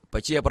ប្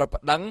រជាពលរដ្ឋ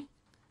ប្តឹង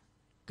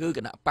គឺគ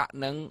ណៈបក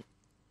នឹង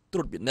ត្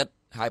រួតពិនិត្យ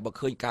ហើយបើ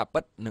ឃើញការពិ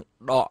តនឹង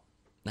ដ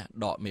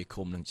កមេ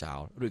ឃុំនឹងចោល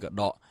ឬក៏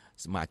ដក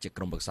សមាជិក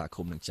ក្រុមប្រឹក្សា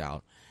ឃុំនឹងចោលអ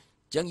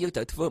ញ្ចឹងយើងត្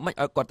រូវធ្វើម៉េច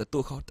ឲ្យគាត់ទទួ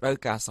លខុសត្រូវ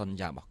ការសន្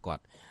យារបស់គា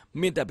ត់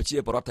មានតែប្រជា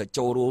ពលរដ្ឋត្រូវ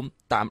ចូលរួម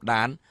តាម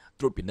ដាន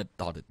ត្រួតពិនិត្យ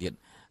តទៅទៀត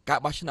ការ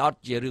បោះឆ្នោត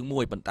ជារឿងមួ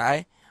យប៉ុន្តែ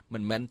មិ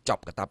នមែនច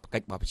ប់កាតព្វកិ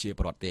ច្ចរបស់ប្រជាព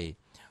លរដ្ឋទេ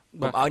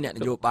កុំឲ្យអ្នកន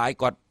យោបាយ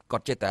គា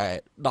ត់ចេះតែ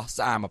ដោះ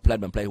សារមួយផ្លែ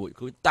រួច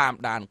គឺតាម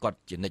ដានគាត់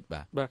ជានិច្ច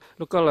បាទ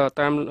លោកក៏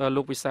តាម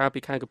លោកវិសាពី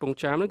ខេត្តកំពង់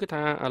ចាមហ្នឹងគឺ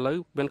ថាឥឡូវ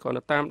មិនគ្រាន់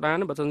តែតាមដាន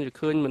បើមិនជា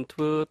ឃើញមិនធ្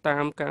វើតា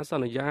មការស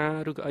ន្យា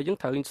ឬក៏អីចឹង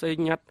ត្រូវផ្សេង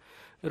ញ៉ាត់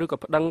ឬក៏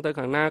ប្តឹងទៅ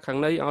ខាងណាខាង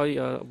ណីឲ្យ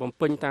បំ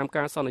ពេញតាម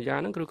ការសន្យា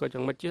ហ្នឹងឬក៏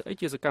យ៉ាងម៉េច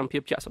ជាសកម្មភា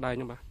ពជាក់ស្ដែង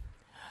ហ្នឹងបាទ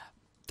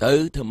ទៅ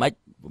ធ្វើម៉េច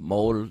ប្រ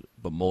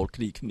មូល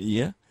គ្នា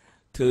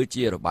ធ្វើ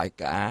ជារបាយ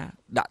ការណ៍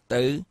ដាក់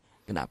ទៅ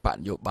គណៈបកន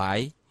យោបាយ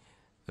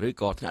ឬ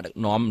ក៏ថ្នាក់ដឹក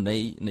នាំ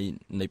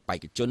នៃបេ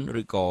ក្ខជន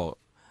ឬក៏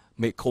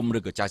មេឃុំឬ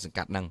ក៏ចៅសង្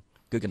កាត់ហ្នឹង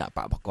គឺគណៈប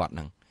ករបស់គាត់ហ្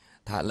នឹង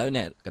ថាឥឡូវ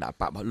នេះគណៈ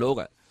បករបស់លោក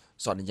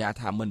សន្យា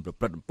ថាមិនប្រ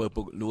ព្រឹត្តអំពើ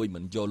ពុករលួយមិ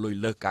នយកលុយ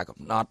លើសការកំ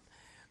ណត់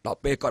ដល់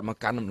ពេលគាត់មក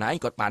កាន់តំណែង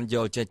គាត់បានយ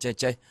ក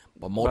ចេះ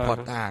ប្រមូលផុស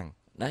តាង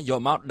ណាយក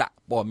មកដាក់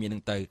ព័ត៌មានហ្នឹ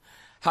ងទៅ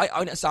ហើយ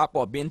ឲ្យអ្នកសារ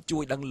ព័ត៌មានជួ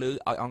យដឹងឮឲ្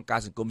យអង្គការ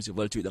សង្គមស៊ី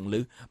វិលជួយដឹងឮ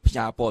ផ្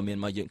ញើព័ត៌មាន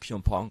មកយើងខ្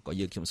ញុំផងក៏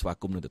យើងខ្ញុំស្វា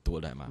គមន៍នឹងទទួល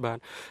ដែរបាទ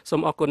សូ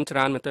មអរគុណច្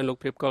រើនមែនទែនលោក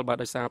ព្រៀបកុលបាទ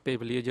ដោយសារពេល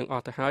វេលាយើងអ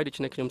ស់ទៅហើយដូ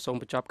ច្នេះខ្ញុំសូម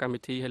បញ្ចប់កម្ម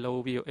វិធី Hello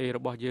VOA រ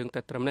បស់យើងតែ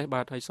ត្រឹមនេះ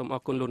បាទហើយសូមអ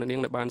រគុណលោកអ្នកនា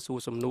ងដែលបានសួរ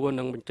សំណួរ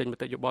និងបញ្ចេញម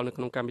តិយោបល់នៅ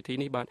ក្នុងកម្មវិធី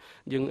នេះបាទ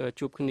យើង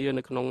ជួបគ្នា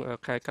នៅក្នុង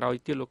ខែក្រោយ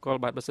ទៀតលោកកុល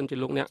បាទបើសិនជា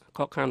លោកអ្នកខ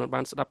កខានមិន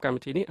បានស្ដាប់កម្ម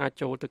វិធីនេះអាច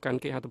ចូលទៅកាន់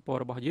គេហទំព័រ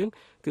របស់យើង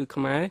គឺ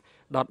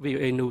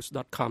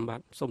khmer.voanews.com បា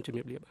ទសូមជម្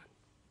រាបលាបាទ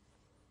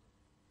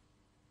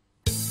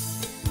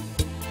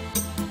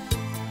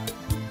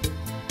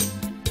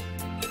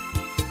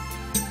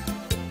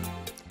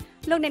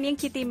លោកអ្នកនាង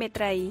ជាទីមេ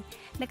ត្រី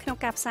នៅក្នុង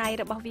ការផ្សាយ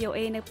របស់ VOA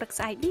នៅព្រឹក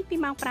ស្អែកនេះពី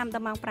ម៉ោង 5 ដ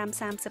ល់ម៉ោង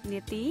 5:30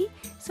 នាទី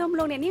សូម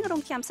លោកអ្នកនាងរ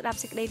ងចាំស្ដាប់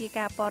សេចក្តីរាយ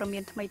ការណ៍ព័ត៌មា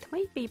នថ្មី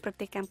ៗពីប្រ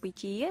ទេសកម្ពុ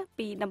ជា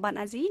ពីតំបន់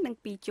អាស៊ីនិង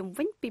ពីជុំ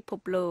វិញពិភព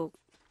លោក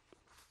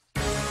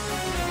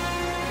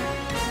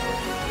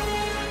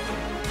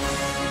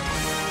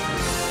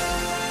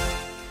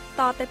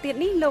តទៅទៀត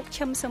នេះលោក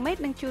ឈឹមសុមេត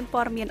នឹងជួន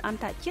ព័ត៌មានអន្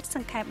តរជាតិស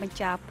ង្ខេបបញ្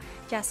ចប់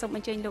ចាសសូមអ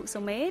ញ្ជើញលោក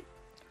សុមេត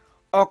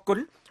អរគុណ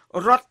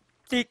រដ្ឋ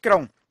ទីក្រុ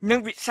ងនិង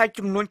វិស័យ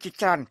ចំនួនជា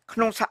ច្រើនក្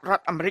នុងសហរ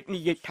ដ្ឋអាមេរិកនិ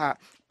យាយថា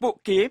ពួក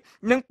គេ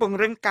នឹងពង្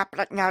រឹងការប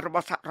ដិញ្ញារប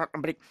ស់សហរដ្ឋអា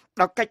មេរិក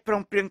ដោយកិច្ចព្រ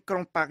មព្រៀងក្រុ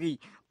ងប៉ារី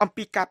អំ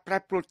ពីការប្រែ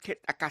ប្រួលធា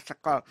តុអាកាស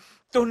កល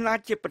ទោះណា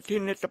ជាប្រធា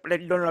នាធិបតី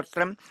Donald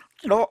Trump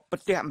ដកប្រ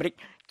ទេសអាមេរិក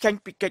ចេញ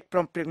ពីកិច្ចព្រ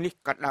មព្រៀងនេះ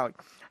ក៏ដោយ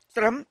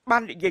Trump បា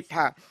ននិយាយ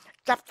ថា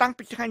ចាប់តាំង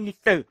ពីថ្ងៃនេះ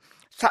ទៅ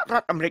សហរ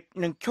ដ្ឋអាមេរិក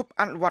នឹងឈប់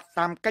អនុវត្ត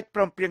តាមកិច្ចព្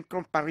រមព្រៀងក្រុ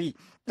ងប៉ារី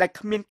ដែល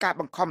គ្មានការ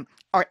បង្ខំ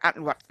ឲ្យអ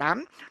នុវត្តតាម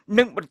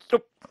និងបន្ទ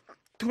ប់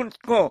ធ្ងន់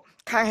ធ្ងរ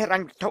ខាងហិរ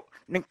ញ្ញវត្ថុ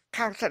និង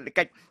ខាងសេដ្ឋ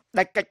កិច្ច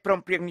ដែលកិច្ចព្រម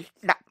ព្រៀងនេះ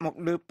ដាក់មក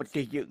លើប្រ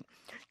ទេសយើង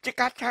ជា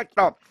ការឆ្លើយ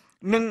តប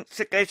នឹង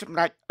សេចក្តីសម្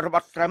រេចរប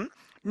ស់ត្រឹម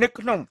នៅ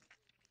ក្នុង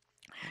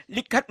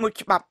លិខិតមួយ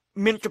ច្បាប់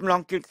មានចំណង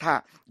ជើងថា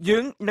យើ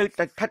ងនៅ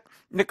តែស្ថិត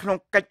នៅក្នុង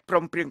កិច្ចព្រ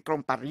មព្រៀងក្រុង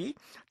ប៉ារី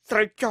ត្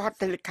រូវចុះហត្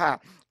ថលេខា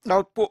ដោ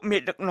យពួកមេ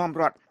ដឹកនាំ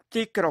រដ្ឋ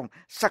ទីក្រុង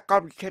សាកល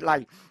វិទ្យាល័យ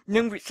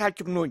និងវិស័យ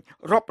ជំនួយ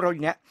រាប់រយ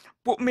នាក់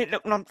ពួកមេដឹ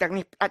កនាំទាំង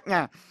នេះបដិញ្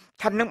ញា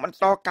ថានឹងបន្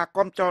តការ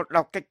គាំទ្រដ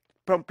ល់កិច្ច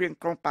ព្រមព្រៀង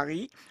ក្រុងប៉ារី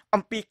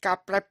អំពីការ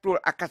ប្រែប្រួល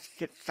អាកាស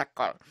ធាតុសក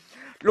ល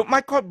លោក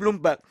Michael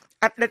Bloomberg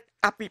អតីត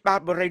អភិបាល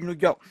បរិយាញូវ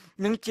យ៉ក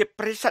និងជា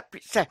ប្រិយពិ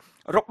សេស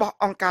របស់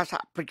អង្គការសហ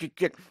ប្រជា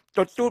ជាតិទ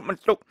ទួលប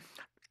ន្ទុក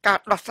ការ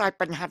ដោះស្រាយ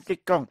បញ្ហាទី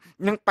ក្រុង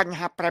និងបញ្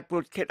ហាប្រែប្រួ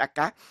លធាតុអា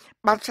កាស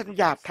បានសន្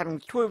យាថានឹង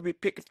ជួយវិ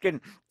ភាគទាន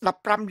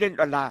$15 លាន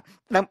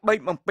ដើម្បី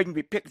បំពេញ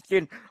វិភាគទា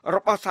នរ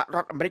បស់សហរ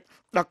ដ្ឋអាមេរិក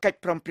ដល់កិច្ច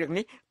ព្រមព្រៀង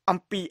នេះអំ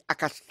ពីអា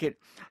កាសធាតុ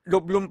លោ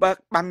ក Bloomberg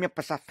បានមាន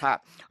ប្រសាសន៍ថារ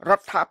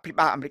ដ្ឋាភិ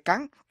បាលអាមេរិក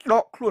ដ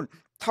កខ្លួន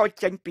ថយ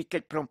ចេញពីកិ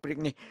ច្ចព្រមព្រៀង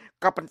នេះ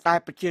ក៏ប៉ុន្តែ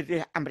ប្រជារា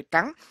ស្ត្រអាមេរិក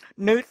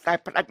នៅតែ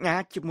បដិញ្ញា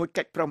ជាមួយ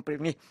កិច្ចព្រមព្រៀ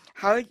ងនេះ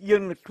ហើយយើ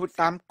ងនឹងធ្វើ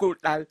តាមគោល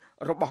ដៅ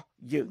របស់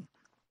យើង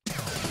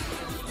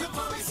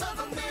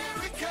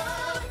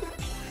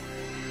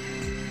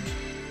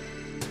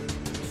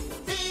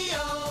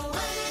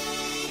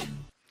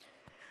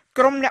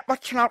ក្រុមអ្នកបោះ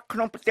ឆ្នោតក្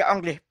នុងប្រទេសអ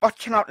ង់គ្លេសបោះ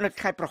ឆ្នោតនៅ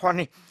ថ្ងៃប្រហ័ន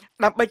នេះ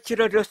ដើម្បីជ្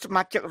រើសរើសស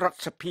មាជិករដ្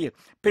ឋសភា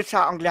ភាសា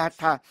អង់គ្លេស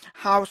ថា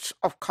House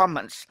of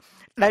Commons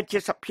ដែលជា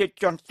សភា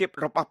ជាន់ទាប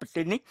របស់ប្រ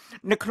ទេសនេះ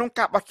នៅក្នុង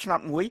ការបោះឆ្នោត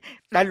មួយ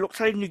ដែលលោក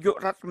ស្រីនាយក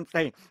រដ្ឋមន្ត្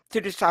រី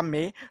Theresa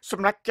May ស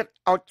ម្រេចចិត្ត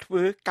ឲ្យធ្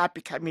វើកាល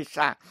ពីខែមេ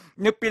សា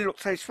នៅពេលលោក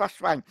ស្រីស្វា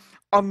ស្វែង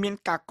ឲ្យមាន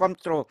ការគ្រប់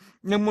គ្រង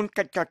នៅមុន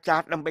កិច្ចចរចា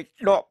ដើម្បី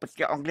ដកប្រ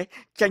ទេសអង់គ្លេស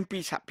ចេញពី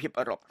សហភាព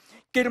អឺរ៉ុប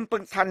គេរំពឹ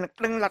ងថានឹង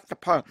ដឹងលទ្ធ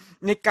ផល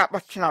នៃការ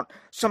បោះឆ្នោត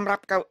សម្រា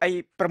ប់កៅអី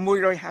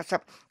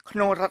650ក្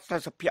នុងរដ្ឋ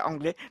សភាអង់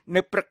គ្លេស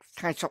នៅព្រឹក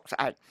ថ្ងៃសុក្រស្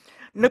អែក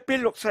នៅពេល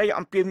លោកស្រី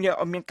អំពាវនាវ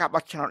ឲ្យមានការ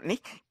បោះឆ្នោតនេះ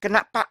គ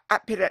ណៈបកអ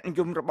ភិរក្សនិយ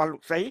មរបស់លោ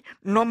កស្រី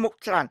នាំមុខ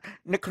ច្រើន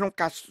នៅក្នុង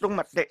ការស្ទង់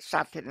មតិ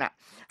សាធារណៈ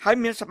ហើយ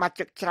មានសមា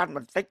ជិកច្រើនប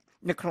ន្តិច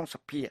នៅក្នុងស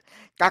ភា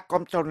ការគ្រ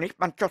ប់គ្រងនេះ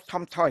បានចុះថ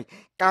មថយ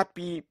កាល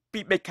ពី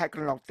2-3ខែក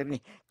ន្លងទៅនេះ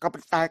ក៏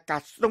ប៉ុន្តែកា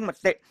រស្ទង់ម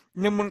តិ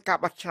នៅមុនការ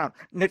បោះឆ្នោត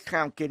នៅថ្ងៃ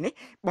អង្គារនេះ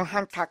បង្ហា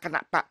ញថាគ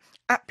ណៈបក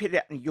អភិរ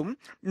ក្សនិយម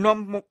នាំ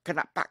មុខគ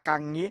ណៈបកការ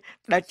ងារ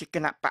ដែលជាគ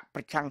ណៈបកប្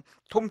រឆាំង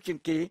ធំជាង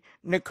គេ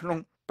នៅក្នុង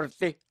ប្រ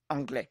ទេសអ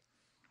ង់គ្លេស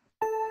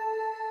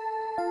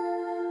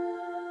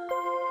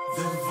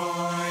The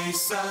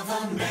Voice of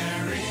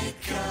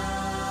America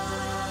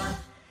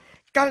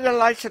ការិយា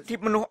ល័យសិទ្ធិ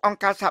មនុស្សអង្គ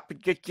ការសហប្រ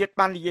ជាជាតិ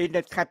បាននិយាយ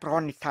នៅថ្ងៃប្រហ័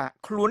ននេះថា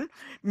ខ្លួន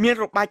មាន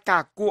របាយកា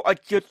រណ៍គួរឲ្យ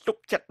ជឿទុក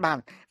ចិត្តបាន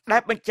ដែ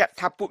លបញ្ជាក់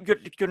ថាពួកយុ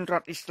ទ្ធជនរ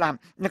ដ្ឋអ៊ីស្លាម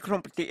នៅក្នុង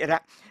ប្រទេសអ៊ីរ៉ា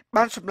ក់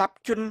បានសម្លាប់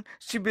ជន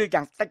ស៊ីវិល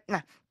យ៉ាងតិចណា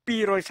ស់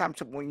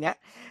231នាក់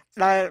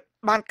ដែល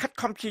បានខិត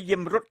ខំព្យាយា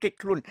មរត់គេច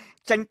ខ្លួន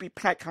ចេញពី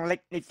ផ្នែកខាងលិច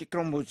នៃទីក្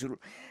រុងម៉ូស៊ូល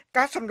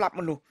ការសម្លាប់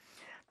មនុស្ស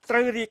ត្រូ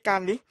វរាយការ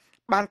ណ៍នេះ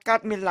បានកើត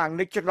មានឡើង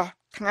នៅចន្លោះ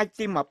ថ្ងៃ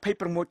ទី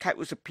26ខែ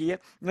ឧសភា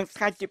និង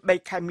ថ្ងៃទី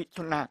3ខែមិ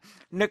ថុនា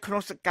នៅក្នុ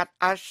ងសង្កាត់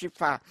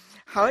Al-Shifa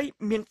ហើយ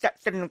មានចាក់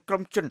ចិននឹងក្រុ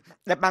មជន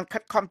ដែលបានខិ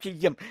តខំព្យា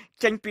យាម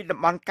ចេញពីតំ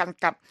បន់កាន់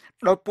កាប់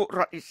ដោយពួករ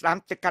ដ្ឋអ៊ីស្លាម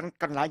ទៅកាន់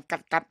កន្លែងកា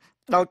ន់កាប់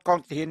ដោយកង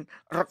ទ័ព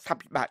រដ្ឋា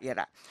ភិបាលអ៊ី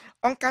រ៉ាក់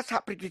អង្គការសហ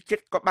ប្រជាជា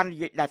តិក៏បាននិ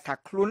យាយដែរថា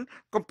ខ្លួន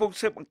កំពុង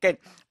ស៊ើបអង្កេត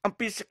អំ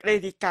ពីសេចក្តី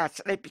រាយការណ៍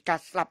ស្តីពីការ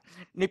ស្លាប់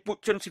នៃពួក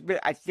ជនស៊ីវិល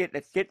ឯទៀត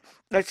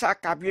ដោយសារ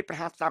ការវាយប្រ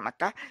ហារតាមអា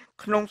កាស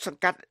ក្នុងស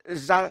ង្កាត់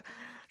Zal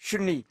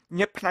Shuni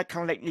ញឹកផ្នែកខា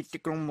ងលិចនៃទី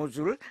ក្រុងម៉ូ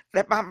ស៊ូល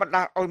ដែលបានបណ្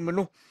ដាលឲ្យម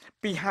នុស្ស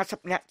ពី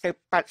50នាក់ទៅ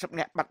80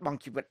នាក់បាត់បង់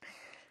ជីវិត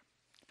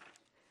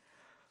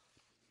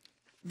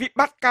វិ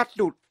បត្តិការ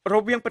ទូតរ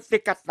វាងប្រទេស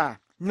កាតា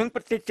និង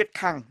ប្រទេសជិត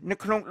ខាងនៅ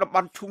ក្នុងតំប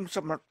ន់ឈូងស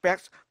មុទ្រប៉ែក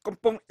កំ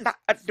ពុងដាក់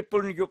ឥទ្ធិពល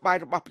នយោបាយ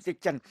របស់ប្រទេស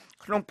ចិន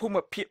ក្នុងភូ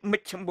មិភាគម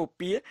ជ្ឈមបូ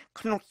ព៌ា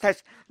ក្នុងថេស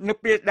នៅ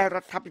ពេលដែលរ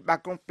ដ្ឋាភិបាល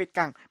ក្រុងប៉េ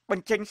កាំងប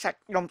ញ្ចេញសាច់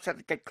ដុំសេដ្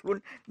ឋកិច្ចខ្លួន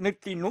នៅ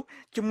ទីនោះ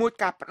ជាមួយ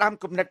ការផ្ដាំ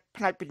គំនិត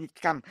ផ្នែកពាណិជ្ជ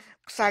កម្ម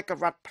ខ្សែក្រ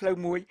វ៉ាត់ផ្លូវ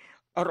មួយ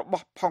រប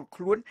ស់ផង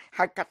ខ្លួន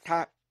ហៅកាត់ថា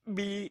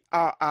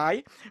BRI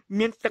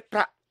មានទឹកប្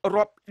រាក់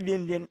រាប់លា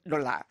នដុ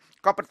ល្លារ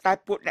ក៏ប៉ុន្តែ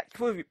ពួកអ្នក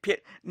ធ្វើវិភាគ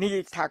និ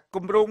យាយថាគ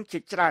ម្រោងជា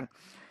ច្រើន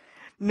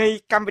នៃ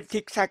កម្មវិធី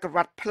ខ្សែក្រ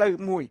វ៉ាត់ផ្លូវ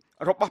មួយ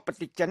របស់ប្រ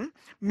ទេសចិន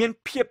មាន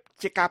ភាព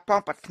ជាការប៉ង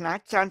ប្រាថ្នា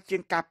ច្រើនជា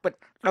ងការពិត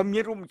ដោយមា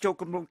នរួមបញ្ចូល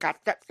គម្រោងការ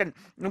តាក់ទិន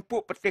នឹងពួ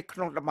កប្រទេសក្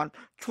នុងតំបន់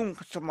ឈូង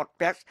សមុទ្រ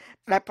ប៉ែក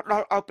ដែលផ្ដ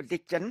ល់ឲ្យប្រទេ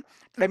សចិន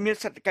ដែលមាន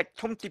សេដ្ឋកិច្ច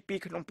ធំទី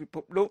2ក្នុងពិភ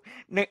ពលោក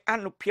នៅអា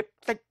នុភាព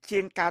តិចជា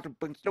ងការរំ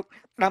ពឹងទុក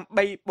ដើម្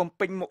បីបំ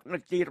ពេញមុខន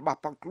ទីរបស់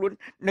ផងខ្លួន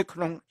នៅក្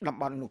នុងតំ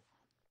បន់នោះ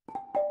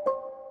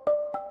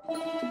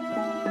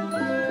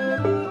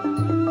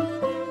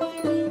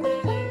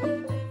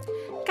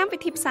កម្មវិ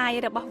ធីផ្សាយ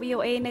របស់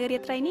VOA នៅរា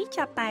ត្រីនេះ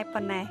ចាប់តែ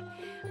ប៉ុណ្ណេះ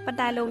ប៉ុន្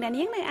តែលោកអ្នក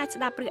នាងនៅអាច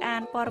ស្ដាប់ឬអា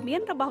នព័ត៌មា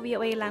នរបស់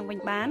VOA ឡើងវិញ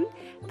បាន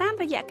តាម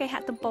រយៈគេហ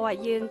ទំព័រ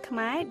យើង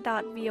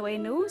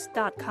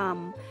khmer.voanews.com